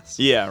meaningless.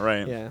 Yeah,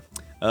 right. Yeah.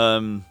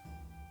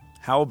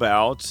 How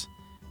about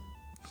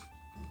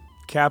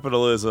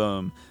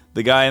capitalism?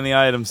 The guy in the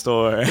item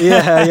store.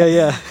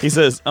 Yeah. He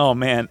says, "Oh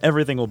man,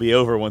 everything will be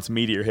over once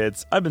Meteor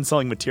hits. I've been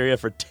selling materia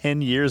for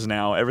 10 years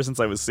now, ever since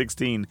I was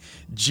 16.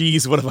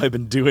 Geez, what have I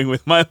been doing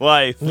with my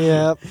life?"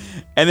 Yeah.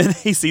 And then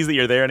he sees that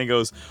you're there and he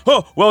goes,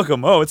 "Oh,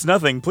 welcome. Oh, it's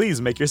nothing.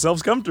 Please make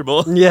yourselves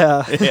comfortable."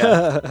 Yeah.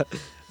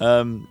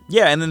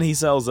 Yeah, and then he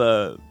sells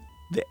the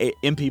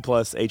MP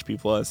plus,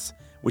 HP plus,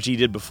 which he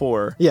did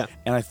before. Yeah.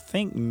 And I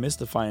think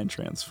Mystify and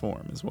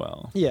Transform as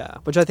well. Yeah,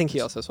 which I think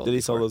he also sold. Did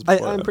he sell before. those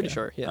before? I'm pretty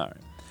sure, yeah. All right.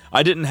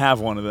 I didn't have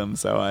one of them,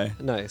 so I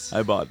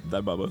bought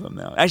both of them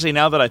now. Actually,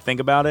 now that I think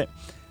about it,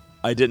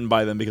 I didn't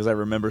buy them because I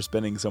remember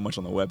spending so much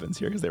on the weapons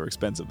here because they were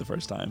expensive the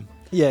first time.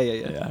 Yeah.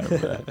 Yeah, I remember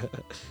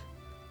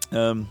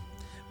that.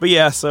 But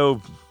yeah,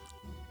 so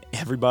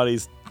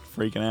everybody's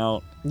freaking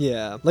out.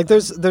 Yeah, like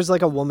there's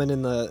like a woman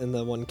in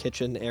the one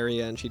kitchen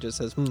area, and she just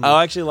says,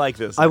 I actually like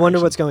this. I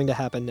wonder what's going to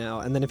happen now.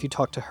 And then if you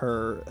talk to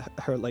her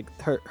like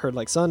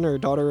son or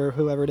daughter or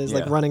whoever it is,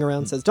 like running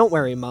around, says, "Don't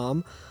worry,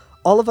 Mom.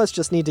 All of us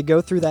just need to go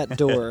through that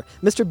door.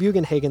 Mr.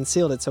 Bugenhagen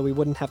sealed it so we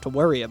wouldn't have to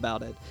worry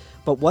about it.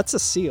 But what's a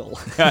seal?"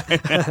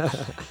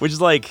 Which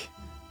is like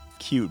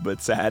cute but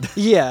sad.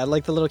 Yeah,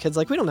 like the little kid's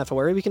like, "We don't have to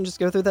worry. We can just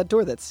go through that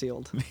door that's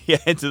sealed." Yeah,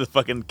 into the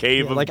fucking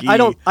cave of like Gi I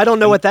don't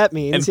know what that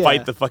means. And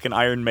fight the fucking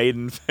Iron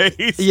Maiden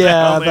face.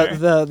 Yeah,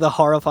 the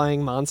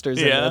horrifying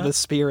monsters in there, the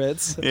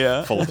spirits.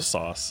 Yeah, full of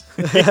sauce.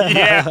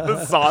 Yeah,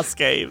 the sauce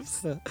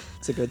caves.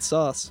 It's a good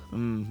sauce.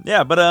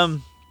 Yeah, but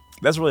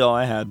that's really all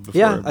I had before.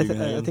 Yeah,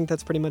 I think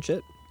that's pretty much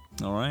it.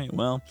 All right.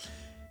 Well,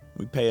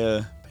 we pay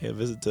a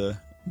visit to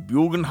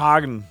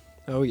Bugenhagen.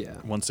 Oh yeah.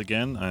 Once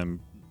again, I'm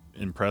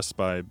impressed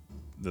by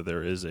that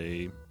there is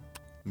a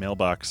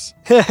mailbox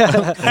in front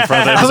of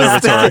the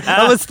observatory.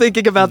 I was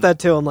thinking about that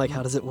too. I'm like,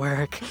 how does it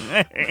work?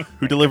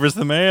 Who delivers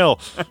the mail?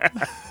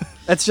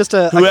 It's just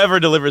whoever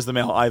delivers the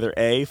mail, either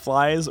A,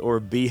 flies, or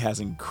B,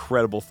 has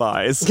incredible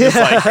thighs. It's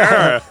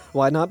like,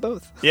 why not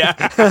both? Yeah.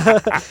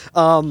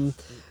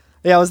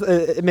 Yeah,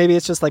 maybe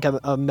it's just like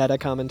a meta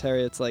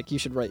commentary. It's like, you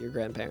should write your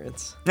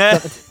grandparents.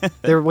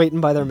 They're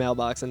waiting by their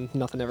mailbox and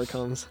nothing ever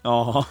comes.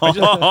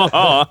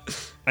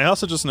 I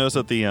also just noticed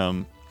that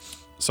the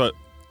so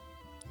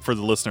for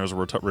the listeners,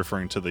 we're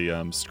referring to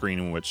the screen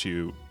in which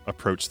you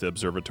approach the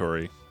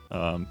observatory.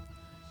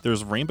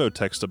 There's rainbow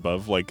text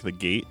above, like the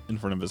gate in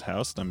front of his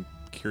house. And I'm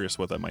curious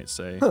what that might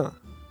say. Huh?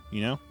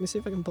 You know? Let me see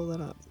if I can pull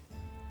that up.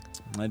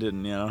 I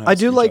didn't. Yeah, I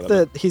do like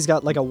that he's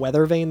got like a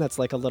weather vane that's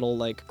like a little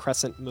like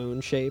crescent moon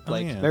shape,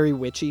 like very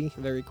witchy,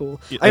 very cool.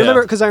 Yeah.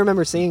 I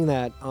remember seeing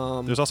that.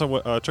 There's also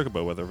a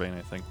Chocobo weather vane,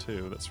 I think,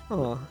 too.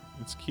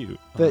 It's cute.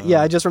 But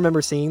yeah, I just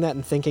remember seeing that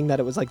and thinking that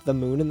it was like the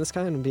moon in the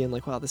sky and being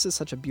like, wow, this is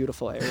such a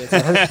beautiful area.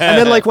 And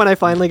then like when I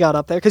finally got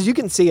up there, because you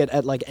can see it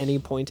at like any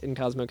point in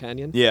Cosmo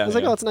Canyon. Yeah, I was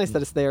like, oh, it's nice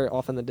that it's there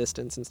off in the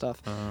distance and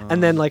stuff.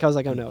 And then like I was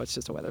like, oh no, it's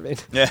just a weather vane.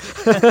 Yeah.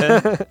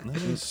 Let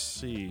me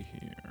see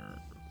here.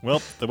 Well,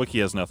 the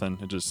wiki has nothing.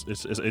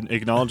 It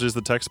acknowledges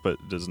the text, but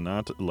it is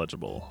not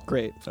legible.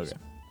 Great. Okay.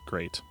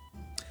 Great.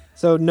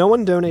 So no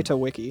one donate to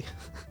wiki.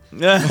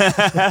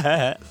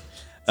 It's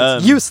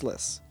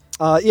useless.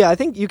 Yeah, I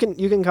think you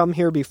can come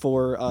here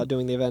before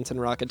doing the events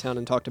in Rocket Town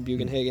and talk to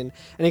Bugenhagen,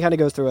 and he kind of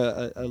goes through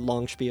a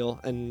long spiel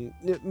and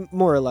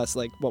more or less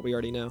like what we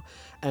already know,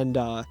 and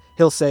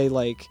he'll say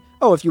like,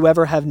 oh, if you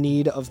ever have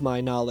need of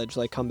my knowledge,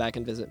 like come back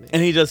and visit me.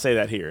 And he does say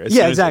that here.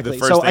 Yeah, exactly.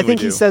 So I think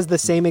he says the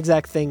same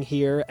exact thing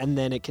here, and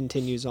then it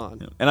continues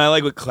on. And I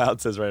like what Cloud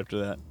says right after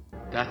that.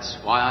 That's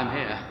why I'm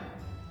here.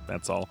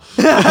 that's all.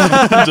 Just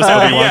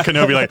Obi-Wan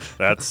Kenobi like,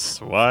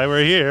 that's why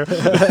we're here.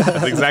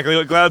 That's exactly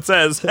what Cloud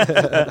says.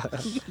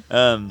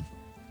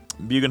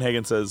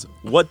 Bugenhagen says,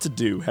 what to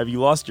do? Have you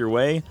lost your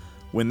way?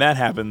 When that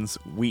happens,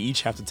 we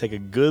each have to take a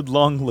good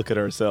long look at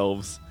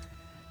ourselves.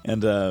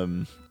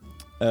 And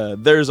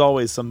there's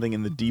always something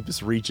in the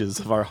deepest reaches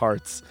of our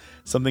hearts.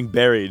 Something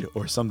buried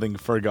or something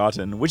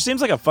forgotten. Which seems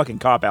like a fucking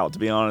cop-out, to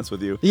be honest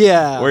with you.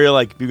 Yeah. Where you're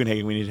like,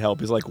 Bugenhagen, we need help.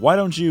 He's like, why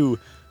don't you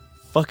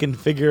fucking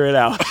figure it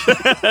out?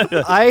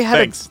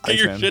 Thanks. Get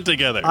your shit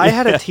together. I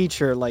had a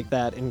teacher like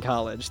that in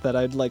college that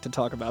I'd like to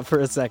talk about for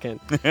a second.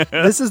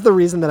 This is the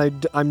reason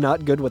that I'm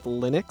not good with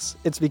Linux.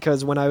 It's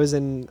because when I was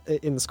in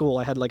school,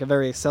 I had like a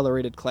very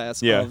accelerated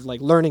class of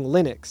like learning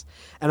Linux.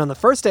 And on the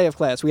first day of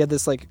class, we had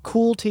this like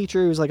cool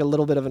teacher who was like a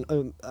little bit of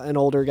an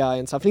older guy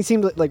and stuff. And he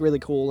seemed like really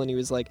cool, and he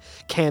was like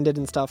candid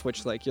and stuff,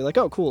 which like you're like,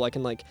 oh cool, I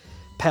can like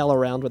pal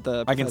around with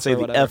the I can say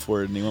the F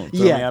word and he won't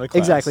throw me out of class.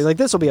 Exactly. Like,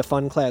 this will be a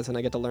fun class and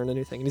I get to learn a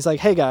new thing. And he's like,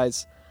 hey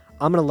guys,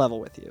 I'm going to level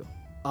with you.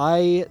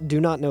 I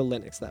do not know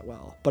Linux that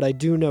well, but I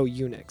do know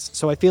Unix.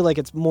 So I feel like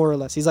it's more or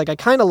less, he's like, I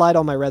kind of lied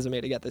on my resume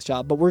to get this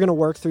job, but we're going to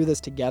work through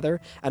this together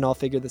and I'll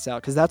figure this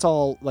out. Because that's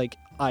all like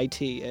IT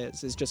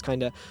is just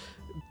kind of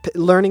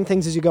learning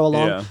things as you go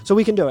along. Yeah. So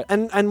we can do it.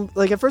 And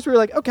like at first we were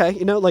like, okay,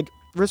 you know, like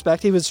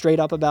respect. He was straight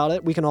up about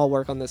it. We can all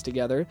work on this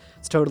together.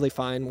 It's totally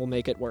fine. We'll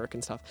make it work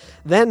and stuff.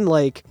 Then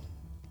like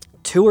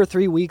 2 or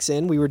 3 weeks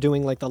in, we were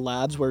doing like the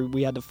labs where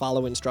we had to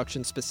follow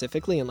instructions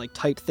specifically and like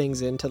type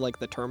things into like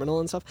the terminal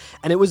and stuff.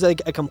 And it was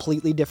like a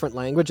completely different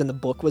language and the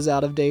book was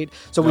out of date.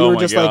 So we were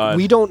just like,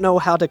 we don't know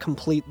how to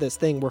complete this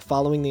thing. We're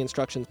following the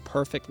instructions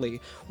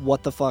perfectly.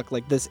 What the fuck?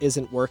 Like, this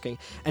isn't working.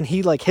 And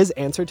he like, his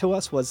answer to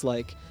us was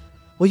like,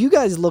 well, you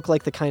guys look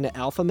like the kind of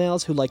alpha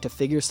males who like to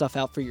figure stuff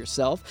out for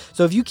yourself.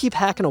 So if you keep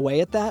hacking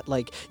away at that,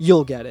 like,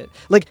 you'll get it.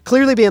 Like,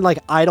 clearly being like,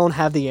 I don't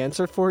have the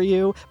answer for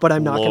you, but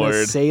I'm not going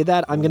to say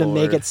that. I'm going to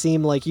make it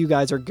seem like you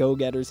guys are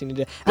go-getters.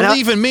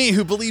 Believe in me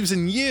who believes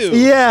in you.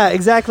 Yeah,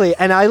 exactly.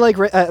 And I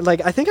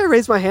I think I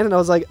raised my hand and I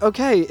was like,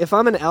 okay, if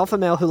I'm an alpha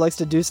male who likes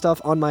to do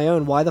stuff on my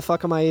own, why the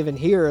fuck am I even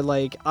here?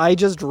 Like, I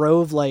just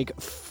drove like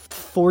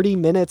 40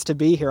 minutes to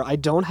be here. I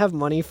don't have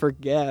money for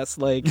gas.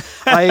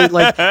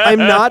 I'm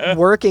not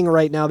working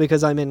right now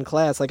because I'm in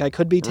class. Like, I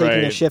could be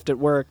taking a shift at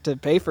work to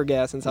pay for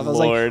gas and stuff. I was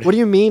like, what do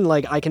you mean?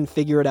 Like, I can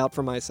figure it out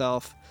for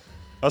myself.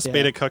 Us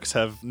beta cucks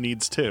have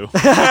needs too.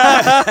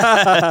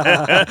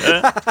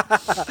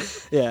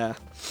 Yeah.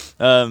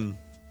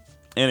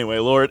 Anyway,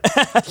 Lord,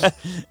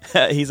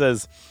 he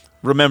says,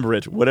 remember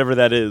it, whatever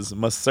that is,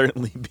 must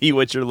certainly be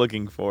what you're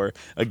looking for.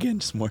 Again,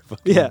 just more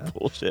fucking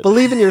bullshit.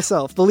 Believe in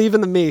yourself. Believe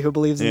in the me who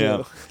believes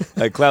in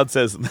you. Cloud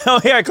says,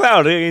 oh yeah,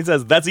 Cloud. He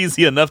says, that's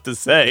easy enough to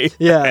say.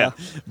 Yeah.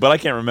 But I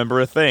can't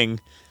remember a thing.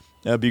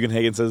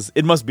 Bugenhagen says,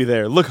 it must be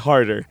there. Look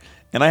harder.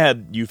 And I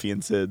had Yuffie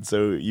and Sid,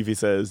 so Yuffie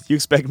says, you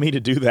expect me to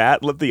do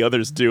that? Let the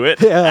others do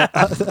it. Yeah.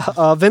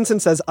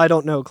 Vincent says, I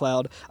don't know,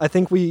 Cloud. I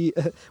think we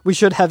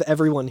should have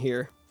everyone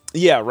here.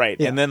 Yeah, right.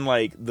 Yeah. And then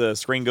like the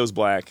screen goes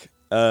black.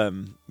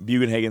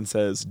 Bugenhagen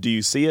says, do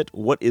you see it?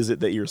 What is it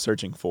that you're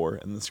searching for?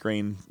 And the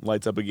screen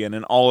lights up again,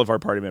 and all of our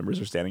party members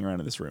are standing around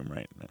in this room,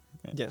 right?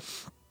 Yeah.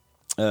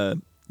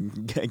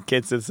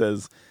 Kid Sid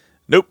says,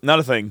 nope, not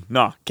a thing.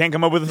 Nah, can't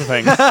come up with a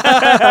thing.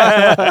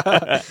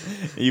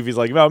 Yuffie's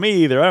like, about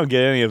me either. I don't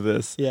get any of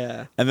this.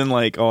 Yeah. And then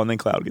and then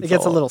Cloud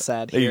gets a little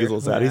sad here. He gets a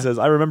little sad. Yeah. He says,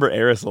 I remember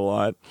Aerith a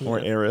lot. Or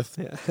Aerith.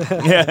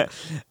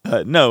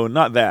 Yeah. No,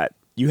 not that.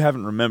 You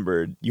haven't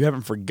remembered. You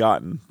haven't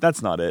forgotten.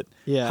 That's not it.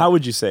 Yeah. How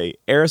would you say?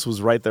 Eris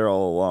was right there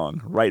all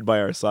along, right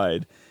by our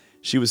side.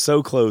 She was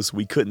so close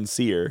we couldn't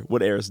see her,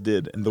 what Eris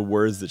did, and the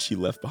words that she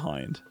left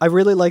behind. I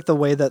really like the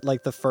way that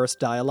like the first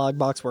dialogue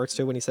box works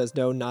too when he says,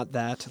 no, not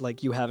that,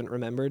 like you haven't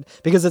remembered.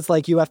 Because it's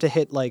like you have to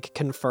hit like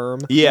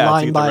confirm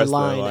line by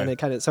line. And it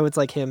kind of, so it's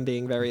like him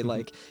being very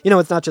like,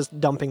 it's not just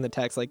dumping the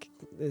text, like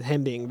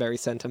him being very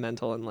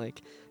sentimental and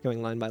like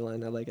going line by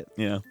line. I like it.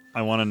 Yeah.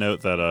 I want to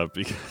note that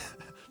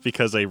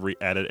because I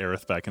added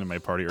Aerith back into my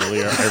party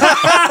earlier,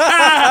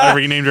 I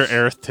renamed her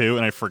Aerith 2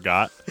 and I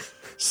forgot.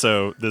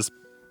 So this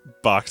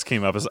box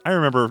came up as I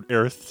remember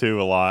Aerith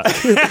 2 a lot.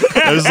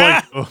 I was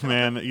like, oh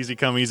man, easy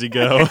come, easy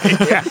go.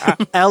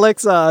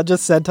 Alex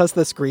just sent us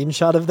the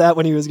screenshot of that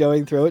when he was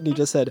going through it, and he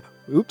just said,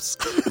 oops.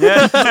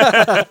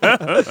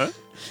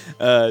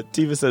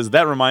 Tiva says,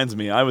 that reminds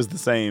me, I was the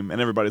same.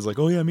 And everybody's like,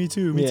 oh yeah, me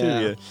too.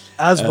 Yeah.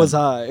 As was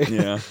I.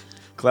 Yeah.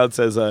 Cloud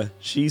says,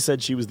 she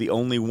said she was the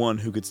only one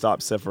who could stop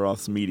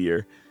Sephiroth's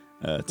meteor.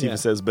 Tiva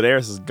says, but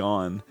Aerith is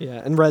gone.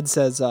 Yeah, and Red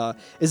says,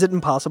 is it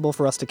impossible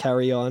for us to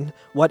carry on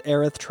what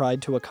Aerith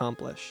tried to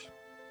accomplish?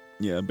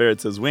 Yeah,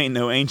 Barrett says, we ain't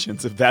no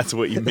ancients if that's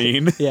what you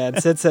mean. Yeah,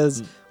 and Sid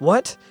says,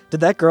 what? Did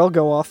that girl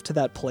go off to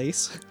that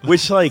place?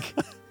 Which, like,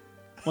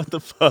 what the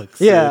fuck,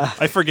 Sid? Yeah.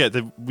 I forget,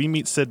 did we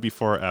meet Sid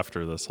before or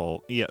after this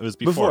whole... Yeah, it was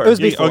before. It was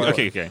before.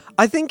 Okay.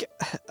 I think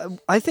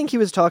he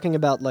was talking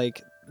about,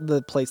 like,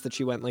 the place that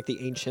she went, like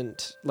the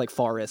ancient like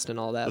forest and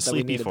all that. The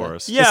sleepy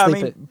forest. Yeah, I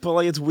mean, but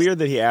like it's weird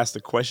that he asked a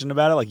question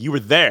about it. Like you were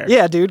there.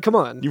 Yeah, dude, come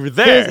on. You were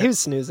there. He was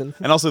snoozing.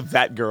 And also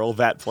that girl,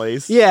 that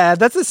place. Yeah,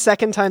 that's the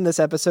second time this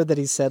episode that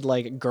he said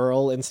like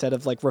girl instead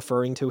of like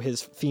referring to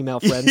his female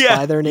friends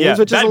by their names,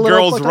 which is a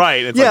little girl's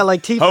right. It's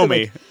like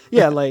Tifa,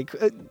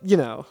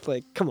 homie.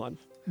 Like, come on,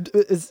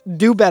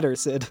 do better,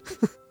 Sid.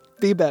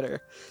 Be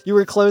better. You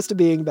were close to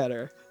being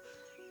better.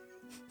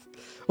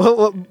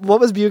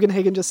 What was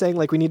Bugenhagen just saying?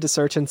 Like, we need to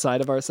search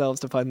inside of ourselves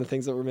to find the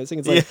things that we're missing.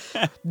 It's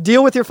like,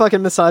 deal with your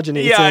fucking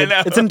misogyny. Yeah, I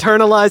know. It's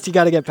internalized. You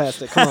got to get past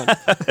it. Come on.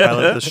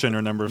 Pilot the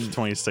Shinra number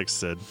 26,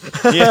 Sid.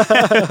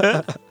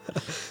 Yeah.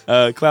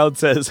 Cloud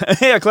says,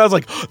 yeah, Cloud's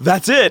like,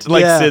 that's it.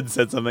 Like Sid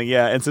said something.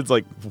 Yeah. And Sid's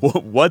like,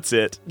 what's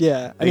it?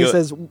 Yeah. And he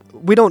says,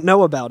 we don't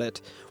know about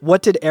it.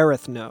 What did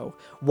Aerith know?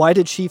 Why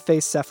did she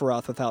face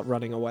Sephiroth without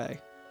running away?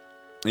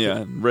 Yeah.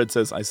 And Red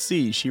says, I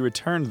see. She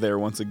returned there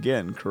once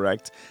again,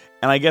 correct?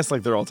 And I guess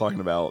like they're all talking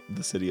about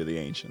the city of the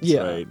ancients,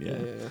 right? Yeah.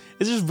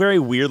 It's just very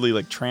weirdly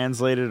like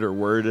translated or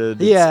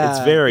worded. It's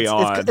very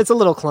odd. It's a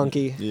little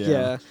clunky.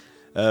 Yeah.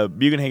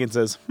 Bugenhagen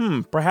says,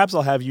 perhaps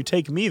I'll have you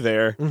take me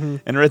there. Mm-hmm.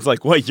 And Red's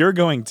like, what, you're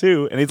going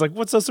too? And he's like,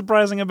 what's so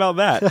surprising about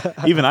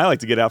that? Even I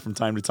like to get out from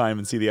time to time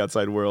and see the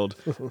outside world.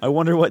 I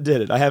wonder what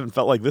did it. I haven't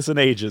felt like this in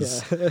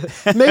ages.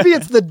 Yeah. Maybe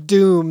it's the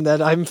doom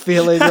that I'm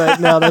feeling right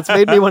now that's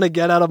made me want to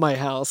get out of my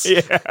house.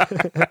 Yeah.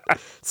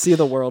 See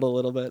the world a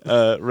little bit.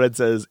 Red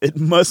says, it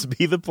must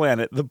be the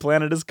planet. The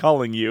planet is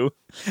calling you.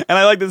 And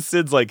I like that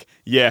Sid's like,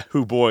 yeah,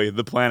 hoo boy,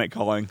 the planet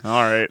calling.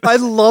 All right. I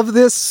love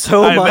this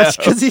so much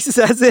because he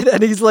says it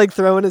and he's like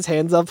throwing his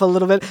hands up a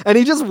little bit and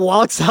he just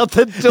walks out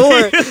the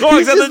door. He just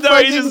walks out the door.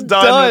 He's just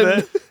done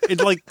with it.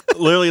 It's like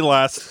literally in the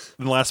last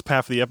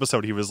half of the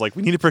episode, he was like,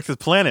 we need to protect this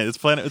planet.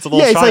 It's a little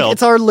child. Yeah, like,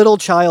 it's our little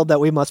child that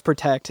we must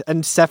protect.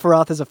 And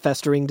Sephiroth is a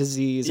festering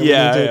disease. And we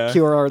need to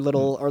cure our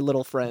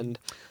little friend.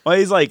 Well,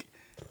 he's like,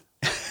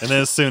 and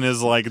then as soon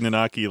as like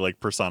Nanaki like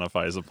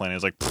personifies the planet,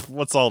 he's like,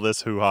 what's all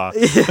this hoo-ha?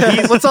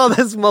 Yeah, what's all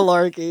this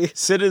malarkey?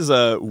 Sid is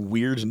a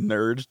weird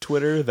nerd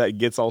Twitter that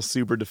gets all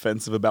super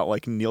defensive about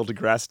like Neil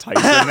deGrasse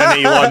Tyson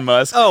and Elon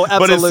Musk. Oh,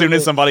 absolutely. But as soon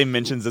as somebody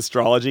mentions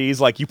astrology, he's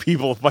like, you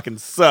people fucking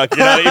suck.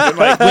 You're not even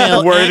like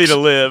worthy to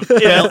live.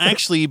 Well,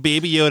 actually,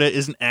 Baby Yoda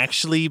isn't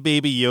actually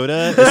Baby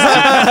Yoda.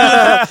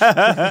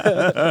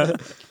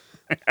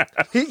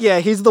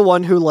 He's the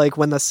one who, like,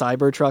 when the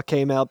Cybertruck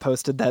came out,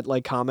 posted that,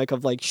 like, comic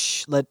of, like,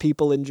 shh, let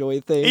people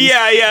enjoy things.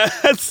 Yeah,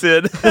 that's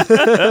it. Then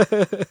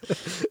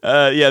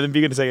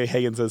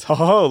Bugenhagen says,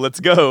 ho, let's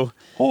go.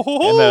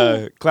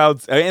 And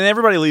Clouds, and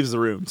everybody leaves the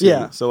room, too.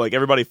 Yeah. So, like,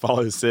 everybody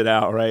follows Sid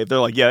out, right? They're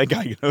like, yeah, that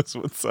guy knows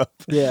what's up.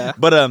 Yeah.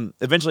 But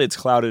eventually it's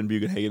Cloud and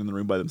Bugenhagen in the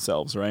room by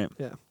themselves, right?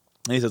 Yeah.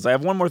 And he says, I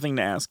have one more thing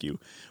to ask you.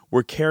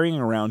 We're carrying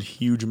around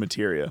huge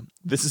materia.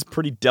 This is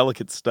pretty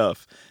delicate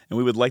stuff, and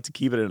we would like to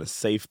keep it in a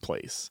safe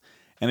place.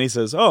 And he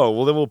says, oh,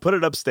 well, then we'll put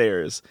it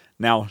upstairs.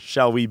 Now,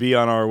 shall we be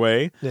on our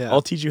way? Yeah.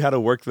 I'll teach you how to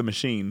work the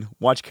machine.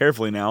 Watch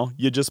carefully now.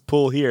 You just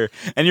pull here.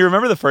 And you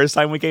remember the first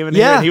time we came in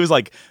here? And he was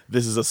like,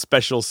 this is a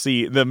special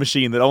the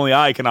machine that only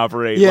I can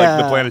operate,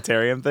 like the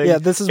planetarium thing. Yeah,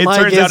 this is it my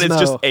turns gizmo. out it's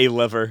just a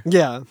lever.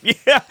 Yeah.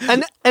 Yeah.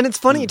 And it's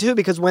funny, too,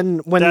 because when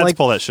Dads like...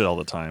 pull that shit all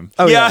the time.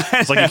 Oh, yeah.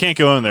 It's like, you can't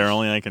go in there.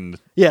 Only I can...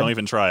 Yeah. Don't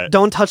even try it.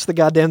 Don't touch the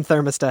goddamn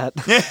thermostat.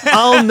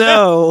 I'll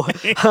know.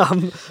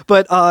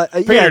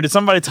 Peter, did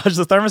somebody touch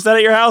the thermostat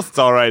at your house? It's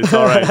all right. It's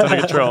under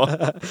control.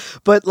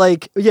 But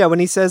like, yeah, when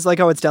he says like,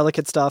 oh, it's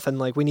delicate stuff and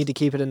like we need to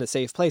keep it in a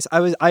safe place,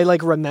 I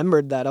like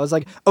remembered that. I was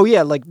like, oh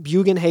yeah, like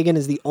Bugenhagen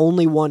is the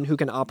only one who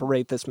can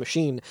operate this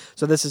machine,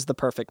 so this is the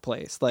perfect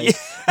place. Like,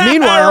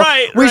 meanwhile,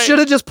 we should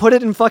have just put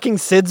it in fucking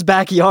Sid's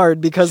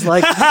backyard because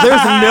like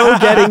there's no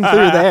getting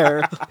through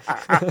there.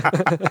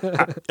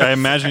 I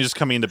imagine you just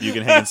coming into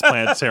Bugenhagen's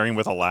planetarium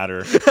with a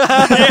ladder.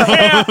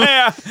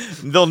 Yeah.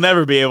 They'll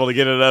never be able to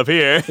get it up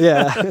here.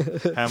 Yeah.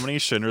 How many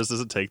Shinras does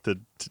it take to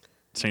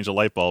change a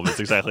light bulb? It's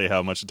exactly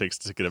how much it takes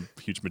to get a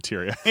huge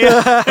materia.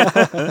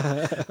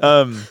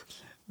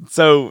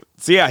 So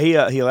yeah, he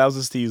allows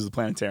us to use the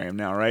planetarium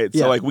now, right? So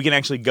Yeah. like we can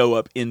actually go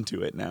up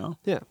into it now.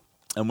 Yeah.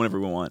 And whenever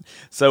we want.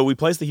 So we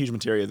place the huge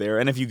materia there,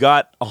 and if you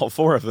got all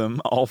four of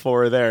them, all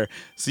four are there.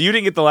 So you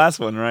didn't get the last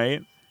one,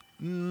 right?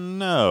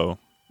 No.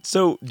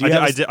 So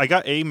I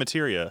got a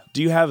materia.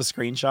 Do you have a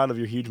screenshot of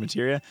your huge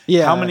materia?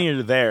 Yeah. How many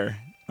are there?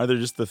 Are there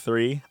just the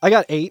 3? I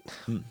got 8.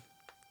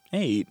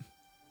 8?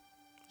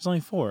 There's only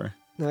 4.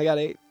 No, I got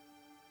 8.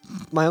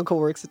 My uncle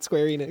works at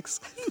Square Enix.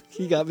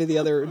 He got me the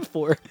other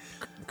 4.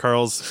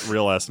 Carl's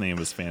real last name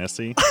is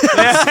Fantasy.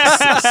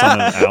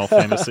 Son of Al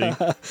Fantasy.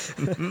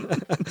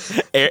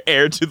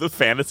 Heir to the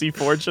fantasy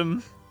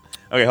fortune.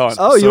 Okay, hold on.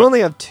 Oh, you only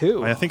have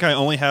 2. I think I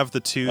only have the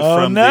 2 Oh,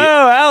 from no,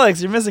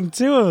 Alex, you're missing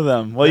 2 of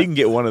them. Well, you can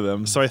get one of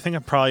them. So I think I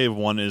probably have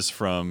one is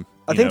from...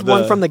 I think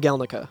one from the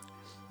Gelnica.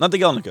 Not the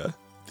Gelnica.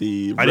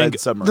 The Red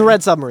Submarine. The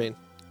Red Submarine.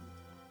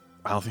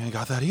 I don't think I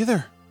got that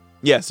either.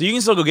 Yeah, so you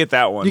can still go get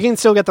that one. You can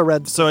still get the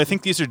Red. So I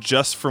think these are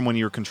just from when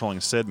you were controlling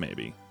Sid,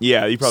 maybe.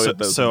 Yeah, you probably got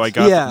those. So ones.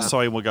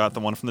 I got the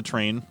one from the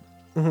train,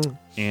 Mm-hmm.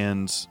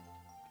 and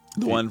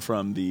The one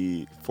from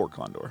the Fort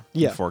Condor.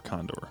 Yeah. Fort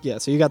Condor. Yeah,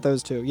 so you got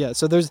those two. Yeah,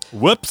 so there's...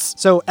 Whoops!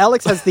 So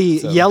Alex has the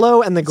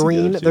yellow and the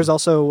green. good, There's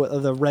also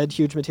the red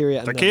Huge Materia.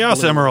 And The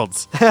Chaos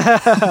Emeralds.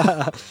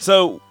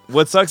 So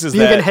what sucks is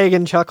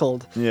Bugenhagen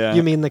chuckled. Yeah.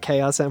 You mean the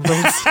Chaos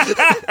Emeralds?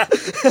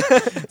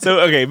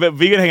 So, okay, but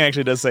Bugenhagen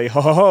actually does say, ho,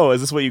 ho, ho,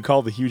 is this what you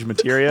call the Huge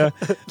Materia?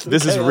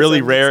 This is Chaos really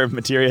Emeralds. rare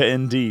materia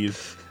indeed.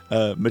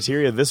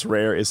 Materia this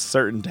rare is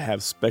certain to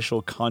have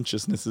special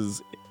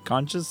consciousness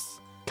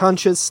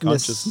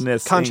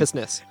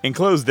Consciousness.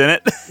 enclosed in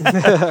it.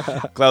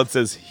 Cloud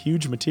says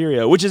huge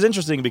materia, which is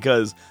interesting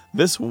because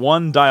this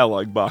one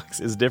dialogue box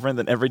is different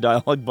than every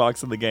dialogue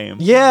box in the game.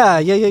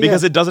 Yeah.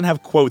 Because it doesn't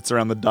have quotes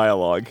around the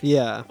dialogue.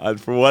 Yeah.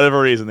 For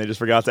whatever reason, they just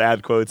forgot to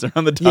add quotes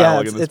around the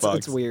dialogue in this box.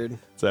 It's weird.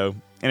 So,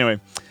 anyway.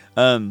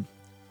 And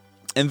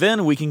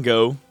then we can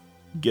go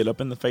get up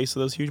in the face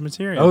of those huge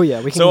materia. Oh,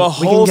 yeah. We can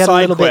get a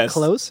little bit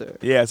closer.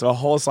 Yeah, so a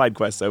whole side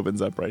quest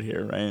opens up right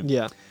here, right?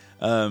 Yeah.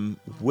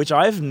 Which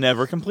I've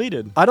never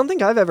completed. I don't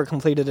think I've ever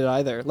completed it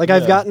either. Like,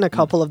 I've gotten a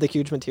couple of the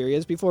Huge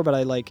Materias before, but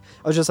I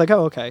was just like,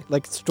 oh, okay.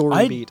 Like,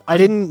 story beat. I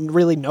didn't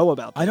really know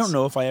about this. I don't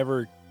know if I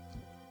ever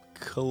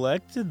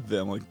collected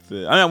them. I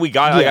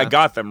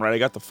got them, right? I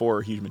got the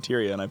 4 huge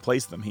materia, and I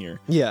placed them here.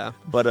 Yeah.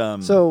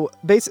 But, So,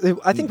 basically,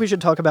 I think we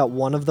should talk about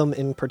one of them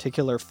in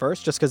particular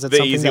first, just because it's the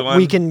something easy that one?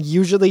 we can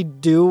usually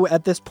do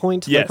at this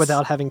point, Yes.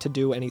 without having to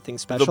do anything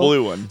special. the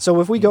blue one. So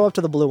if we go up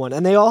to the blue one,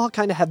 and they all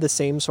kind of have the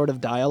same sort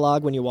of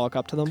dialogue when you walk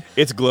up to them.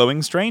 It's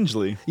glowing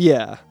strangely.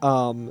 Yeah.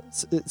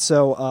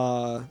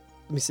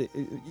 Let me see.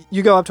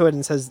 You go up to it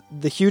and it says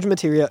the Huge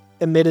Materia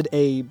emitted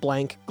a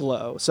blank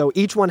glow. So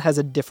each one has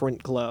a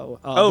different glow.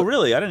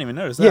 Really? I didn't even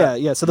notice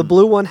that. Yeah. So the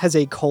blue one has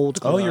a cold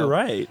glow. Oh, you're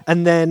right.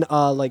 And then,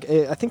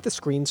 I think the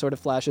screen sort of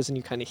flashes and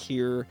you kind of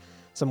hear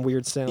some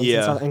weird sounds.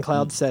 Yeah. And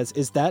Cloud says,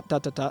 "Is that ...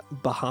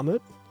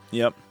 Bahamut?"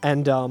 Yep.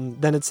 And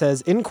then it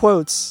says, in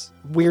quotes,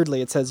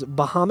 weirdly, it says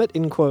Bahamut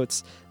in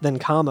quotes, then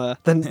comma,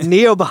 then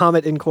Neo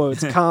Bahamut in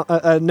quotes,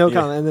 comma, and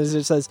then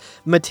it says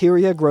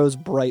materia grows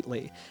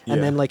brightly.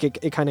 And then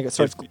it kind of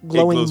starts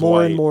glowing more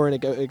white. and more,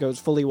 and it goes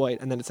fully white.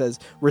 And then it says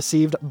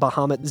received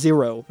Bahamut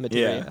 0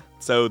 materia. Yeah.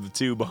 So the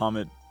 2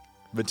 Bahamut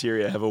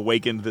materia have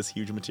awakened this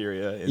huge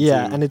materia.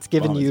 And it's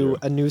given Bahamut you 0.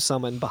 a new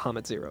summon,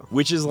 Bahamut 0.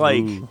 Which is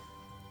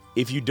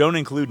if you don't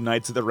include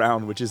Knights of the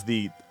Round, which is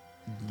the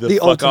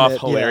fuck ultimate, off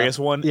hilarious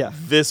one. Yeah.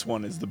 This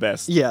one is the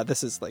best. Yeah,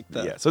 this is like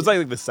the... Yeah, so it's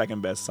like the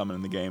second best summon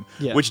in the game.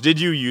 Yeah. Which, did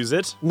you use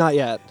it? Not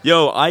yet.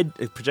 Yo,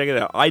 check it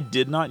out. I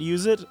did not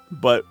use it,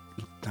 but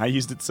I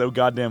used it so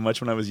goddamn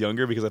much when I was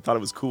younger because I thought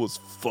it was cool as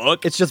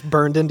fuck. It's just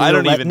burned into your I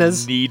don't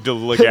retinas. even need to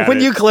look at when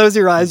it. you close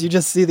your eyes, you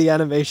just see the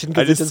animation I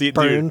because it's just see just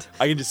it, burned. dude.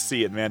 I can just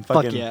see it, man.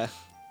 Fuck Fucking yeah.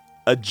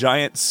 a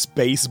giant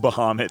space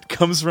Bahamut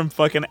comes from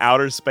fucking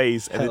outer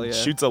space and Hell then yeah.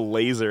 shoots a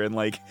laser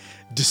and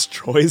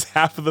destroys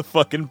half of the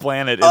fucking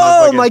planet.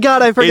 Oh my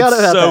god, I forgot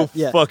about so that.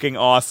 Yeah. fucking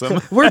awesome.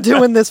 We're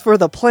doing this for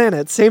the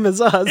planet, same as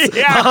us.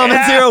 Yeah,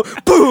 Bahamut 0,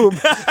 boom!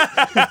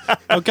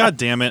 Oh, god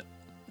damn it.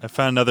 I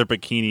found another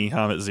bikini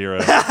Hamet 0.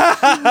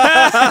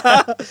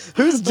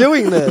 Who's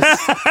doing this?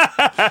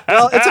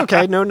 Well, it's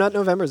okay. No, not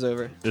November's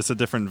over. It's a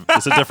different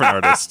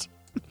artist.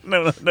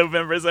 No,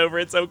 November's over.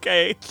 It's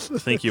okay.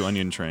 Thank you,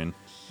 Onion Train,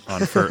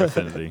 on Fur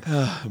Affinity.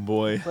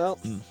 Boy. Well,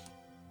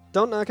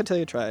 don't knock until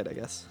you try it, I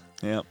guess.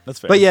 Yeah, that's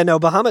fair. But yeah, no,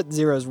 Bahamut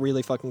 0 is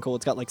really fucking cool.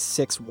 It's got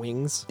 6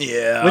 wings.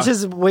 Yeah. Which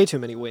is way too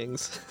many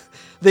wings.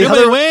 Too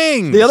many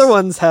wings! The other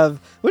ones have...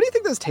 What do you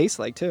think those taste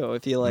like, too?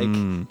 If you,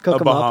 cook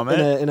them up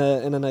Bahamut? in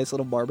a nice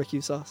little barbecue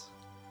sauce?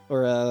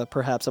 Or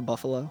perhaps a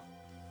buffalo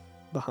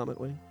Bahamut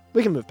wing?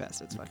 We can move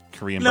past it. It's fine.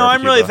 Korean No,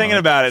 I'm barbecue really Bahamut. thinking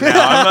about it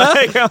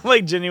now.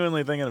 I'm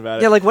genuinely thinking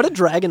about it. Yeah, what do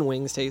dragon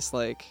wings taste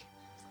like?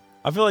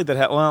 I feel like that.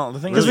 The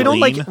thing Because is, we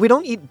don't lean. we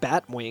don't eat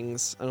bat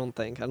wings. I don't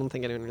think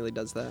anyone really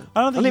does that.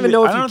 I don't even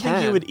know if I you don't think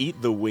can. you would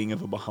eat the wing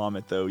of a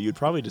Bahamut though. You'd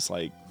probably just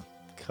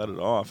cut it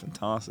off and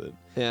toss it.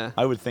 Yeah.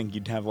 I would think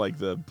you'd have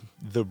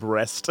the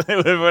breast,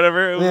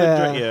 whatever.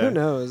 Yeah. Yeah. Who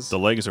knows? The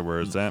legs are where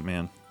it's at,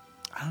 man.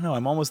 I don't know.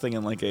 I'm almost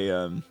thinking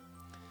a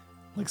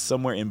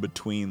somewhere in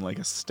between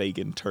a steak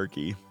and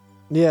turkey.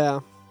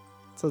 Yeah.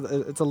 So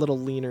it's a little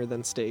leaner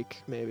than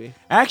steak, maybe.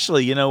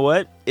 Actually, you know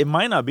what? It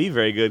might not be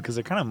very good because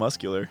they're kind of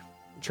muscular.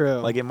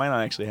 True. It might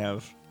not actually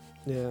have.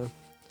 Yeah.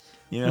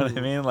 You know what I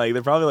mean?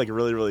 They're probably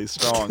really, really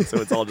strong. So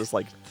it's all just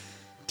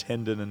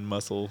tendon and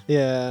muscle.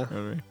 Yeah.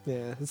 Whatever.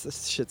 Yeah.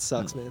 This shit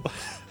sucks, man.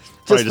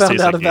 Probably Just found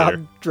tastes out like about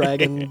gator.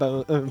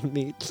 dragon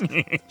meat.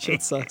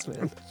 Shit sucks,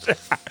 man.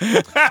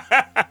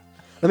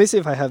 Let me see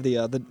if I have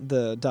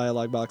the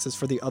dialogue boxes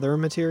for the other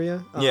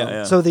materia.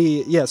 Yeah. So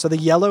the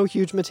yellow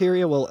Huge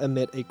Materia will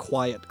emit a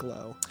quiet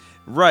glow.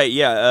 Right.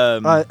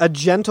 Yeah. A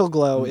gentle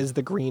glow is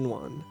the green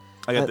one.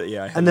 I got that.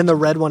 Yeah. I have And then that the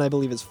red one, I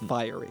believe, is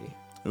fiery.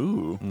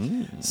 Ooh.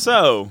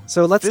 So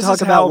let's this talk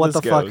is about how what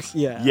this the fuck. goes.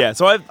 Yeah. Yeah.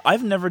 So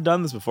I've never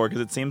done this before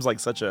because it seems like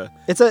such a.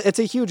 It's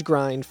a huge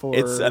grind for.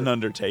 It's an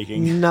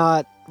undertaking.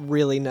 Not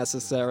really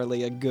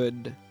necessarily a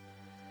good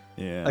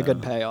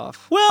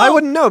payoff. Well, I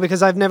wouldn't know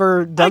because I've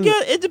never done.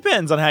 it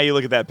depends on how you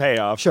look at that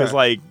payoff. Sure.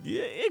 Because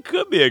it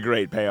could be a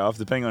great payoff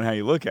depending on how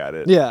you look at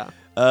it. Yeah.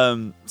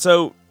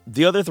 So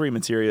the other 3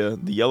 materia,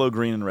 the yellow,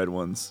 green, and red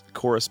ones,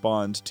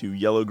 correspond to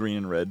yellow, green,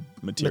 and red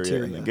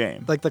materia in the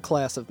game. Like the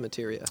class of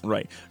materia.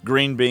 Right.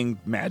 Green being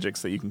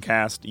magics that you can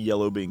cast,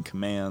 yellow being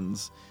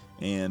commands,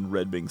 and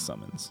red being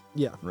summons.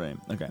 Yeah. Right.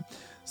 Okay.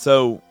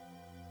 So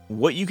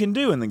what you can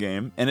do in the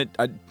game, and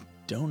I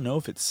don't know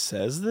if it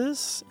says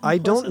this. I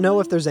don't know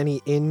if there's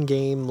any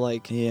in-game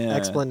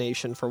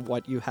explanation for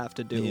what you have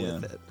to do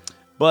with it.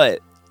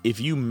 But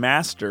if you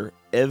master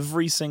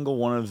every single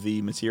one of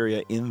the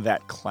materia in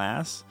that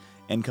class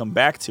and come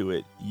back to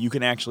it, you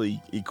can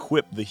actually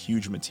equip the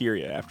huge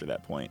materia after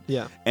that point.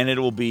 Yeah. And it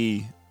will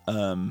be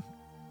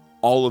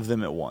all of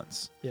them at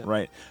once. Yeah.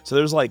 Right? So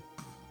there's like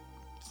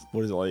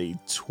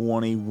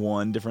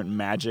 21 different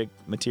magic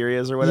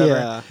materias or whatever.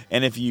 Yeah.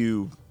 And if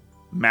you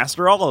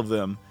master all of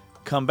them,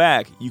 come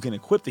back, you can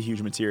equip the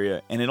huge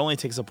materia, and it only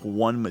takes up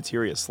 1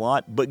 materia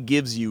slot, but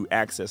gives you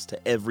access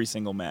to every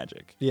single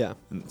magic. Yeah.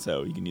 And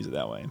so you can use it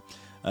that way.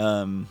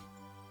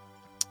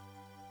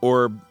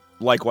 Or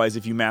likewise,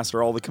 if you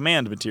master all the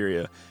command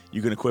materia,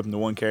 you can equip them to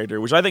 1 character,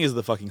 which I think is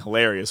the fucking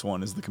hilarious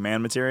one, is the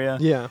command materia.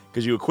 Yeah.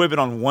 Because you equip it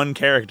on 1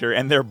 character,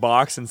 and their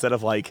box, instead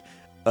of like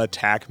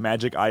attack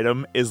magic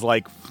item, is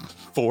like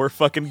 4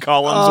 fucking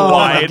columns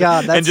wide, my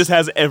God, and just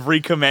has every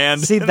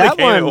command. See, in that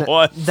the game one, at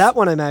once. that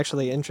one I'm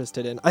actually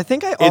interested in. I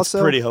think it's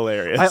pretty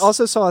hilarious. I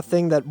also saw a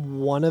thing that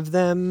one of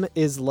them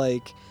is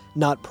like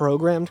not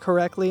programmed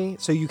correctly,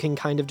 so you can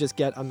kind of just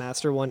get a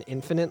master one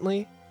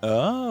infinitely.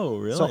 Oh,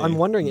 really? So I'm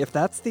wondering if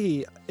that's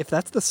the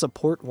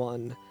support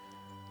one,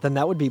 then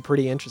that would be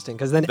pretty interesting,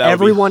 because then That would be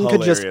everyone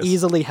could just hilarious.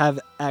 easily have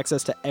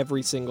access to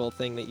every single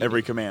thing that you Every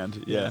need.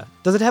 command, yeah.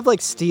 Does it have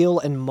like steal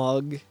and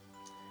mug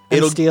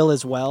and steal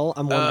as well?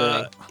 I'm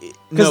wondering.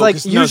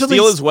 Because usually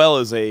steal as well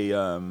is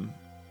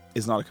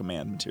is not a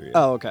command material.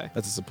 Oh, okay.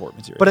 That's a support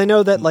material. But I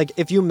know that like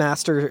if you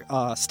master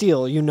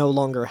steal, you no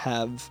longer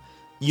have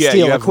steal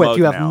you have equipped. mug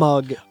You have now.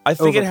 mug. I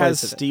think it over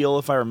has place of steal,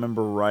 if I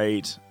remember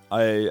right.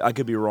 I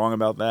could be wrong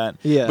about that.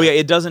 Yeah. But yeah,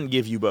 it doesn't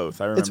give you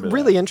both. I remember It's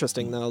really that.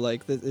 interesting though.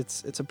 Like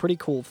it's a pretty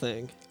cool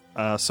thing.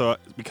 So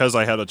because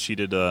I had a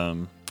cheated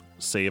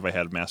save, I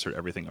had mastered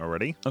everything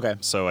already. Okay.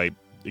 So it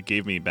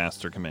gave me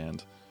master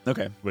command.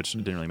 Okay. Which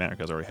didn't really matter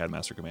because I already had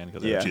master command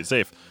because I Yeah. had a cheated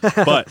save.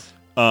 But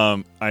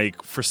I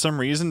for some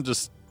reason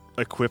just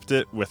equipped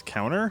it with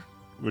counter,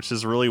 which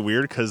is really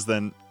weird because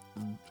then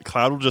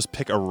Cloud will just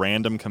pick a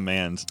random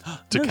command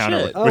to No counter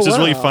shit. it, Oh, which is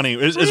really wow. funny.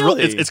 It's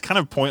Really? it's kind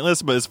of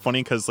pointless, but it's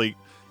funny because like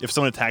if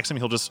someone attacks him,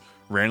 he'll just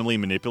randomly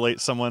manipulate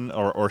someone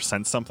or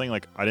sense something.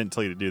 Like I didn't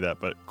tell you to do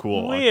that, but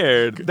cool.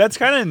 Weird. That's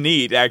kind of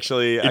neat,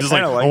 actually. It's just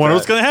kinda I wonder that.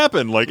 what's gonna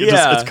happen. Like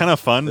Yeah. it's kind of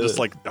fun. Just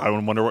like I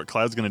wonder what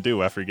Cloud's gonna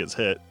do after he gets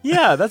hit.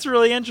 Yeah, that's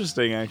really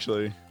interesting,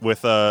 actually.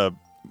 With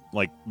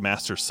like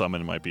master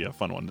summon might be a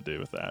fun one to do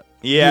with that.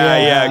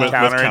 Yeah, With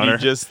counter, and counter. you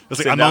just It's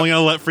like send I'm out- only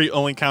gonna let free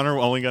only counter,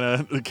 only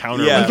gonna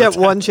counter. Yeah. You get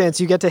one chance.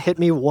 You get to hit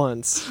me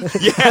once.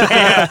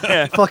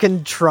 yeah.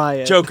 Fucking try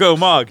it. Choco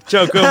Mog.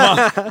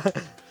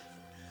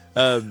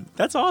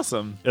 That's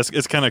awesome.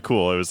 It's kind of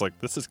cool. It was like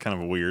this is kind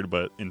of weird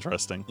but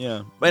interesting.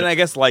 Yeah, and I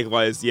guess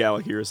likewise, yeah,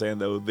 like you were saying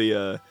though,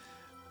 the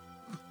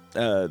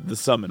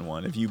summon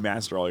one. If you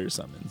master all your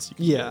summons,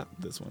 you can get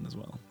this one as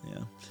well. Yeah,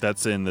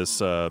 That's in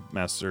this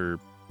master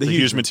The the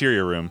huge huge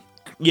materia room.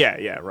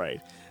 yeah,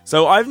 right.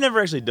 So I've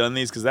never actually done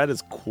these because that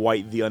is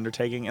quite the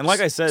undertaking. And like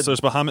I said, So there's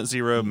Bahamut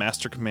Zero,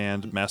 Master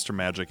Command, Master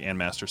Magic, and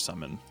Master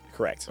Summon.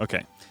 correct.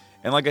 Okay.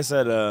 And like I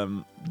said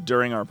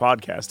during our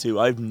podcast too,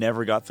 I've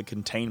never got the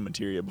contain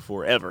materia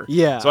before ever.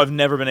 Yeah. So I've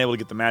never been able to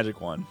get the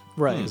magic one.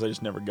 Right. Because I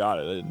just never got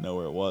it. I didn't know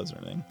where it was or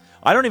anything.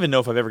 I don't even know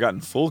if I've ever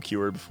gotten full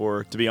cure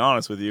before, to be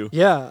honest with you.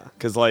 Yeah.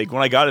 Because like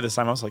when I got it this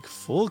time, I was like,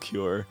 full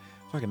cure?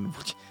 Fucking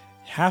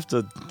have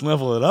to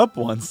level it up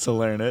once to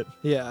learn it.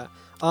 Yeah.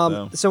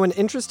 So an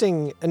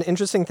interesting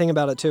thing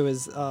about it too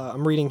is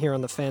I'm reading here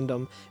on the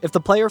fandom. If the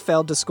player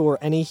failed to score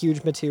any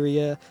huge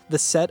materia, the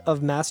set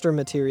of master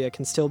materia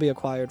can still be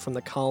acquired from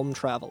the Calm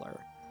Traveler.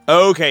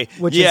 Okay.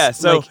 Which yeah. is,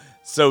 So like-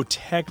 so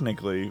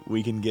technically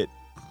we can get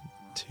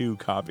 2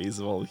 copies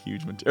of all the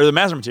huge materia, or the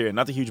master materia,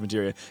 not the huge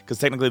materia, because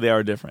technically they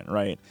are different,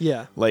 right?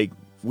 Yeah. Like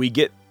we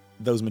get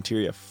those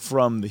materia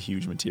from the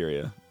huge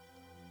materia,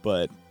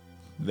 but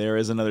there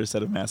is another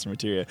set of master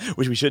materia,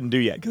 which we shouldn't do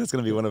yet because it's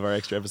going to be one of our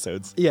extra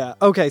episodes. Yeah.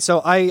 Okay.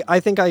 So I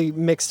think I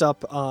mixed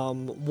up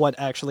what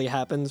actually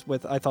happens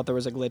with. I thought there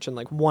was a glitch in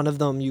like one of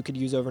them you could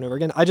use over and over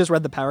again. I just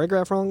read the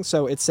paragraph wrong.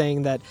 So it's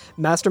saying that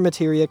master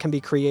materia can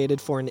be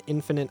created for an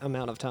infinite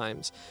amount of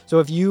times. So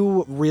if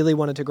you really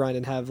wanted to grind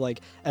and have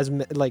like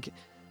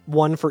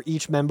one for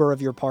each member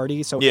of your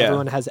party, so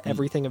everyone has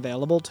everything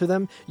available to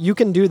them, you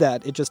can do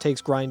that. It just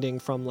takes grinding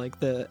from like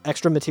the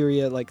extra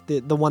materia, like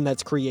the one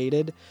that's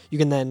created. You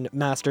can then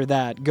master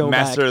that,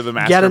 Master back, the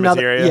master get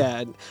another materia?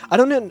 Yeah, I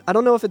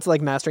don't know if it's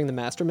like mastering the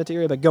master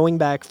materia, but going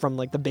back from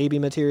like the baby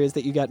materials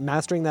that you got,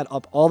 mastering that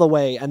up all the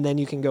way, and then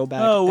you can go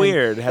back. Oh, and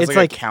weird. It has it's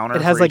like a counter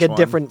It has for like each a one.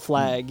 different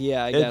flag.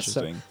 Yeah, I guess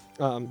so.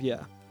 Interesting.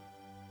 Yeah.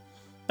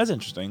 That's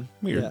interesting.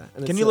 Weird. Yeah,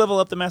 and Can it's you level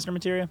up the master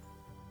materia?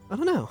 I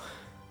don't know.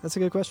 That's a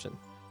good question.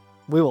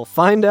 We will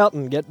find out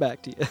and get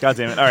back to you. God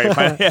damn it. All right,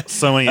 fine. Yeah.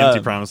 So many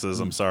empty promises.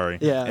 I'm sorry.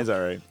 Yeah. It's all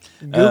right.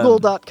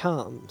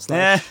 Google.com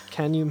 /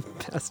 can you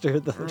master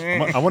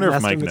the... I wonder if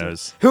master Mike materia.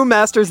 knows. Who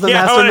masters the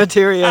master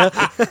materia?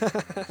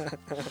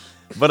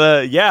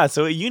 But yeah,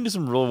 so you can do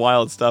some real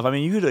wild stuff. I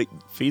mean, you could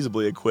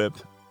feasibly equip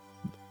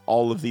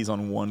all of these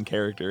on one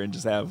character and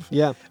just have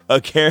a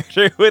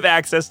character with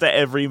access to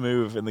every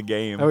move in the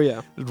game. Oh,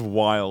 yeah. It's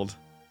wild.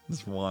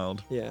 It's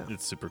wild. Yeah.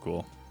 It's super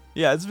cool.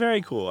 Yeah, it's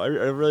very cool. I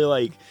really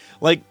like,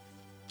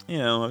 you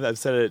know, I've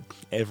said it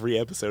every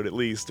episode at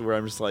least, where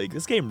I'm just like,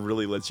 this game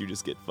really lets you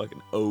just get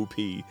fucking OP.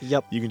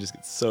 Yep. You can just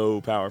get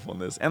so powerful in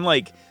this. And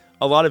like,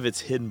 a lot of it's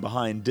hidden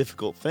behind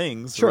difficult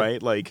things,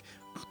 right? Like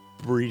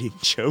breeding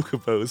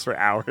chocobos for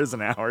hours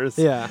and hours.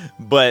 Yeah.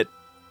 But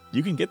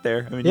you can get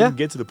there. I mean, you can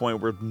get to the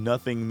point where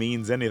nothing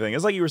means anything.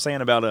 It's like you were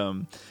saying about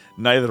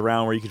Night of the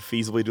Round, where you could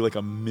feasibly do like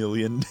 1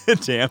 million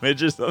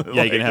damage or something.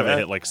 Yeah, like you can have that.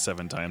 it hit like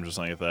 7 times or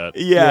something like that.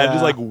 Yeah,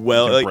 just like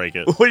like, break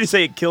it. What do you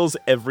say? It kills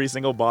every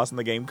single boss in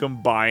the game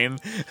combined.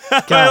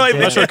 God, I'm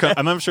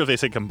not sure if they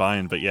say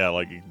combined, but yeah,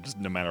 like just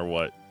no matter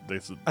what.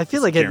 I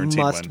feel like it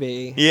must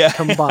be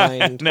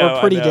combined or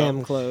pretty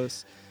damn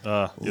close.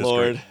 Lord,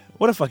 great.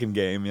 What a fucking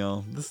game,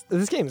 yo!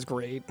 This game's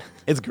great.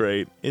 It's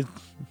great. It's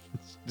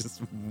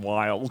just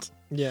wild.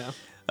 Yeah.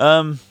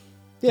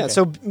 Okay.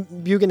 So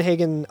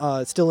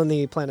Bugenhagen, still in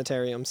the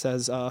planetarium,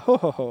 says, ho ho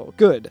ho,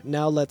 good,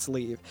 now let's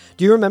leave.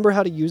 Do you remember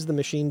how to use the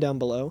machine down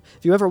below?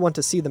 If you ever want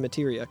to see the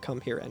materia, come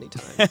here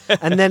anytime.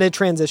 And then it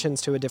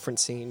transitions to a different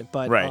scene,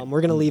 but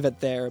we're going to leave it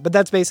there. But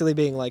that's basically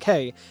being like,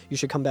 hey, you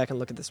should come back and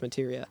look at this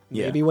materia.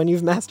 Maybe when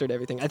you've mastered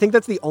everything. I think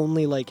that's the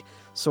only, like,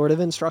 sort of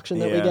instruction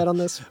that we get on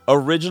this.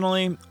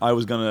 Originally,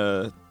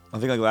 I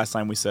think like last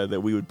time we said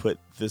that we would put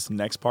this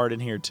next part in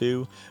here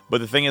too.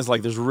 But the thing is,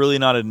 like, there's really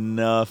not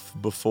enough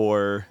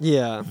before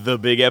the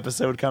big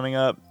episode coming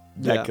up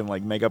that can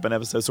like make up an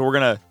episode. So we're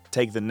going to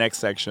take the next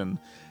section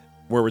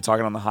where we're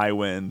talking on the High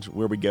Wind,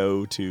 where we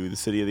go to the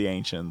City of the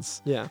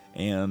Ancients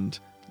and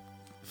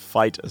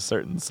fight a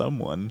certain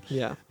someone.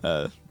 Yeah.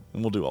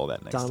 And we'll do all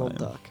that next Donald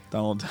time. Duck.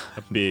 Donald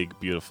A big,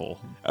 beautiful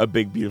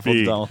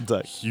Donald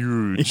Duck.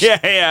 Huge.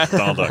 Yeah.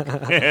 Donald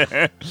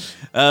Duck.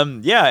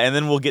 And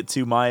then we'll get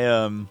to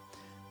my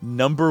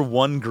number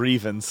one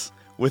grievance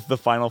with the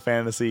Final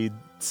Fantasy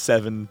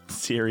VII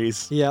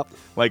series. Yep.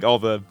 Like all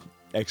the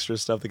extra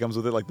stuff that comes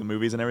with it, like the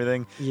movies and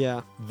everything.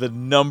 Yeah. The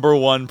number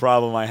one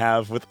problem I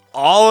have with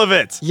all of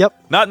it.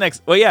 Yep. Not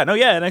next. Well,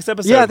 next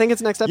episode. Yeah, I think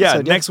it's next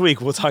episode. Yeah, next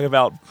week we'll talk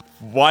about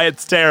why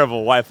it's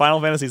terrible, why Final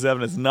Fantasy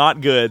VII is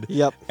not good,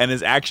 and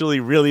is actually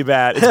really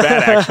bad. It's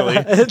bad, actually.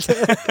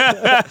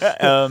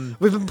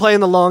 We've been playing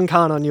the long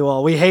con on you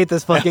all. We hate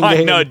this fucking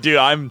game. I know, dude.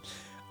 I'm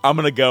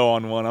gonna go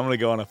on one. I'm gonna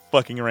go on a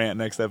fucking rant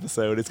next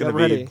episode. It's gonna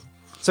be.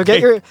 So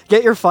get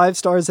your 5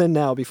 stars in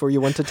now before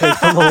you want to take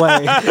them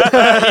away.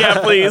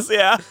 Yeah, please.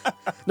 Yeah.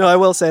 No, I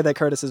will say that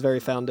Curtis is very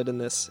founded in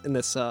this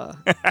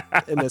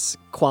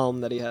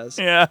qualm that he has.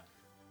 Yeah.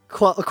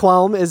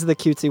 Qualm is the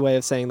cutesy way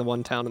of saying the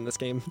one town in this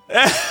game. We're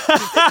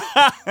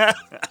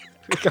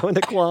going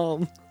to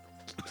Qualm.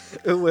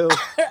 It will.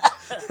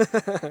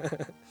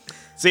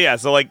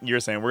 So like you were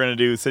saying, we're gonna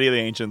do City of the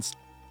Ancients.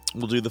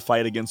 We'll do the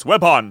fight against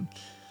Weapon,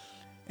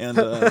 and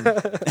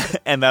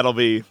and that'll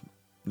be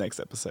next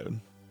episode.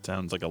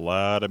 Sounds like a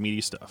lot of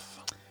meaty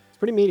stuff. It's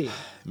pretty meaty.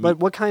 But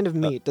what kind of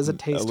meat? Does it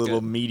taste a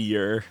little good?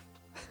 Meatier.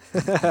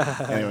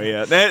 Anyway,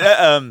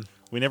 yeah.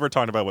 We never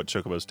talked about what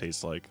chocobos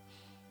taste like.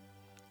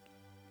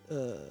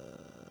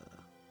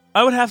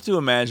 I would have to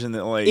imagine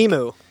that, like,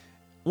 emu.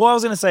 Well, I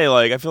was gonna say,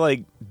 like, I feel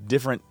like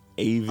different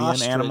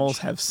avian animals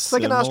have it's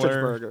similar like an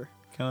ostrich burger.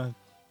 Kind of.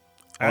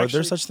 Are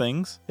there such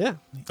things? Yeah.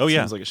 Oh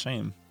yeah. Seems like a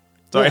shame.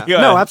 Sorry,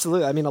 no,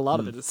 absolutely. I mean, a lot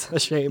of it is a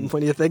shame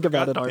when you think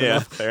about it hard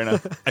enough. Fair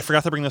enough. I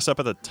forgot to bring this up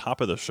at the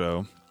top of the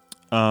show.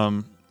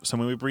 So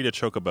when we breed a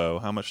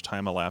chocobo, how much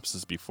time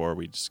elapses before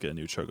we just get a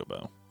new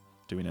chocobo?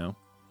 Do we know?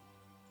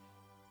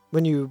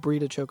 When you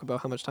breed a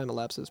chocobo, how much time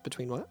elapses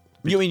between what?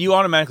 You mean you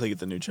automatically get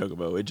the new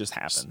chocobo? It just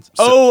happens.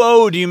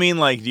 Do you mean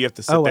like do you have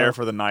to sit there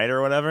for the night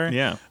or whatever?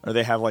 Yeah. Or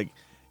they have like,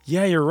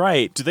 yeah, you're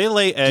right. Do they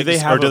lay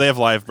eggs or do they have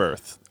live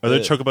birth? Are there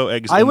chocobo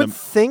eggs? I would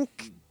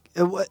think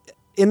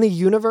in the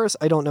universe,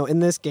 I don't know. In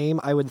this game,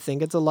 I would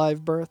think it's a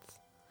live birth.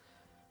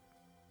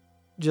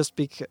 Just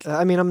because,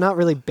 I mean, I'm not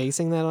really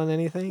basing that on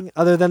anything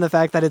other than the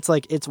fact that it's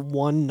like it's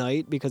one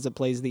night because it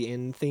plays the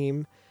inn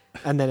theme,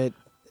 and then it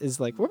is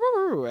like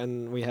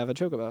and we have a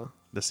chocobo.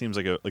 This seems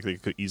like they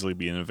could easily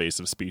be an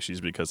invasive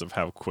species because of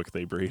how quick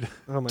they breed.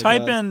 Oh my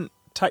god!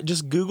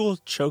 Just Google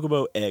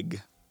chocobo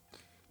egg.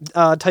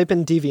 Type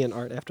in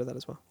DeviantArt after that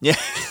as well. Yeah.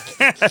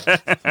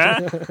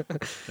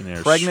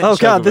 Pregnant. Oh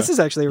god, this is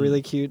actually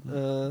really cute.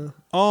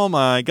 Oh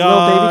my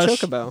god! Little baby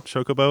chocobo.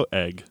 Chocobo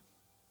egg.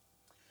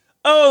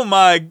 Oh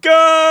my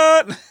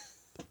god!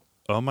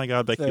 Oh my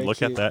god, Becky,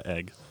 look at that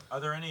egg. Are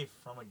there any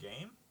from a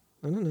game?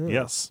 I don't know.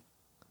 Yes.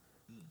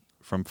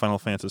 From Final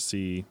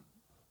Fantasy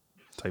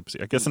Type Z.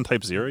 I guess in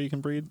Type 0 you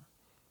can breed.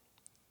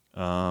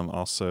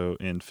 Also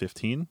in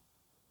 15.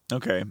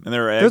 Okay. And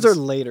there are eggs? Those are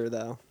later,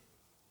 though.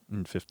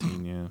 In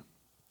 15, yeah.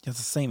 It's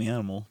the same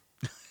animal.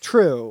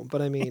 True,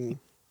 but I mean,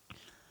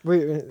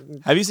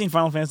 have you seen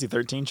Final Fantasy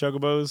 13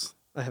 Chocobos?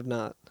 I have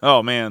not.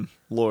 Oh man,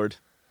 Lord.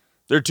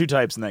 There are two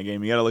types in that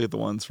game. You got to look at the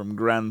ones from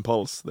Grand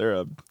Pulse.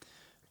 They're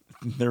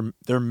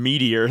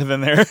meatier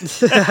than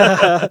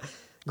their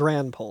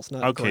Grand Pulse,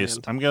 not okay, Grand. so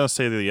I'm gonna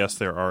say that yes,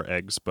 there are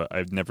eggs, but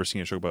I've never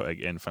seen a Chocobo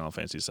egg in Final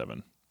Fantasy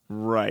VII.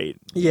 Right.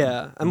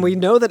 Yeah, and we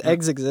know that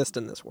eggs exist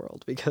in this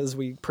world because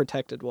we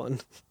protected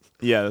one.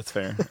 Yeah, that's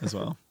fair as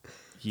well.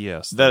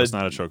 Yes, that is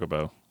not a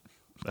Chocobo.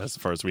 As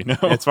far as we know.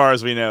 As far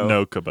as we know.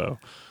 No Kabo.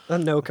 A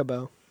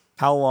no-kabo.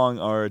 How long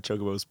are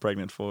Chocobos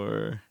pregnant for?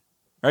 Or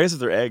I guess if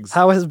they're eggs.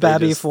 How has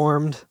Babby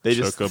formed?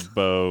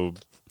 Chocobo.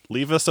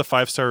 Leave us a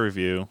 5-star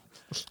review.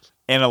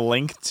 And a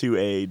link to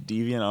a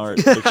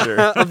DeviantArt picture.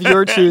 Of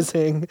your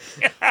choosing.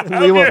 And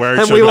we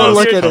will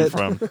look at it.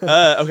 From.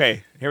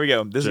 Okay, here we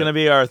go. This is going to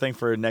be our thing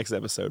for next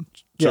episode.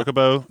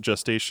 Chocobo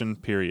gestation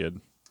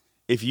period.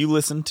 If you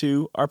listen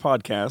to our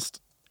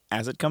podcast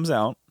as it comes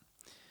out,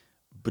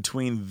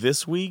 between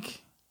this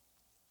week,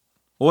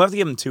 we'll have to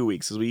give them 2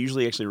 weeks because we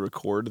usually actually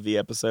record the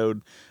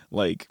episode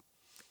like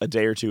a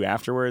day or two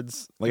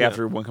afterwards,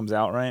 after one comes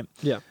out, right?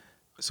 Yeah.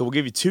 So we'll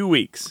give you 2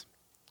 weeks.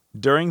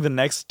 During the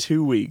next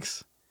 2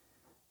 weeks,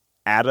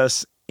 add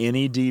us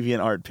any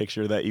DeviantArt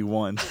picture that you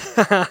want,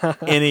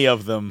 any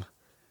of them,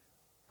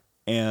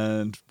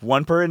 and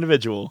one per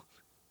individual,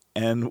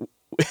 and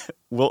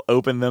we'll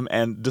open them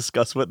and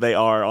discuss what they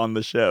are on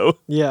the show.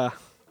 Yeah.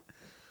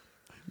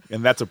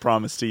 And that's a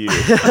promise to you.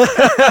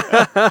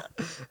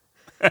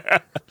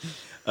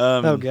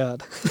 Oh,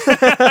 God.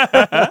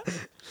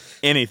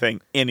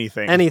 Anything. Thank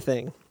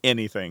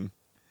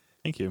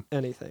you.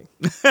 Anything.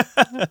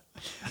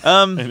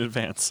 In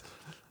advance.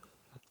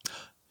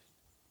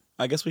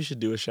 I guess we should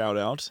do a shout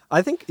out.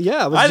 I think,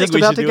 I was just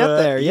about to get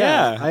there.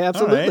 Yeah. I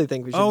absolutely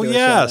think we should do a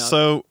shout out.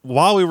 So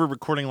while we were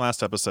recording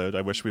last episode,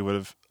 I wish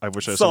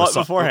I saw it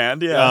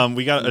beforehand. Yeah.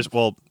 We got,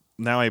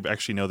 now I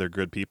actually know they're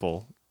good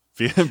people.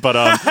 But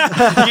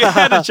you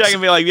had to check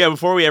and be like,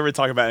 before we ever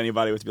talk about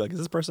anybody, we have to be like, is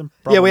this person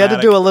problematic? Yeah, we had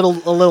to do a little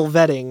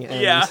vetting.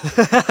 And yeah.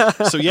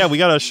 So we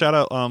got a shout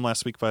out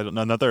last week by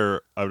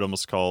another, I would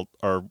almost call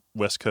our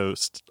West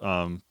Coast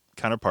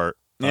counterpart.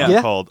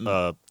 Called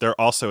they're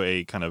also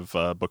a kind of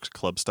book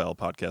club style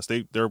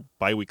podcast. They're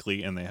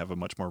bi-weekly and they have a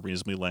much more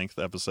reasonably length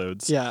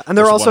episodes. Yeah, and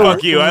they're also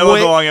fuck you. I love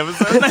the long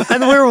episodes.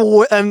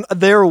 and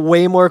they're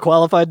way more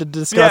qualified to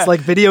discuss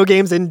like video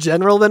games in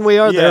general than we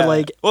are. They're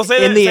like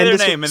say in the their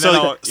industry. name and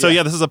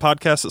this is a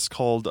podcast that's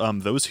called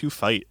Those Who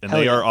Fight, and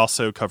they are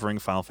also covering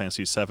Final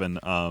Fantasy VII.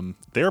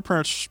 They are pretty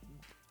much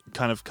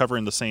kind of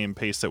covering the same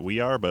pace that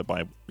we are, but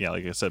like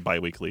I said,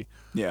 bi-weekly.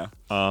 Yeah.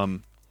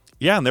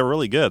 Yeah, and they're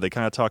really good. They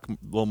kind of talk a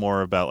little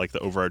more about like the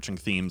overarching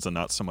themes and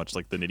not so much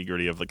like the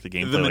nitty-gritty of like the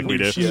gameplay like we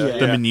do.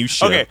 The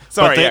minutiae. Okay,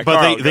 sorry.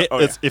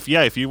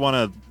 If you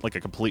want like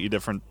a completely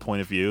different point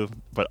of view,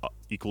 but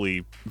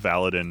equally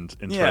valid and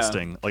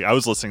interesting. Like I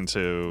was listening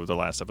to the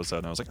last episode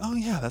and I was like, oh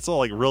yeah, that's all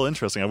like real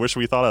interesting. I wish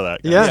we thought of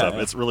that kind of stuff.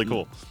 It's really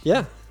cool.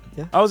 Yeah.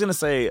 I was gonna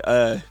say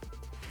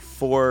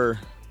for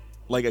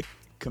like a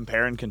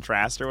compare and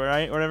contrast or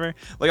whatever.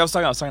 Like I was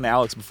talking to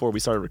Alex before we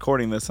started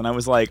recording this, and I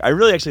was like, I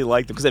really actually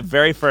liked them because at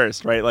very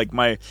first, right, like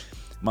my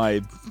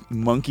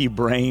monkey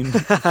brain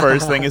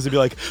first thing is to be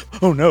like,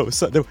 oh no,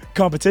 the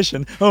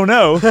competition, oh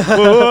no,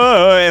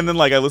 whoa. And then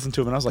like I listened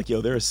to them and I was like, yo,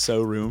 there is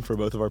so room for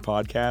both of our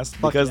podcasts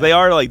because they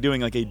are like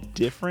doing like a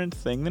different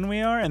thing than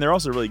we are, and they're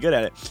also really good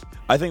at it.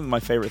 I think my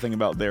favorite thing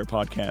about their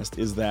podcast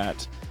is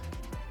that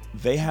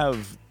they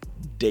have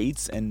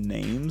dates and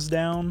names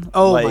down.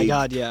 Oh my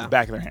god, yeah.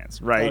 Back of their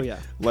hands, right? Oh yeah.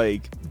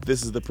 Like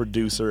this is the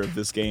producer of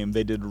this game.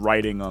 They did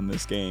writing on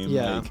this game.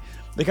 Yeah. Like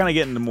they kind of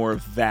get into more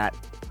of that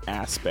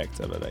aspect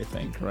of it, I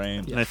think,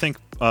 right? Yeah. And I think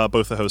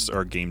both the hosts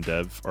are game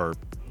dev or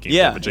game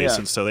dev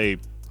adjacent, so they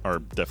are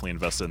definitely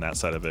invested in that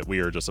side of it. We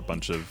are just a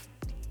bunch of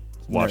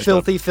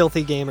filthy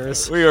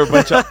gamers. We are a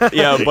bunch of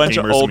a bunch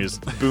of old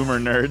boomer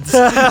nerds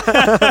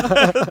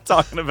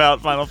talking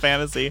about Final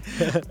Fantasy.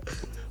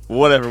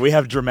 Whatever, we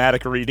have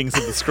dramatic readings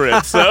of the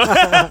script, so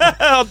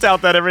I'll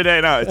tout that every day.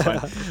 No, it's fine.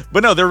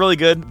 But no, they're really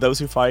good. Those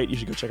Who Fight, you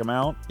should go check them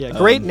out. Yeah,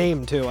 great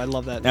name too. I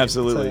love that name.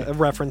 Absolutely. It's a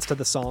reference to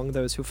the song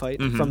 "Those Who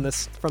Fight" from the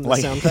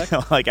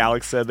soundtrack. Like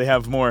Alex said, they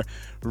have more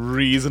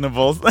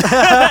reasonable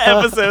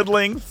episode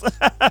lengths.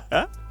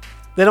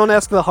 They don't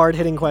ask the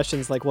hard-hitting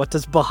questions like, what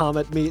does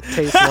Bahamut meat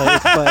taste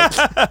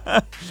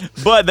like?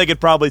 But they could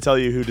probably tell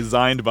you who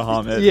designed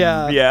Bahamut.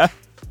 Yeah.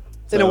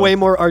 In a way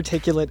more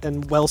articulate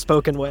and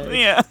well-spoken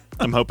way. Yeah.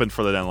 I'm hoping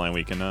for the deadline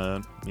we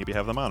can maybe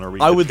have them on.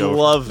 Or I would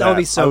love that. That would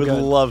be so good. I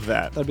would love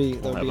that. That'd be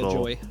a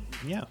joy.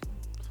 Yeah.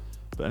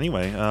 But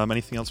anyway,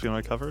 anything else we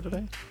want to cover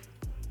today?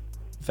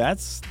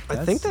 That's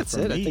I think that's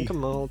it. Me. I think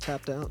I'm all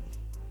tapped out.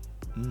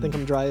 I think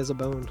I'm dry as a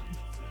bone.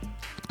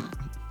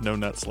 No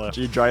nuts left.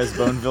 You're dry as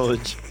Bone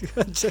Village.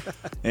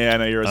 Yeah, I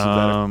know you're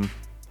a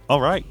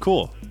all right,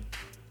 cool.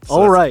 So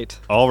all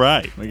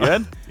right. We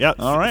good? Yeah.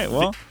 All right.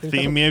 Well,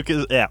 theme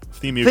mucus. Yeah.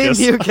 Theme mucus.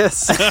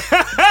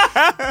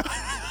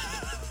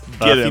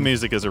 Theme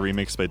music is a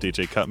remix by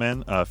DJ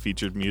Cutman.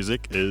 Featured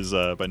music is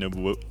by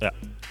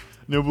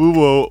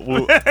Nobuo.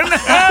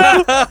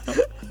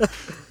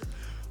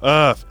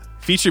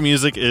 Feature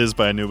music is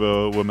by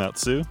Nobuo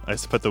Uematsu. I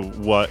just put the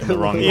what in the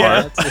wrong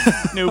part.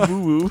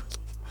 Nobuo.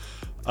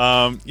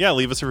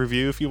 Leave us a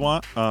review if you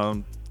want.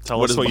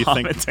 Tell us what you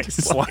think it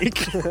tastes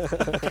like.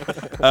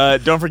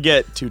 Don't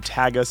forget to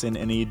tag us in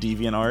any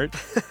deviant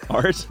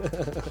art.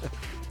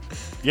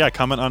 Yeah,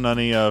 comment on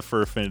any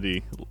for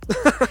Affinity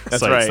That's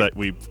sites right. that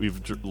we've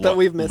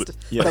missed,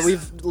 that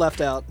we've left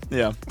out.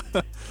 Yeah.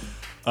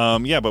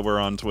 But we're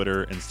on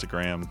Twitter,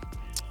 Instagram,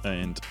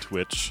 and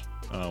Twitch.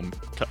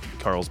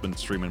 Carl's been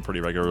streaming pretty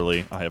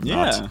regularly. I have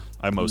not.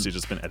 I've mostly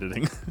just been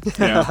editing.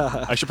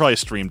 I should probably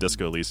stream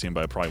Disco Elysium,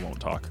 but I probably won't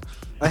talk.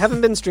 I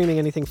haven't been streaming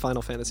anything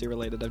Final Fantasy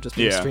related. I've just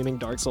been streaming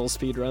Dark Souls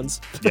speedruns.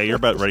 Yeah, you're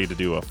about ready to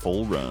do a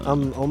full run.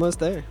 I'm almost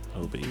there.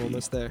 Oh, baby. I'm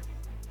almost there.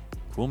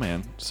 Cool,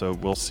 man. So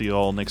we'll see you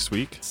all next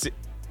week.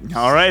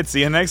 All right,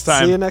 see you next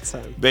time. See you next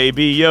time.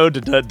 Baby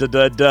Yoda, da da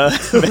da da.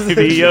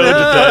 Baby Yoda,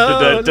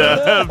 da da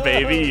da da.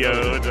 Baby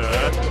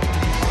Yoda.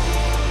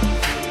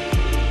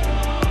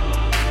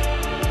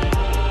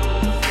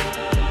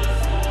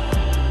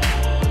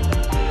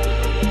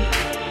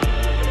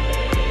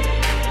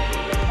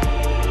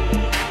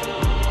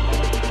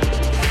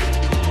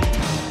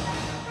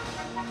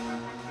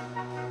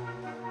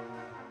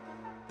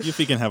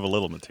 Yuffie can have a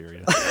little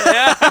materia. All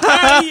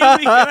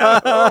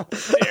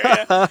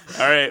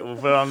right, we'll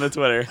put it on the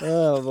Twitter.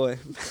 Oh, boy.